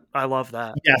 excellent. I love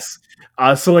that. Yes.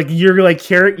 So like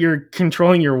you're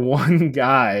controlling your one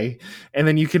guy, and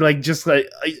then you could like just like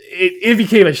it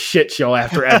became a shit show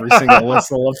after every single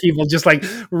whistle of people just like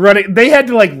running. They had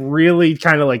to like really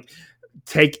kind of like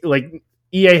take like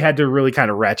EA had to really kind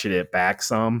of ratchet it back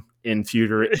some in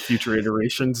future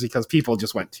iterations because people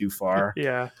just went too far.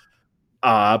 Yeah.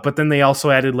 But then they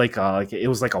also added like it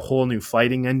was like a whole new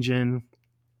fighting engine.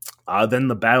 Then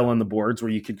the battle on the boards where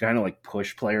you could kind of like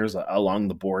push players along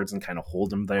the boards and kind of hold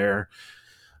them there.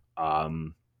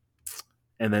 And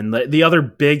then the other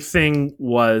big thing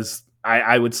was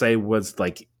I would say was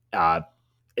like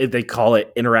they call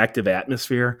it interactive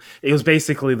atmosphere. It was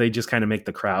basically they just kind of make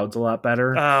the crowds a lot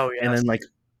better. Oh, yes. And then like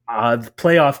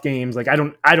playoff games, like I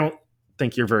don't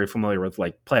think you're very familiar with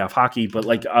like playoff hockey, but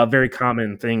like a very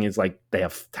common thing is like they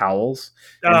have towels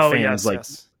and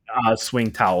fans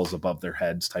swing towels above their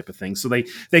heads type of thing. So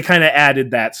they kind of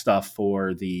added that stuff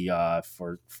for the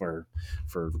for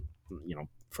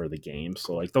the game.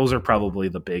 So like those are probably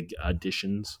the big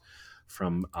additions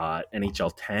from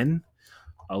NHL 10.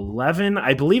 11,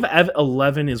 I believe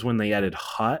 11 is when they added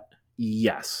Hut.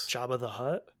 Yes. Jabba the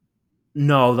Hutt?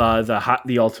 No,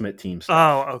 the Ultimate Team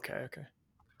stuff. Oh, okay.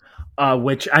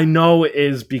 Which I know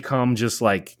is become just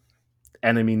like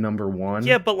enemy number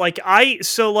Yeah, one. but like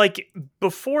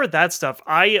before that stuff,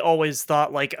 I always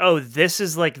thought like, oh, this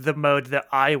is like the mode that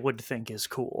I would think is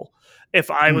cool if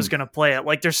I was Mm, gonna play it.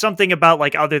 Like there's something about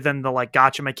like other than the like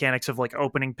gotcha mechanics of like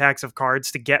opening packs of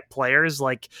cards to get players,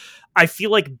 like I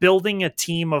feel like building a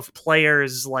team of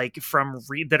players like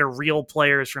that are real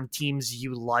players from teams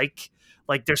you like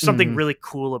there's something mhm. really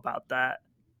cool about that.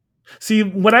 See,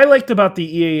 what I liked about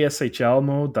the EASHL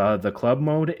mode, the club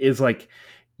mode, is like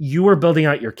you were building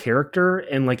out your character,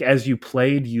 and like as you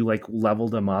played, you like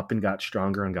leveled them up and got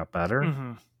stronger and got better.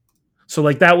 Hmm. So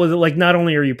like that was like not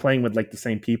only are you playing with like the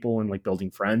same people and like building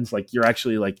friends, like you're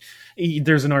actually like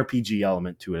there's an RPG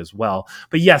element to it as well.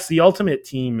 But yes, the ultimate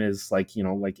team is like,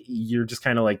 like you're just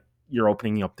kind of like you're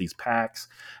opening up these packs.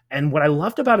 And what I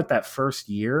loved about it that first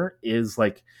year is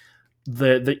like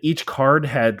the each card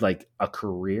had like a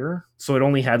career. So it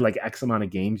only had like X amount of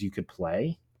games you could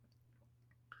play.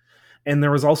 And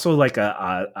there was also like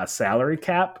a salary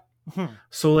cap. Hmm.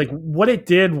 So like what it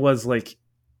did was like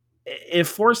it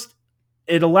forced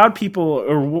it allowed people,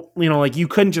 or like you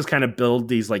couldn't just kind of build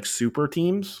these like super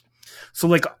teams. So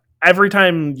like every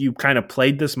time you kind of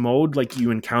played this mode, like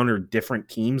you encountered different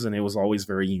teams and it was always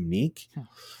very unique.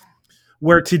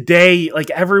 Where today like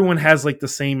everyone has like the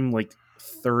same like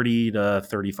 30 to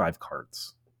 35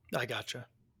 cards. I gotcha.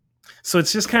 So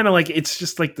it's just kind of like it's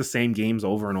just like the same games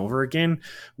over and over again,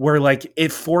 where like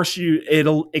it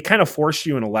kind of forced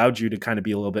you and allowed you to kind of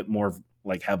be a little bit more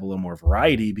like have a little more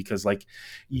variety, because like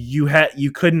you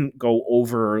couldn't go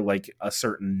over like a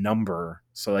certain number,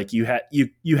 so like you had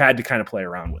to kind of play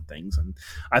around with things. And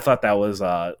I thought that was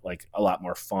like a lot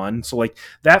more fun. So like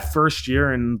that first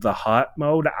year in the hot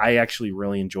mode, I actually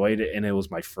really enjoyed it, and it was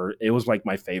like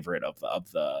my favorite of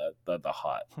the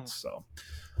hot. Hmm. So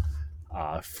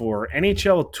for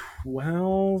NHL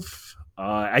 12,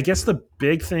 I guess the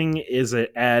big thing is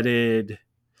it added.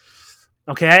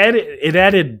 Okay, it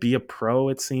added Be a Pro.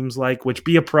 It seems like, which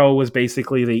Be a Pro was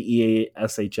basically the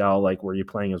EASHL, like where you're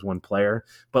playing as one player,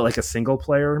 but like a single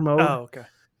player mode. Oh, okay.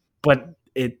 But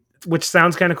which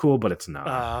sounds kind of cool, but it's not.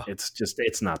 Uh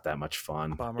It's not that much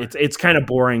fun. Bummer. It's kind of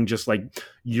boring. Just like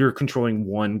you're controlling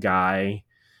one guy,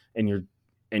 and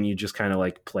you just kind of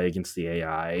like play against the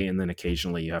AI, and then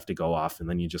occasionally you have to go off, and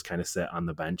then you just kind of sit on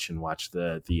the bench and watch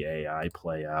the AI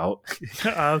play out.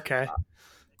 Okay.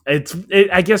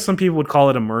 I guess some people would call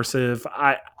it immersive.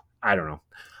 I don't know.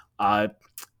 Uh,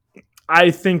 I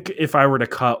think if I were to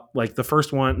cut like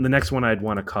the next one I'd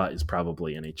want to cut is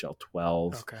probably NHL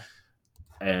 12, Okay.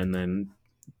 and then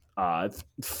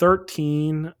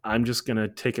 13. I'm just gonna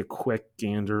take a quick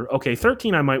gander. Okay,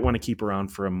 13 I might want to keep around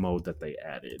for a mode that they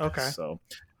added. Okay. So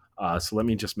let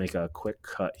me just make a quick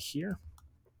cut here.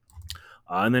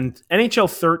 And then NHL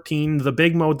 13, the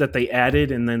big mode that they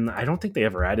added, and then I don't think they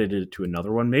ever added it to another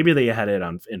one. Maybe they had it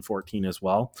in 14 as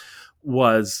well,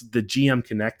 was the GM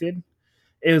Connected.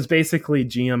 It was basically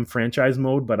GM franchise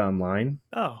mode, but online.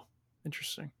 Oh,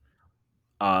 interesting.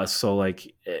 So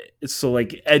like,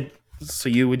 so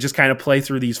you would just kind of play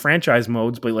through these franchise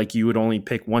modes, but like you would only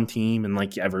pick one team, and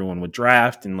like everyone would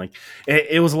draft, and like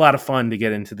it was a lot of fun to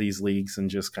get into these leagues and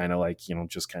just kind of like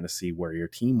just kind of see where your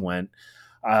team went.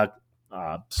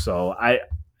 So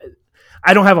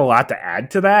I don't have a lot to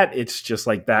add to that. It's just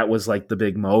like that was like the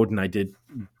big mode, and I did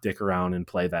dick around and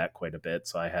play that quite a bit.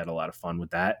 So I had a lot of fun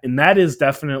with that. And that is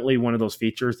definitely one of those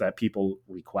features that people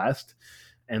request,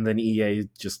 and then EA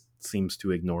just seems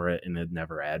to ignore it, and it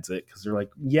never adds it because they're like,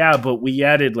 yeah, but we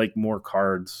added like more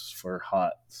cards for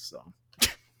HUT. So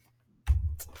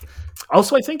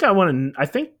also, I think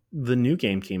the new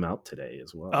game came out today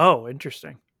as well. Oh,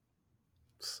 interesting.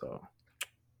 So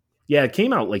yeah, it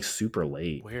came out like super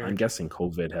late. Weird. I'm guessing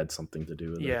COVID had something to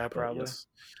do with it. Yeah, probably. Yes.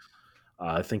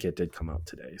 I think it did come out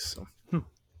today. So, Hmm.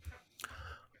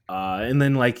 And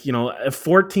then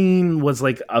 14 was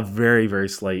like a very, very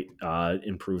slight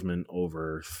improvement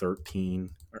over 13.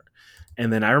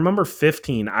 And then I remember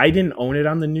 15. I didn't own it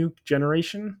on the new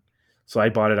generation, so I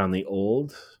bought it on the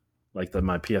old, like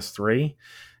my PS3.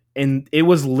 And it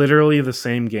was literally the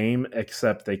same game,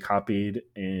 except they copied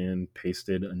and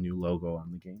pasted a new logo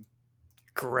on the game.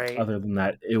 Great. Other than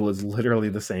that, it was literally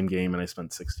the same game, and I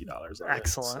spent $60 on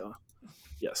Excellent. it. So,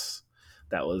 yes,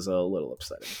 that was a little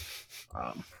upsetting.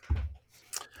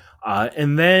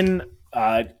 And then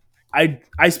I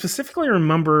specifically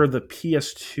remember the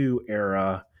PS2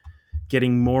 era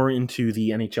getting more into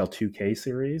the NHL 2K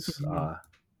series. Mhm.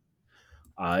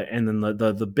 And then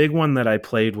the big one that I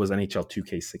played was NHL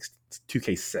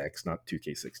 2K6, not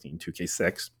 2K16,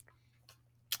 2K6.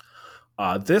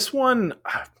 This one,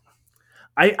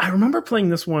 I remember playing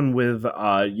this one with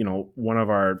one of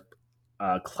our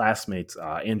classmates,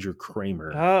 Andrew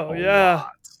Kramer, Oh a yeah,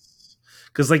 lot.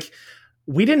 Because like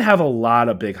we didn't have a lot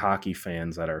of big hockey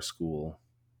fans at our school.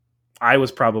 I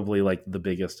was probably like the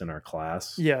biggest in our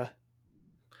class. yeah.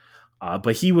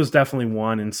 But he was definitely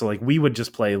one, and so like we would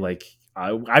just play like I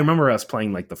remember us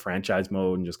playing like the franchise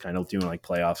mode and just kind of doing like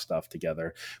playoff stuff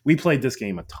together. We played this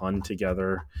game a ton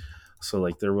together, so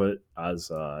like there was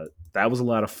that was a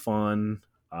lot of fun.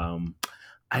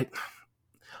 I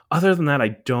Other than that, I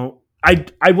don't.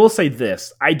 I will say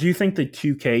this: I do think the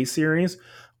 2K series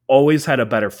always had a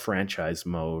better franchise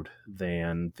mode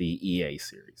than the EA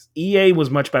series. EA was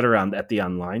much better at the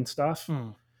online stuff. Hmm.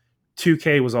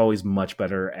 2K was always much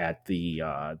better at the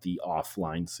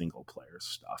offline single player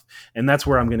stuff, and that's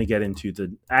where I'm going to get into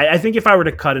the. I think if I were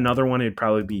to cut another one, it'd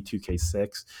probably be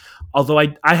 2K6. Although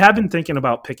I have been thinking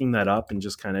about picking that up and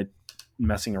just kind of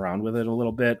messing around with it a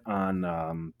little bit on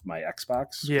my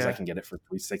Xbox because I Yeah. can get it for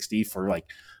 360 for like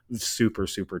super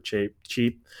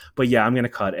cheap. But yeah, I'm going to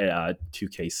cut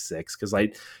 2K6 because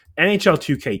like NHL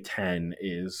 2K10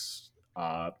 is.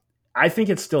 I think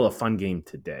it's still a fun game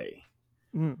today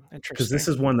because this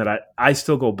Interesting. is one that I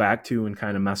still go back to and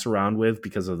kind of mess around with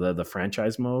because of the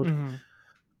franchise mode. Hmm.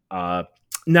 Uh,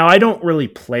 Now I don't really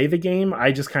play the game.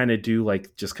 I just kind of do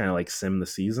like just kind of like sim the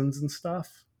seasons and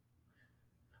stuff.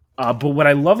 But what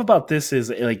I love about this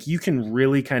is like you can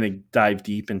really kind of dive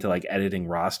deep into like editing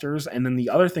rosters, and then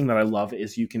the other thing that I love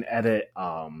is you can edit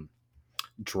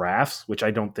drafts, which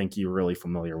I don't think you're really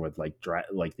familiar with, like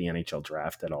like the NHL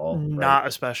draft at all, right? Not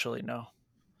especially, no.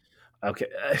 Okay.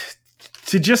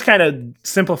 To just kind of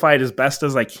simplify it as best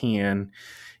as I can,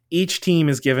 each team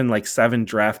is given like 7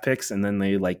 draft picks, and then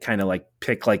they like kind of like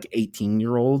pick like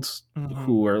 18-year-olds Hmm.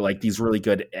 who are like these really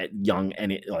good at young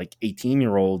and like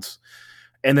 18-year-olds,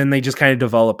 and then they just kind of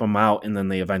develop them out, and then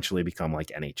they eventually become like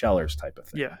NHLers type of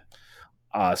thing.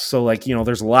 Yeah. So like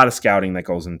there's a lot of scouting that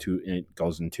goes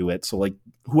into it. So like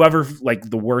whoever like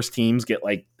the worst teams get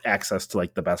like access to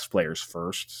like the best players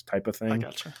first type of I thing.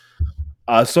 gotcha.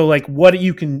 So like what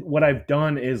I've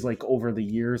done is like over the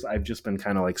years I've just been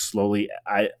kind of like slowly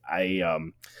I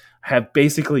have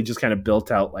basically just kind of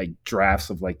built out like drafts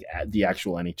of like the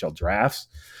actual NHL drafts.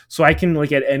 So I can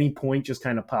like at any point just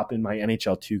kind of pop in my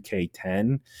NHL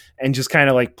 2K10 and just kind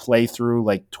of like play through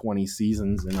like 20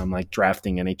 seasons, and I'm like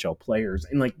drafting NHL players,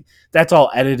 and like that's all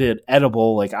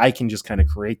editable. Like I can just kind of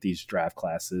create these draft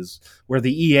classes, where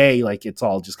the EA like it's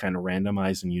all just kind of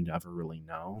randomized and you never really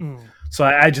know. Mm. So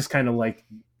I just kind of like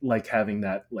having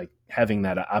that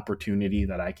opportunity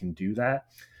that I can do that.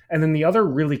 And then the other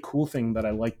really cool thing that I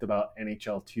liked about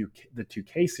NHL 2 the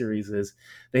 2K series is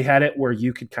they had it where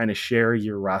you could kind of share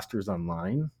your rosters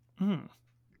online. Mm.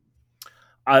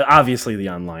 Obviously the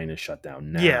online is shut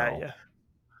down now. Yeah.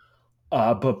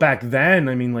 But back then,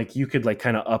 I mean, like you could like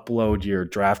kind of upload your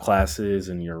draft classes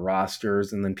and your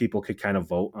rosters, and then people could kind of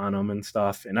vote on them and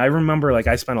stuff. And I remember like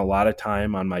I spent a lot of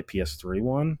time on my PS3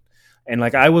 one, and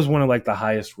like I was one of like the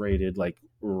highest rated like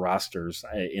rosters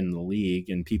in the league,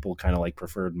 and people kind of like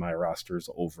preferred my rosters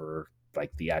over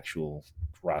like the actual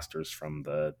rosters from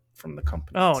the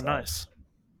company Oh, itself. nice.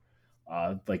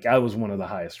 Like I was one of the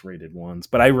highest rated ones,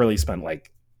 but I really spent like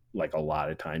a lot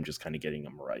of time just kind of getting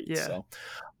them right. Yeah.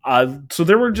 So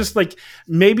there were just like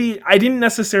maybe I didn't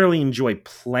necessarily enjoy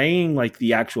playing like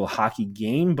the actual hockey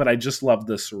game, but I just loved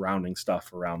the surrounding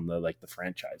stuff around the like the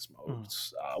franchise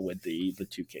modes with the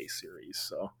 2K series.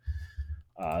 So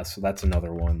that's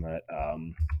another one that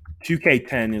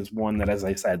 2K10 is one that, as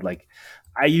I said, like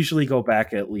I usually go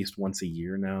back at least once a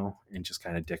year now and just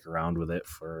kind of dick around with it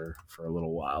for a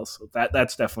little while. So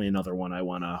that's definitely another one I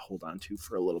want to hold on to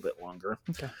for a little bit longer.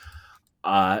 Okay.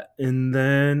 And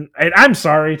then I'm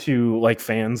sorry to like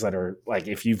fans that are like,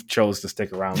 if you've chose to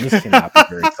stick around, this cannot be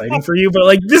very exciting for you, but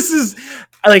like this is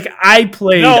like I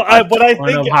played. But I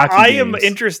think I am games.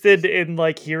 interested in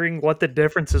like hearing what the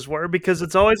differences were, because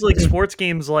it's always like sports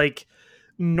games like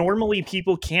normally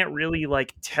people can't really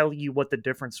like tell you what the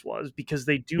difference was because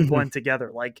they do blend together.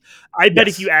 Like I bet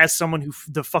if you ask someone who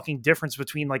the fucking difference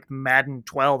between like Madden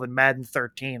 12 and Madden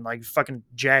 13, like fucking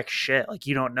jack shit, like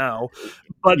you don't know.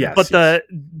 But the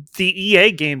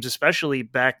EA games, especially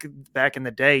back in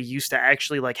the day, used to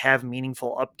actually like have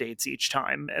meaningful updates each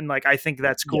time, and like I think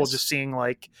that's cool just seeing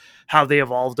like how they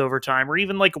evolved over time, or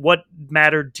even like what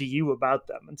mattered to you about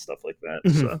them and stuff like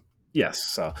that. So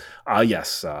yes,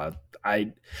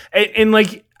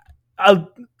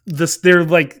 they're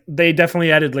like they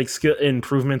definitely added like skill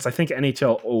improvements. I think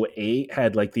NHL 08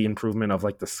 had like the improvement of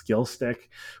like the skill stick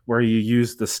where you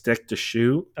use the stick to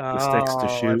shoot, the sticks to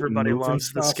shoot. Everybody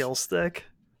loves the skill stick.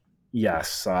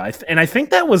 Yes, and I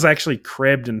think that was actually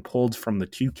cribbed and pulled from the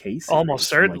 2K Almost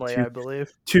series, from like certainly, I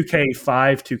believe.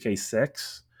 2K5,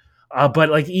 2K6. But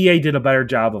like EA did a better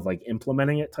job of like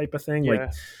implementing it, type of thing. Like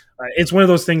Yeah. it's one of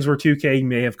those things where 2K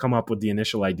may have come up with the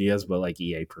initial ideas, but like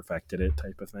EA perfected it,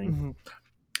 type of thing.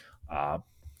 Mhm.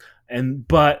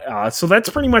 So that's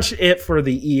pretty much it for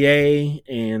the EA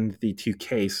and the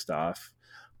 2K stuff.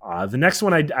 The next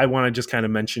one I want to just kind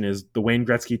of mention is the Wayne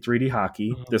Gretzky 3D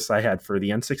Hockey. Mhm. This I had for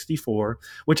the N64,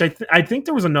 which I think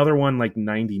there was another one like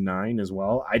 99 as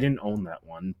well. I didn't own that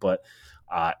one, but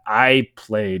I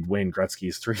played Wayne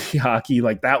Gretzky's 3D Hockey.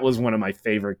 Like that was one of my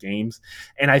favorite games,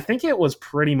 and I think it was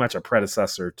pretty much a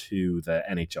predecessor to the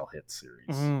NHL Hit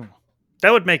series. Mhm.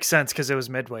 That would make sense because it was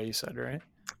Midway, you said, right?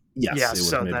 Yes, Yeah, it was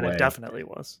so Midway. then it definitely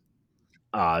was.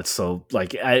 So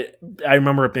like I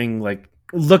remember it being like,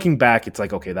 looking back, it's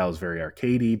like, okay, that was very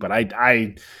arcadey, but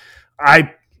I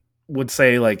would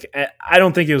say like I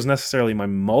don't think it was necessarily my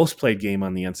most played game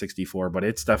on the N64, but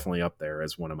it's definitely up there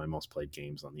as one of my most played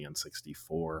games on the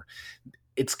N64.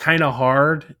 It's kind of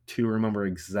hard to remember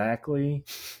exactly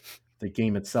the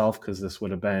game itself because this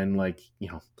would have been like,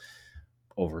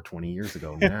 over 20 years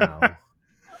ago now.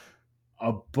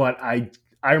 But I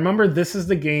remember this is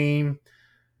the game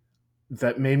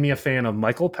that made me a fan of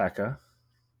Michael Pekka.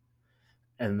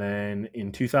 And then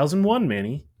in 2001,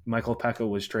 Manny, Michael Pekka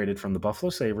was traded from the Buffalo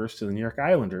Sabres to the New York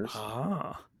Islanders.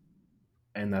 Ah.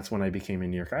 And that's when I became a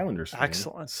New York Islanders fan.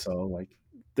 Excellent. So, like,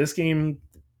 this game,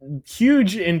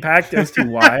 huge impact as to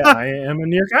why I am a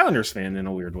New York Islanders fan in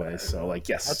a weird way. So, like,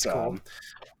 yes. That's cool.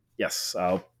 Yes.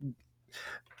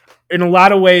 In a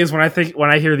lot of ways, when I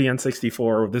hear the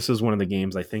N64, this is one of the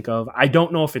games I think of. I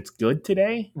don't know if it's good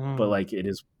today, but, like, it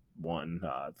is one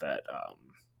that...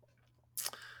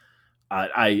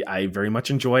 I very much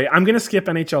enjoy. I'm going to skip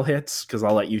NHL Hits because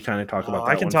I'll let you kind of talk about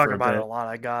that. I can talk about it a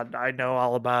lot. I know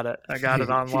all about it. I got it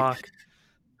on lock.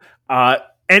 NHL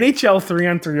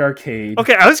 3-on-3 Arcade.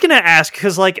 Okay, I was going to ask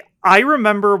because like I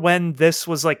remember when this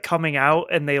was like coming out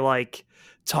and they like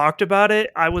talked about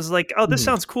it. I was like, oh, this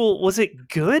sounds cool. Was it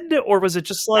good or was it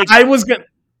just like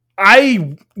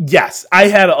Yes, I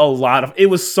had a lot of, it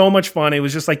was so much fun. It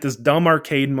was just like this dumb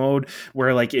arcade mode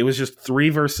where like it was just 3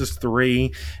 versus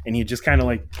 3 and you just kind of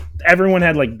like, everyone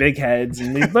had like big heads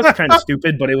and they looked kind of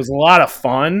stupid, but it was a lot of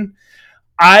fun.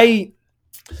 I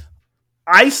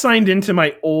signed into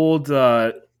my old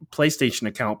PlayStation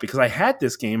account because I had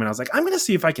this game and I was like, I'm going to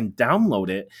see if I can download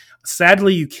it.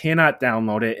 Sadly, you cannot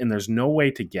download it and there's no way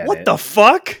to get it. What the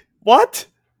fuck? What?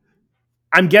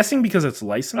 I'm guessing because it's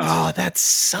licensed. Oh, that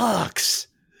sucks.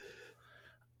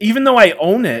 Even though I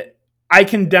own it, I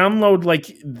can download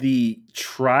like the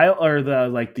trial or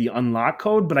the unlock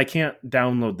code, but I can't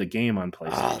download the game on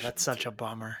PlayStation. Oh, that's such a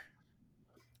bummer.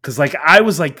 Because like I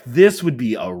was like, this would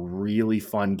be a really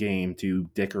fun game to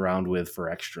dick around with for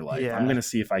Extra Life. Yeah. I'm gonna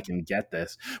see if I can get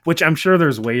this, which I'm sure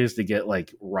there's ways to get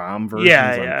like ROM versions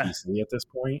on PC at this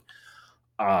point.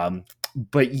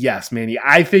 But yes, Manny,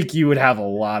 I think you would have a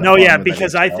lot of fun with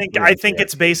because NHL I think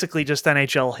it's basically just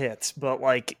NHL Hits, but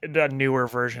like a newer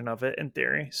version of it in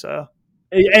theory. So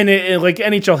and like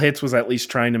NHL Hits was at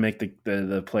least trying to make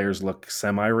the players look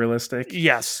semi-realistic.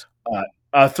 Yes.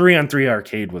 3-on-3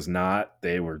 Arcade was not.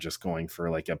 They were just going for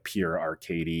like a pure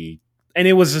arcadey, and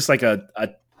it was just like a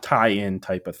tie-in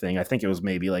type of thing. I think it was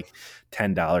maybe like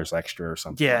 $10 extra or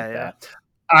something like that.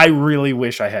 I really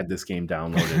wish I had this game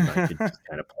downloaded and I could just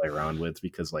kind of play around with,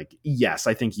 because like, yes,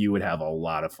 I think you would have a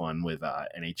lot of fun with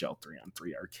NHL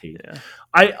 3-on-3 Arcade. Yeah.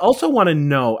 I also want to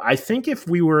know, I think if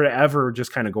we were to ever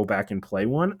just kind of go back and play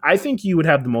one, I think you would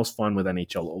have the most fun with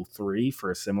NHL 03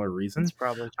 for a similar reason. That's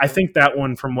probably true. I think that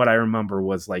one, from what I remember,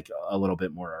 was like a little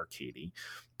bit more arcadey.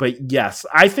 But yes,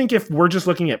 I think if we're just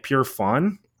looking at pure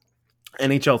fun,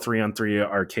 NHL 3-on-3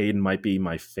 Arcade might be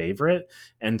my favorite,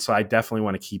 and so I definitely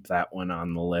want to keep that one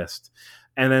on the list.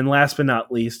 And then last but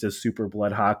not least is Super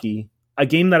Blood Hockey, a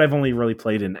game that I've only really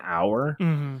played an hour,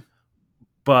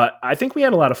 but I think we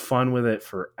had a lot of fun with it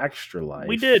for Extra Life.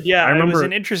 We did, yeah. I remember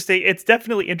it's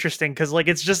definitely interesting because like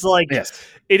it's just like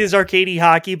it is arcadey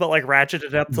hockey, but like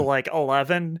ratcheted up to like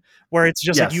 11, where it's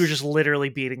just like you're just literally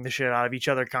beating the shit out of each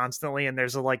other constantly, and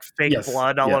there's a like fake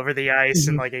blood all over the ice,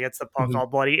 and like it gets the puck all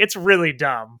bloody. It's really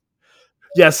dumb.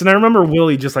 Yes, and I remember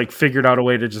Willie just like figured out a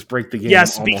way to just break the game.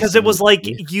 Yes, because it was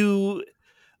like you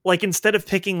like instead of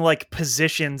picking like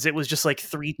positions, it was just like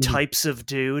 3 types of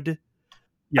dude.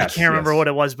 Yes, I can't remember what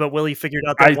it was, but Willie figured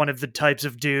out that one of the types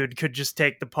of dude could just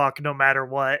take the puck no matter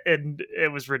what, and it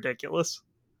was ridiculous.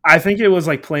 I think it was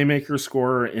like playmaker,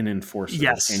 scorer, and enforcer.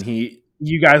 Yes, and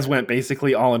you guys went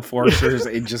basically all enforcers.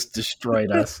 It just destroyed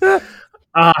us.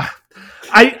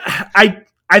 I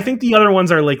I think the other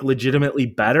ones are like legitimately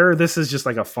better. This is just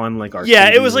like a fun like arcade. Yeah,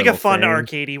 it was like a fun thing.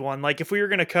 arcadey one. Like if we were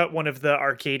gonna cut one of the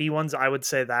arcadey ones, I would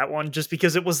say that one, just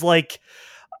because it was like,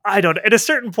 I don't know. At a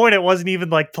certain point, it wasn't even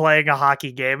like playing a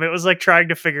hockey game. It was like trying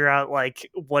to figure out like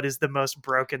what is the most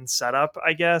broken setup,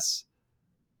 I guess.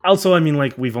 Also, I mean,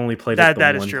 like we've only played it That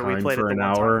the is one true. We time played it for the an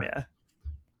one hour. time, yeah.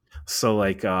 So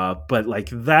like, but like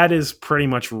that is pretty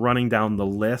much running down the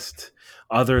list.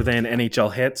 Other than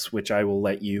NHL Hits, which I will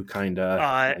let you kind of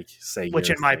like say. Which,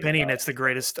 in my opinion, about. it's the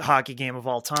greatest hockey game of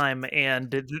all time, and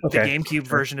the GameCube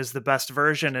version is the best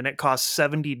version, and it costs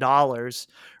 $70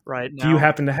 right now. Do you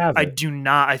happen to have it? I do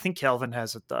not. I think Calvin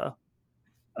has it though.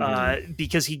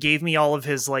 Because he gave me all of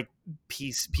his like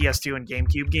PS2 and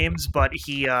GameCube games, but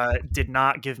he did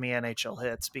not give me NHL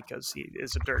Hits because he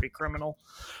is a dirty criminal.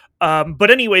 But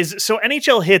anyways, so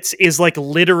NHL Hits is like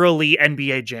literally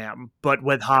NBA Jam, but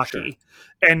with hockey. Sure.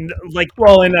 And like,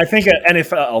 well, and I think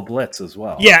NFL Blitz as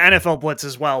well. Yeah, NFL Blitz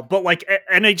as well. But like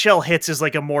NHL Hits is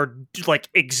like a more like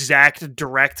exact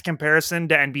direct comparison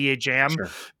to NBA Jam, sure.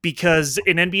 Because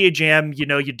in NBA Jam, you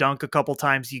know, you dunk a couple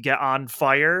times, you get on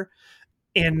fire.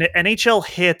 In NHL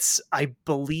Hits, I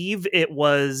believe it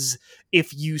was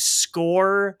if you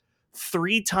score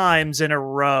 3 times in a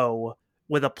row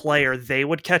with a player, they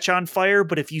would catch on fire.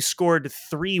 But if you scored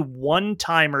 3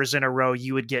 one-timers in a row,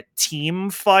 you would get team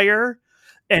fire.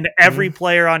 And every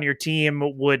player on your team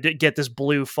would get this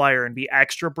blue fire and be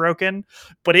extra broken.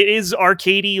 But it is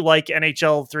arcadey like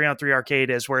NHL 3-on-3 arcade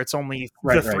is, where it's only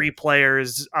the 3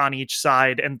 players on each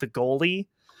side and the goalie.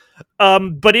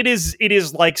 But it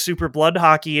is like Super Blood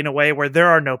Hockey in a way where there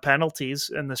are no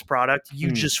penalties in this product. You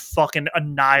just fucking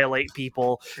annihilate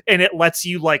people, and it lets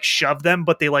you like shove them,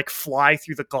 but they like fly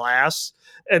through the glass,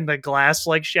 and the glass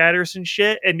like shatters and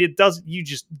shit. And it does, you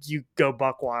go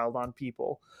buck wild on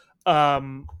people.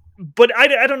 But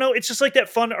I don't know. It's just like that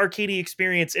fun arcadey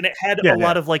experience, and it had a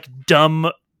lot of like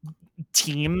dumb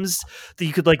teams that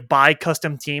you could like buy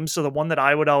custom teams. So the one that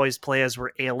I would always play as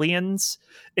were aliens,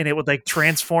 and it would like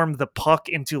transform the puck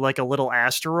into like a little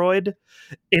asteroid,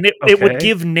 and it would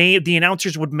give the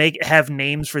announcers would have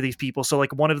names for these people. So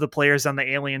like one of the players on the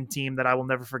alien team that I will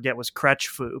never forget was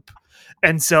Kretschfoop.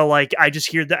 And so like I just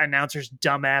hear the announcer's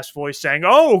dumbass voice saying,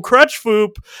 "Oh,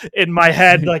 Kretschfoop," in my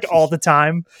head like all the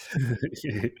time.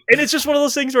 And it's just one of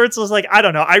those things where it's just like, I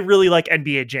don't know. I really like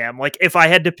NBA Jam. Like if I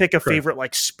had to pick a favorite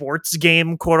like sports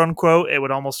game, quote unquote, it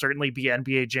would almost certainly be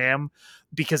NBA Jam,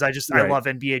 because I love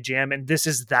NBA Jam, and this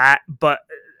is that, but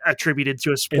attributed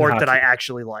to a sport that I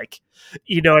actually like.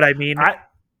 You know what I mean?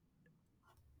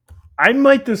 I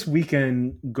might this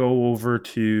weekend go over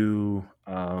to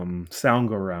Sound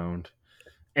Go Round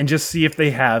and just see if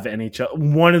they have NHL.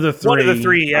 One of the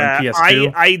three, yeah. On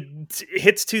PS2.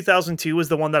 Hits 2002 was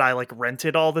the one that I like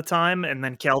rented all the time, and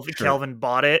then Kelvin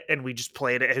bought it, and we just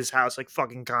played at his house like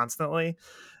fucking constantly.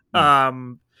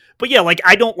 But yeah, like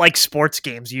I don't like sports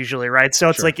games usually, right? So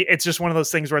it's like it's just one of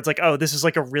those things where it's like, oh, this is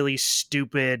like a really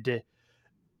stupid,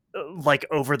 like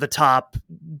over the top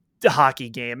hockey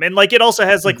game, and like it also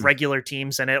has like regular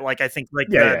teams in it. Like I think like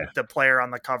the player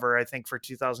on the cover, I think for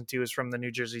 2002 is from the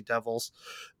New Jersey Devils.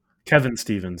 Kevin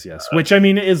Stevens, yes. Which I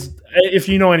mean is, if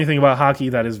you know anything about hockey,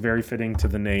 that is very fitting to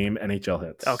the name NHL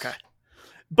Hits. Okay.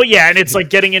 But yeah, and it's like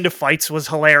getting into fights was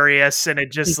hilarious, and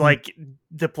it just like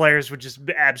the players would just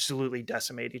absolutely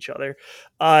decimate each other.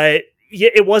 Yeah,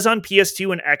 it was on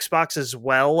PS2 and Xbox as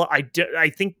well. I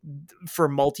think for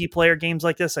multiplayer games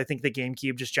like this, I think the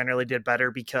GameCube just generally did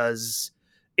better because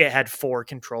it had 4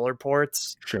 controller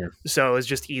ports. Sure. So it was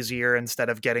just easier instead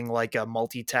of getting like a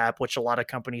multi-tap, which a lot of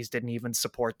companies didn't even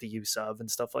support the use of and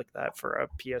stuff like that for a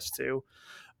PS2.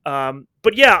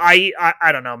 But yeah,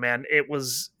 I don't know, man. It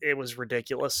was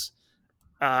ridiculous.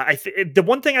 The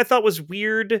one thing I thought was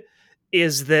weird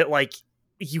is that like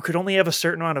you could only have a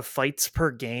certain amount of fights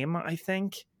per game, I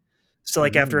think. So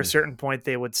like after a certain point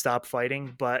they would stop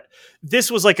fighting, but this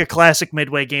was like a classic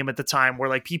Midway game at the time where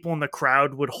like people in the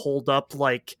crowd would hold up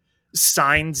like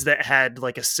signs that had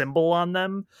like a symbol on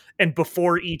them, and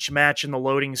before each match in the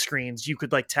loading screens you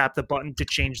could like tap the button to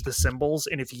change the symbols,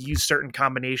 and if you use certain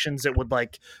combinations it would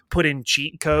like put in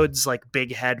cheat codes like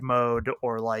big head mode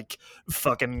or like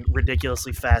fucking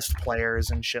ridiculously fast players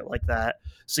and shit like that,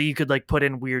 so you could like put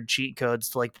in weird cheat codes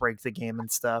to like break the game and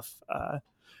stuff.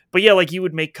 But yeah, like you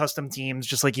would make custom teams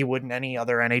just like you would in any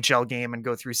other NHL game and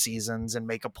go through seasons and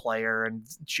make a player and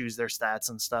choose their stats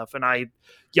and stuff. And I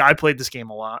played this game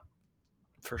a lot.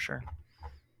 For sure.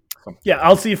 Yeah,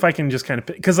 I'll see if I can just kind of,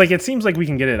 because like it seems like we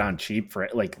can get it on cheap for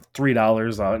like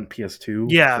 $3 on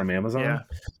PS2 from Amazon. Yeah.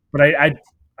 But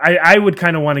I would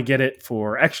kind of want to get it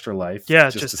for Extra Life,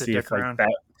 just to see if like around.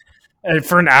 that. And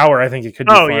for an hour, I think it could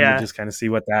be Oh, fun to yeah. just kind of see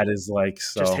what that is like.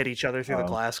 Just So, hit each other through the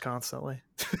glass constantly.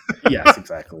 yes,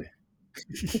 exactly.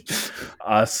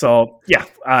 So yeah,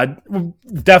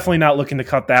 definitely not looking to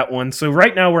cut that one. So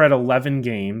right now we're at 11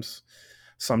 games.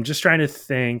 So I'm just trying to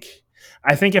think.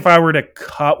 I think if I were to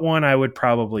cut one, I would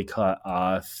probably cut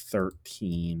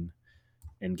 13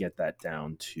 and get that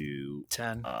down to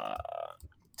 10.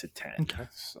 10. Okay.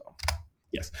 So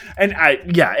yes, and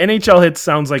NHL Hits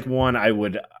sounds like one I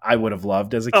would have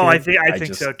loved as a kid. Oh, I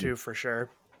think so too, for sure.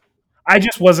 I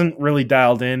just wasn't really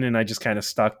dialed in, and I just kind of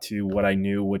stuck to what I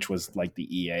knew, which was like the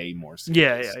EA more.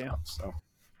 Yeah. So,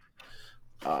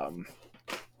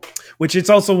 which it's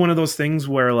also one of those things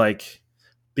where, like,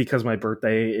 because my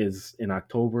birthday is in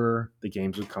October, the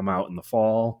games would come out in the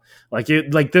fall. Like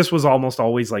this was almost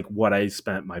always like what I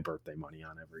spent my birthday money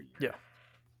on every year. Yeah,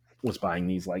 was buying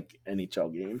these like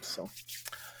NHL games. So.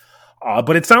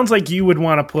 But it sounds like you would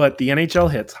want to put the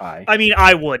NHL Hits high. I mean,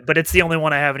 I would, but it's the only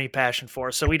one I have any passion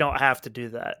for, so we don't have to do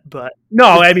that. But no,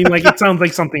 I mean, like, it sounds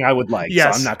like something I would like.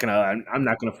 Yes. So I'm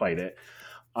not gonna fight it.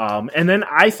 And then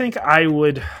I think I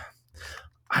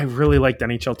really liked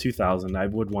NHL 2000. I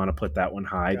would want to put that one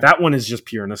high. That one is just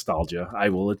pure nostalgia. I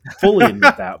will fully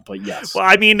admit that. But yes. Well,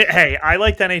 I mean, hey, I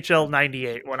liked NHL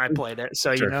 98 when I played it,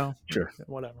 so Sure.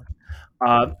 whatever.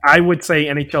 I would say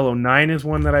NHL 09 is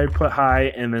one that I would put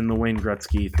high, and then the Wayne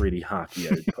Gretzky 3D hockey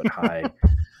I would put high.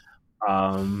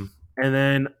 And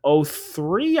then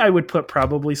 03 I would put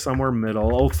probably somewhere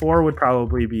middle. 04 would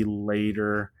probably be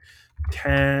later.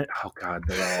 10. Oh God,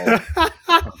 they're all.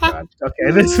 Oh God.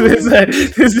 Okay, this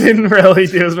didn't really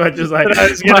do as much as I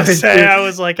was gonna say. I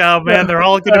was like, oh man, they're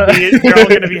all gonna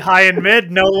be high and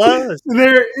mid, no lows.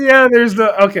 There's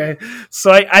the okay.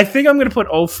 So I think I'm gonna put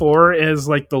 04 as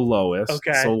like the lowest.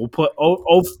 Okay. So we'll put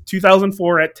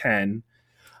 2004 at 10.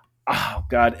 Oh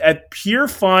God, at pure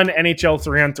fun NHL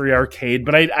 3-on-3 arcade,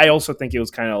 but I also think it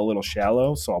was kind of a little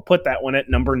shallow, so I'll put that one at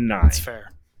number 9. That's fair.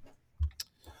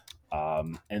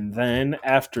 And then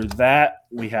after that,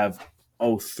 we have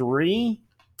 03,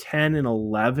 10, and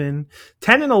 11.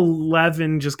 10 and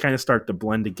 11 just kind of start to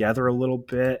blend together a little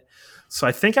bit. So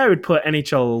I think I would put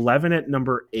NHL 11 at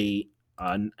number 8,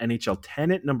 NHL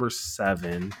 10 at number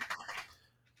 7,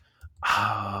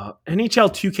 NHL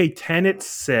 2K10 at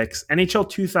 6, NHL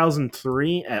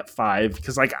 2003 at 5,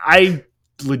 because like I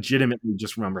legitimately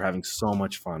just remember having so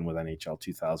much fun with NHL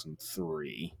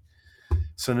 2003.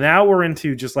 So now we're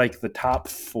into just like the top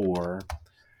 4.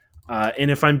 And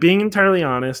if I'm being entirely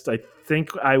honest, I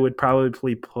think I would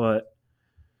probably put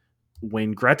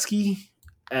Wayne Gretzky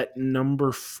at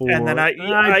number 4. And then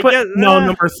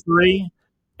number 3.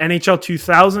 NHL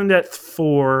 2000 at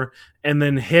 4, and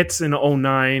then Hits in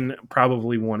 09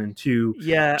 probably 1 and 2.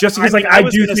 Yeah, just because I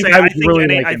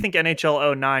think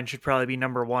NHL 09 should probably be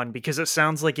number 1 because it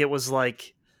sounds like it was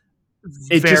like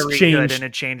it very just changed good and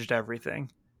it changed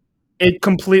everything. It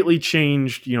completely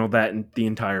changed, that the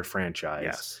entire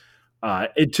franchise.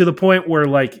 Yes. To the point where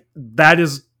like that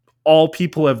is all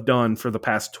people have done for the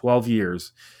past 12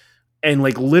 years. And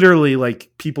like literally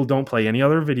like people don't play any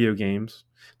other video games.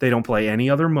 They don't play any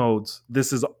other modes.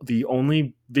 This is the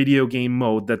only video game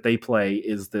mode that they play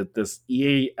is this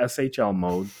EA SHL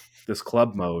mode, this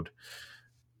club mode.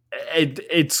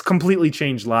 It's completely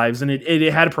changed lives, and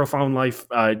it had a profound life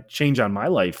change on my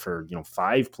life for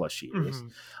 5+ years. Mm-hmm.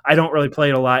 I don't really play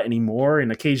it a lot anymore,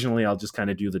 and occasionally I'll just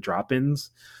kind of do the drop-ins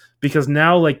because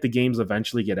now like the games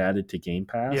eventually get added to Game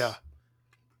Pass. Yeah.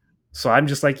 So I'm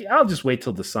just like, I'll just wait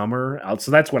till the summer.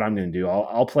 So that's what I'm going to do.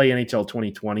 I'll play NHL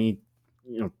 2020,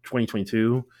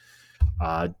 2022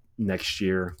 next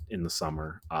year in the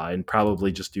summer, and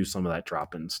probably just do some of that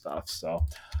drop-in stuff. So,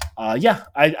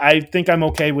 I think I'm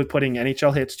okay with putting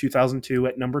NHL Hits 2002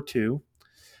 at number 2,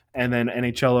 and then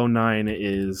NHL 09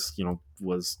 is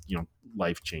was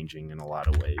life-changing in a lot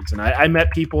of ways. And I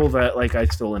met people that like I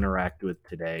still interact with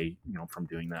today, from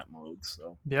doing that mode.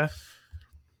 So yeah.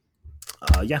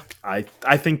 I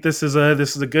think this is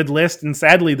a good list, and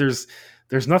sadly there's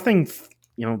nothing.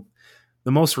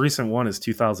 The most recent one is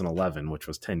 2011, which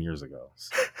was 10 years ago,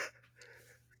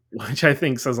 which I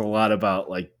think says a lot about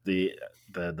like the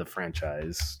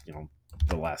franchise.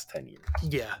 The last 10 years.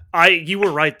 Yeah, you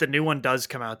were right. The new one does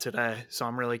come out today, so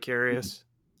I'm really curious.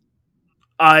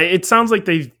 It sounds like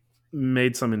they've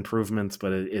made some improvements,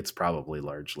 but it's probably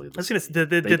largely. Did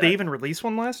they even release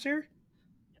one last year?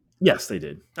 Yes, they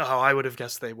did. Oh, I would have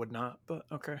guessed they would not, but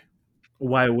okay.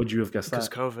 Why would you have guessed that?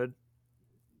 Because COVID.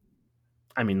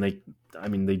 I mean,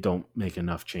 they don't make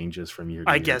enough changes from year to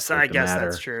I year guess for it to that's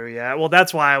matter. true. Yeah. Well,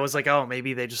 that's why I was like, oh,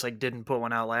 maybe they just like didn't put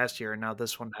one out last year, and now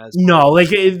this one has. No, like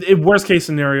worst case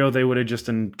scenario, they would have just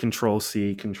done Control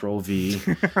C, Control V,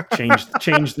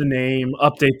 change the name,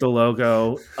 update the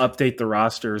logo, update the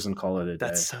rosters, and call it a day.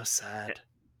 That's so sad.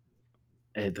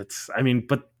 I mean,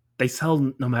 but they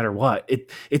sell no matter what.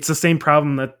 It's the same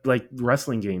problem that like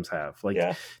wrestling games have. Like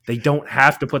they don't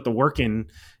have to put the work in,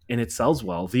 and it sells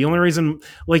well. The only reason,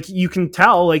 like you can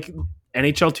tell, like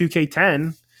NHL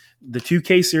 2K10, the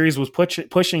 2K series was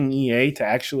pushing EA to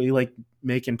actually like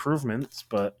make improvements,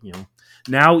 but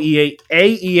now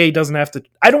EA doesn't have to.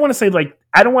 I don't want to say like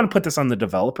I don't want to put this on the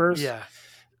developers. Yeah,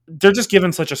 they're just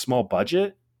given such a small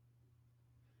budget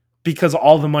because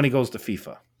all the money goes to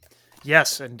FIFA.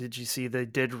 Yes, and did you see they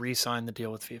did re-sign the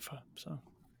deal with FIFA? So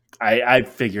I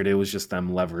figured it was just them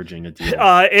leveraging a deal.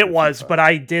 It was, FIFA. But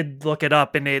I did look it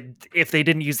up, and if they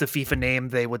didn't use the FIFA name,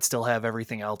 they would still have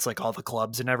everything else, like all the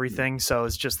clubs and everything. So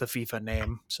it's just the FIFA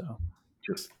name. So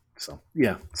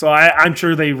yeah. So I'm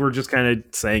sure they were just kind of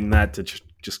saying that to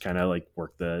just kind of like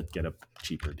get a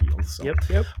cheaper deal. So.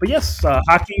 Yep. But yes,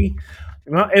 hockey.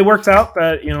 Well, it works out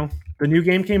that the new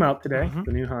game came out today. Mm-hmm.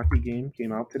 The new hockey game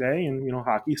came out today, and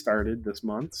hockey started this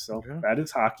month. So that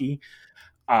is hockey.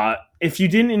 If you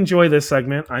didn't enjoy this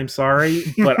segment, I'm sorry,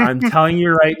 but I'm telling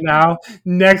you right now,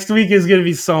 next week is going to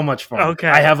be so much fun. Okay.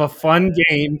 I have a fun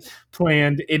game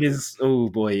planned. It is, oh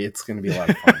boy, it's going to be a lot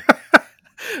of fun.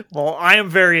 Well, I am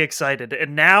very excited.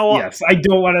 And now, yes, I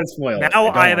don't want to spoil it. Now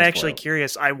I am actually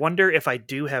curious. I wonder if I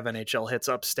do have NHL hits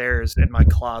upstairs in my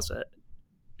closet.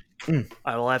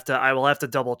 I will have to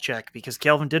double check because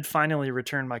Kelvin did finally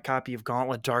return my copy of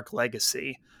Gauntlet Dark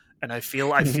Legacy, and I feel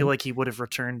like he would have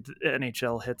returned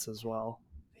NHL hits as well.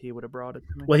 He would have brought it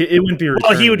to me. Well, it wouldn't be.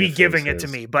 Well, he would be giving it to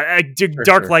me, but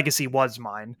Dark Legacy was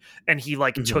mine, and he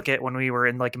took it when we were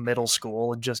in like middle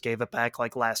school and just gave it back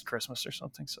like last Christmas or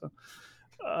something. So.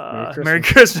 Merry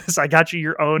Christmas. I got you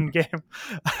your own game.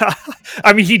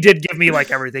 I mean, he did give me like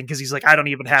everything because he's like, I don't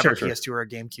even have a PS2 or a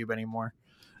GameCube anymore.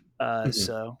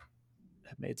 So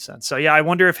it made sense. So yeah, I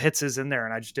wonder if Hits is in there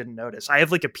and I just didn't notice. I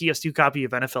have like a PS2 copy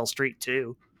of NFL Street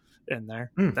 2 in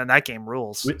there. Then that game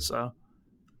rules. So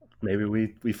maybe we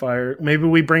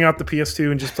bring out the PS2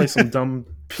 and just play some dumb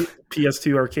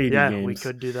PS2 arcade games. Yeah, we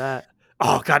could do that.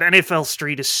 Oh god, NFL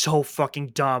Street is so fucking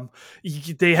dumb.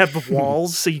 They have the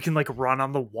walls, so you can like run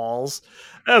on the walls.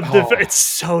 It's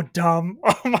so dumb.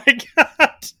 Oh my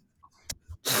god.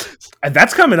 And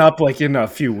that's coming up like in a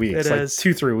few weeks, it like is.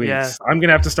 2-3 weeks. Yeah. I'm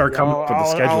gonna have to start coming up with a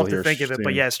schedule I'll have to here. think of it,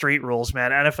 but yeah, Street rules,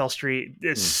 man. NFL Street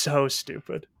is so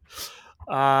stupid.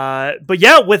 But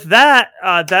yeah, with that,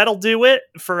 that'll do it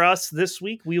for us this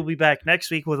week. We'll be back next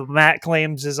week with Matt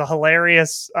Claims is a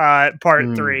hilarious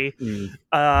part 3.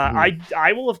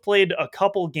 I will have played a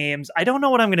couple games. I don't know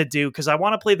what I'm gonna do because I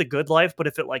want to play The Good Life, but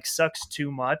if it like sucks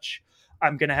too much,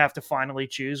 I'm gonna have to finally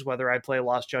choose whether I play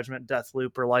Lost Judgment,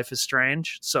 Deathloop, or Life is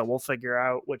Strange. So we'll figure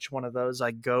out which one of those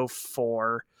I go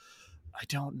for. I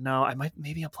don't know.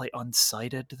 Maybe I'll play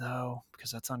Unsighted though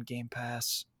because that's on Game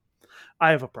Pass.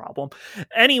 I have a problem.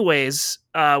 Anyways,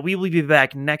 we will be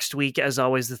back next week. As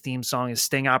always, the theme song is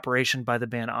Sting Operation by the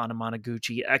band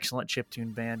Anamanaguchi. Excellent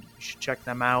chiptune band. You should check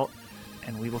them out.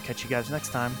 And we will catch you guys next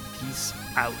time. Peace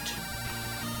out.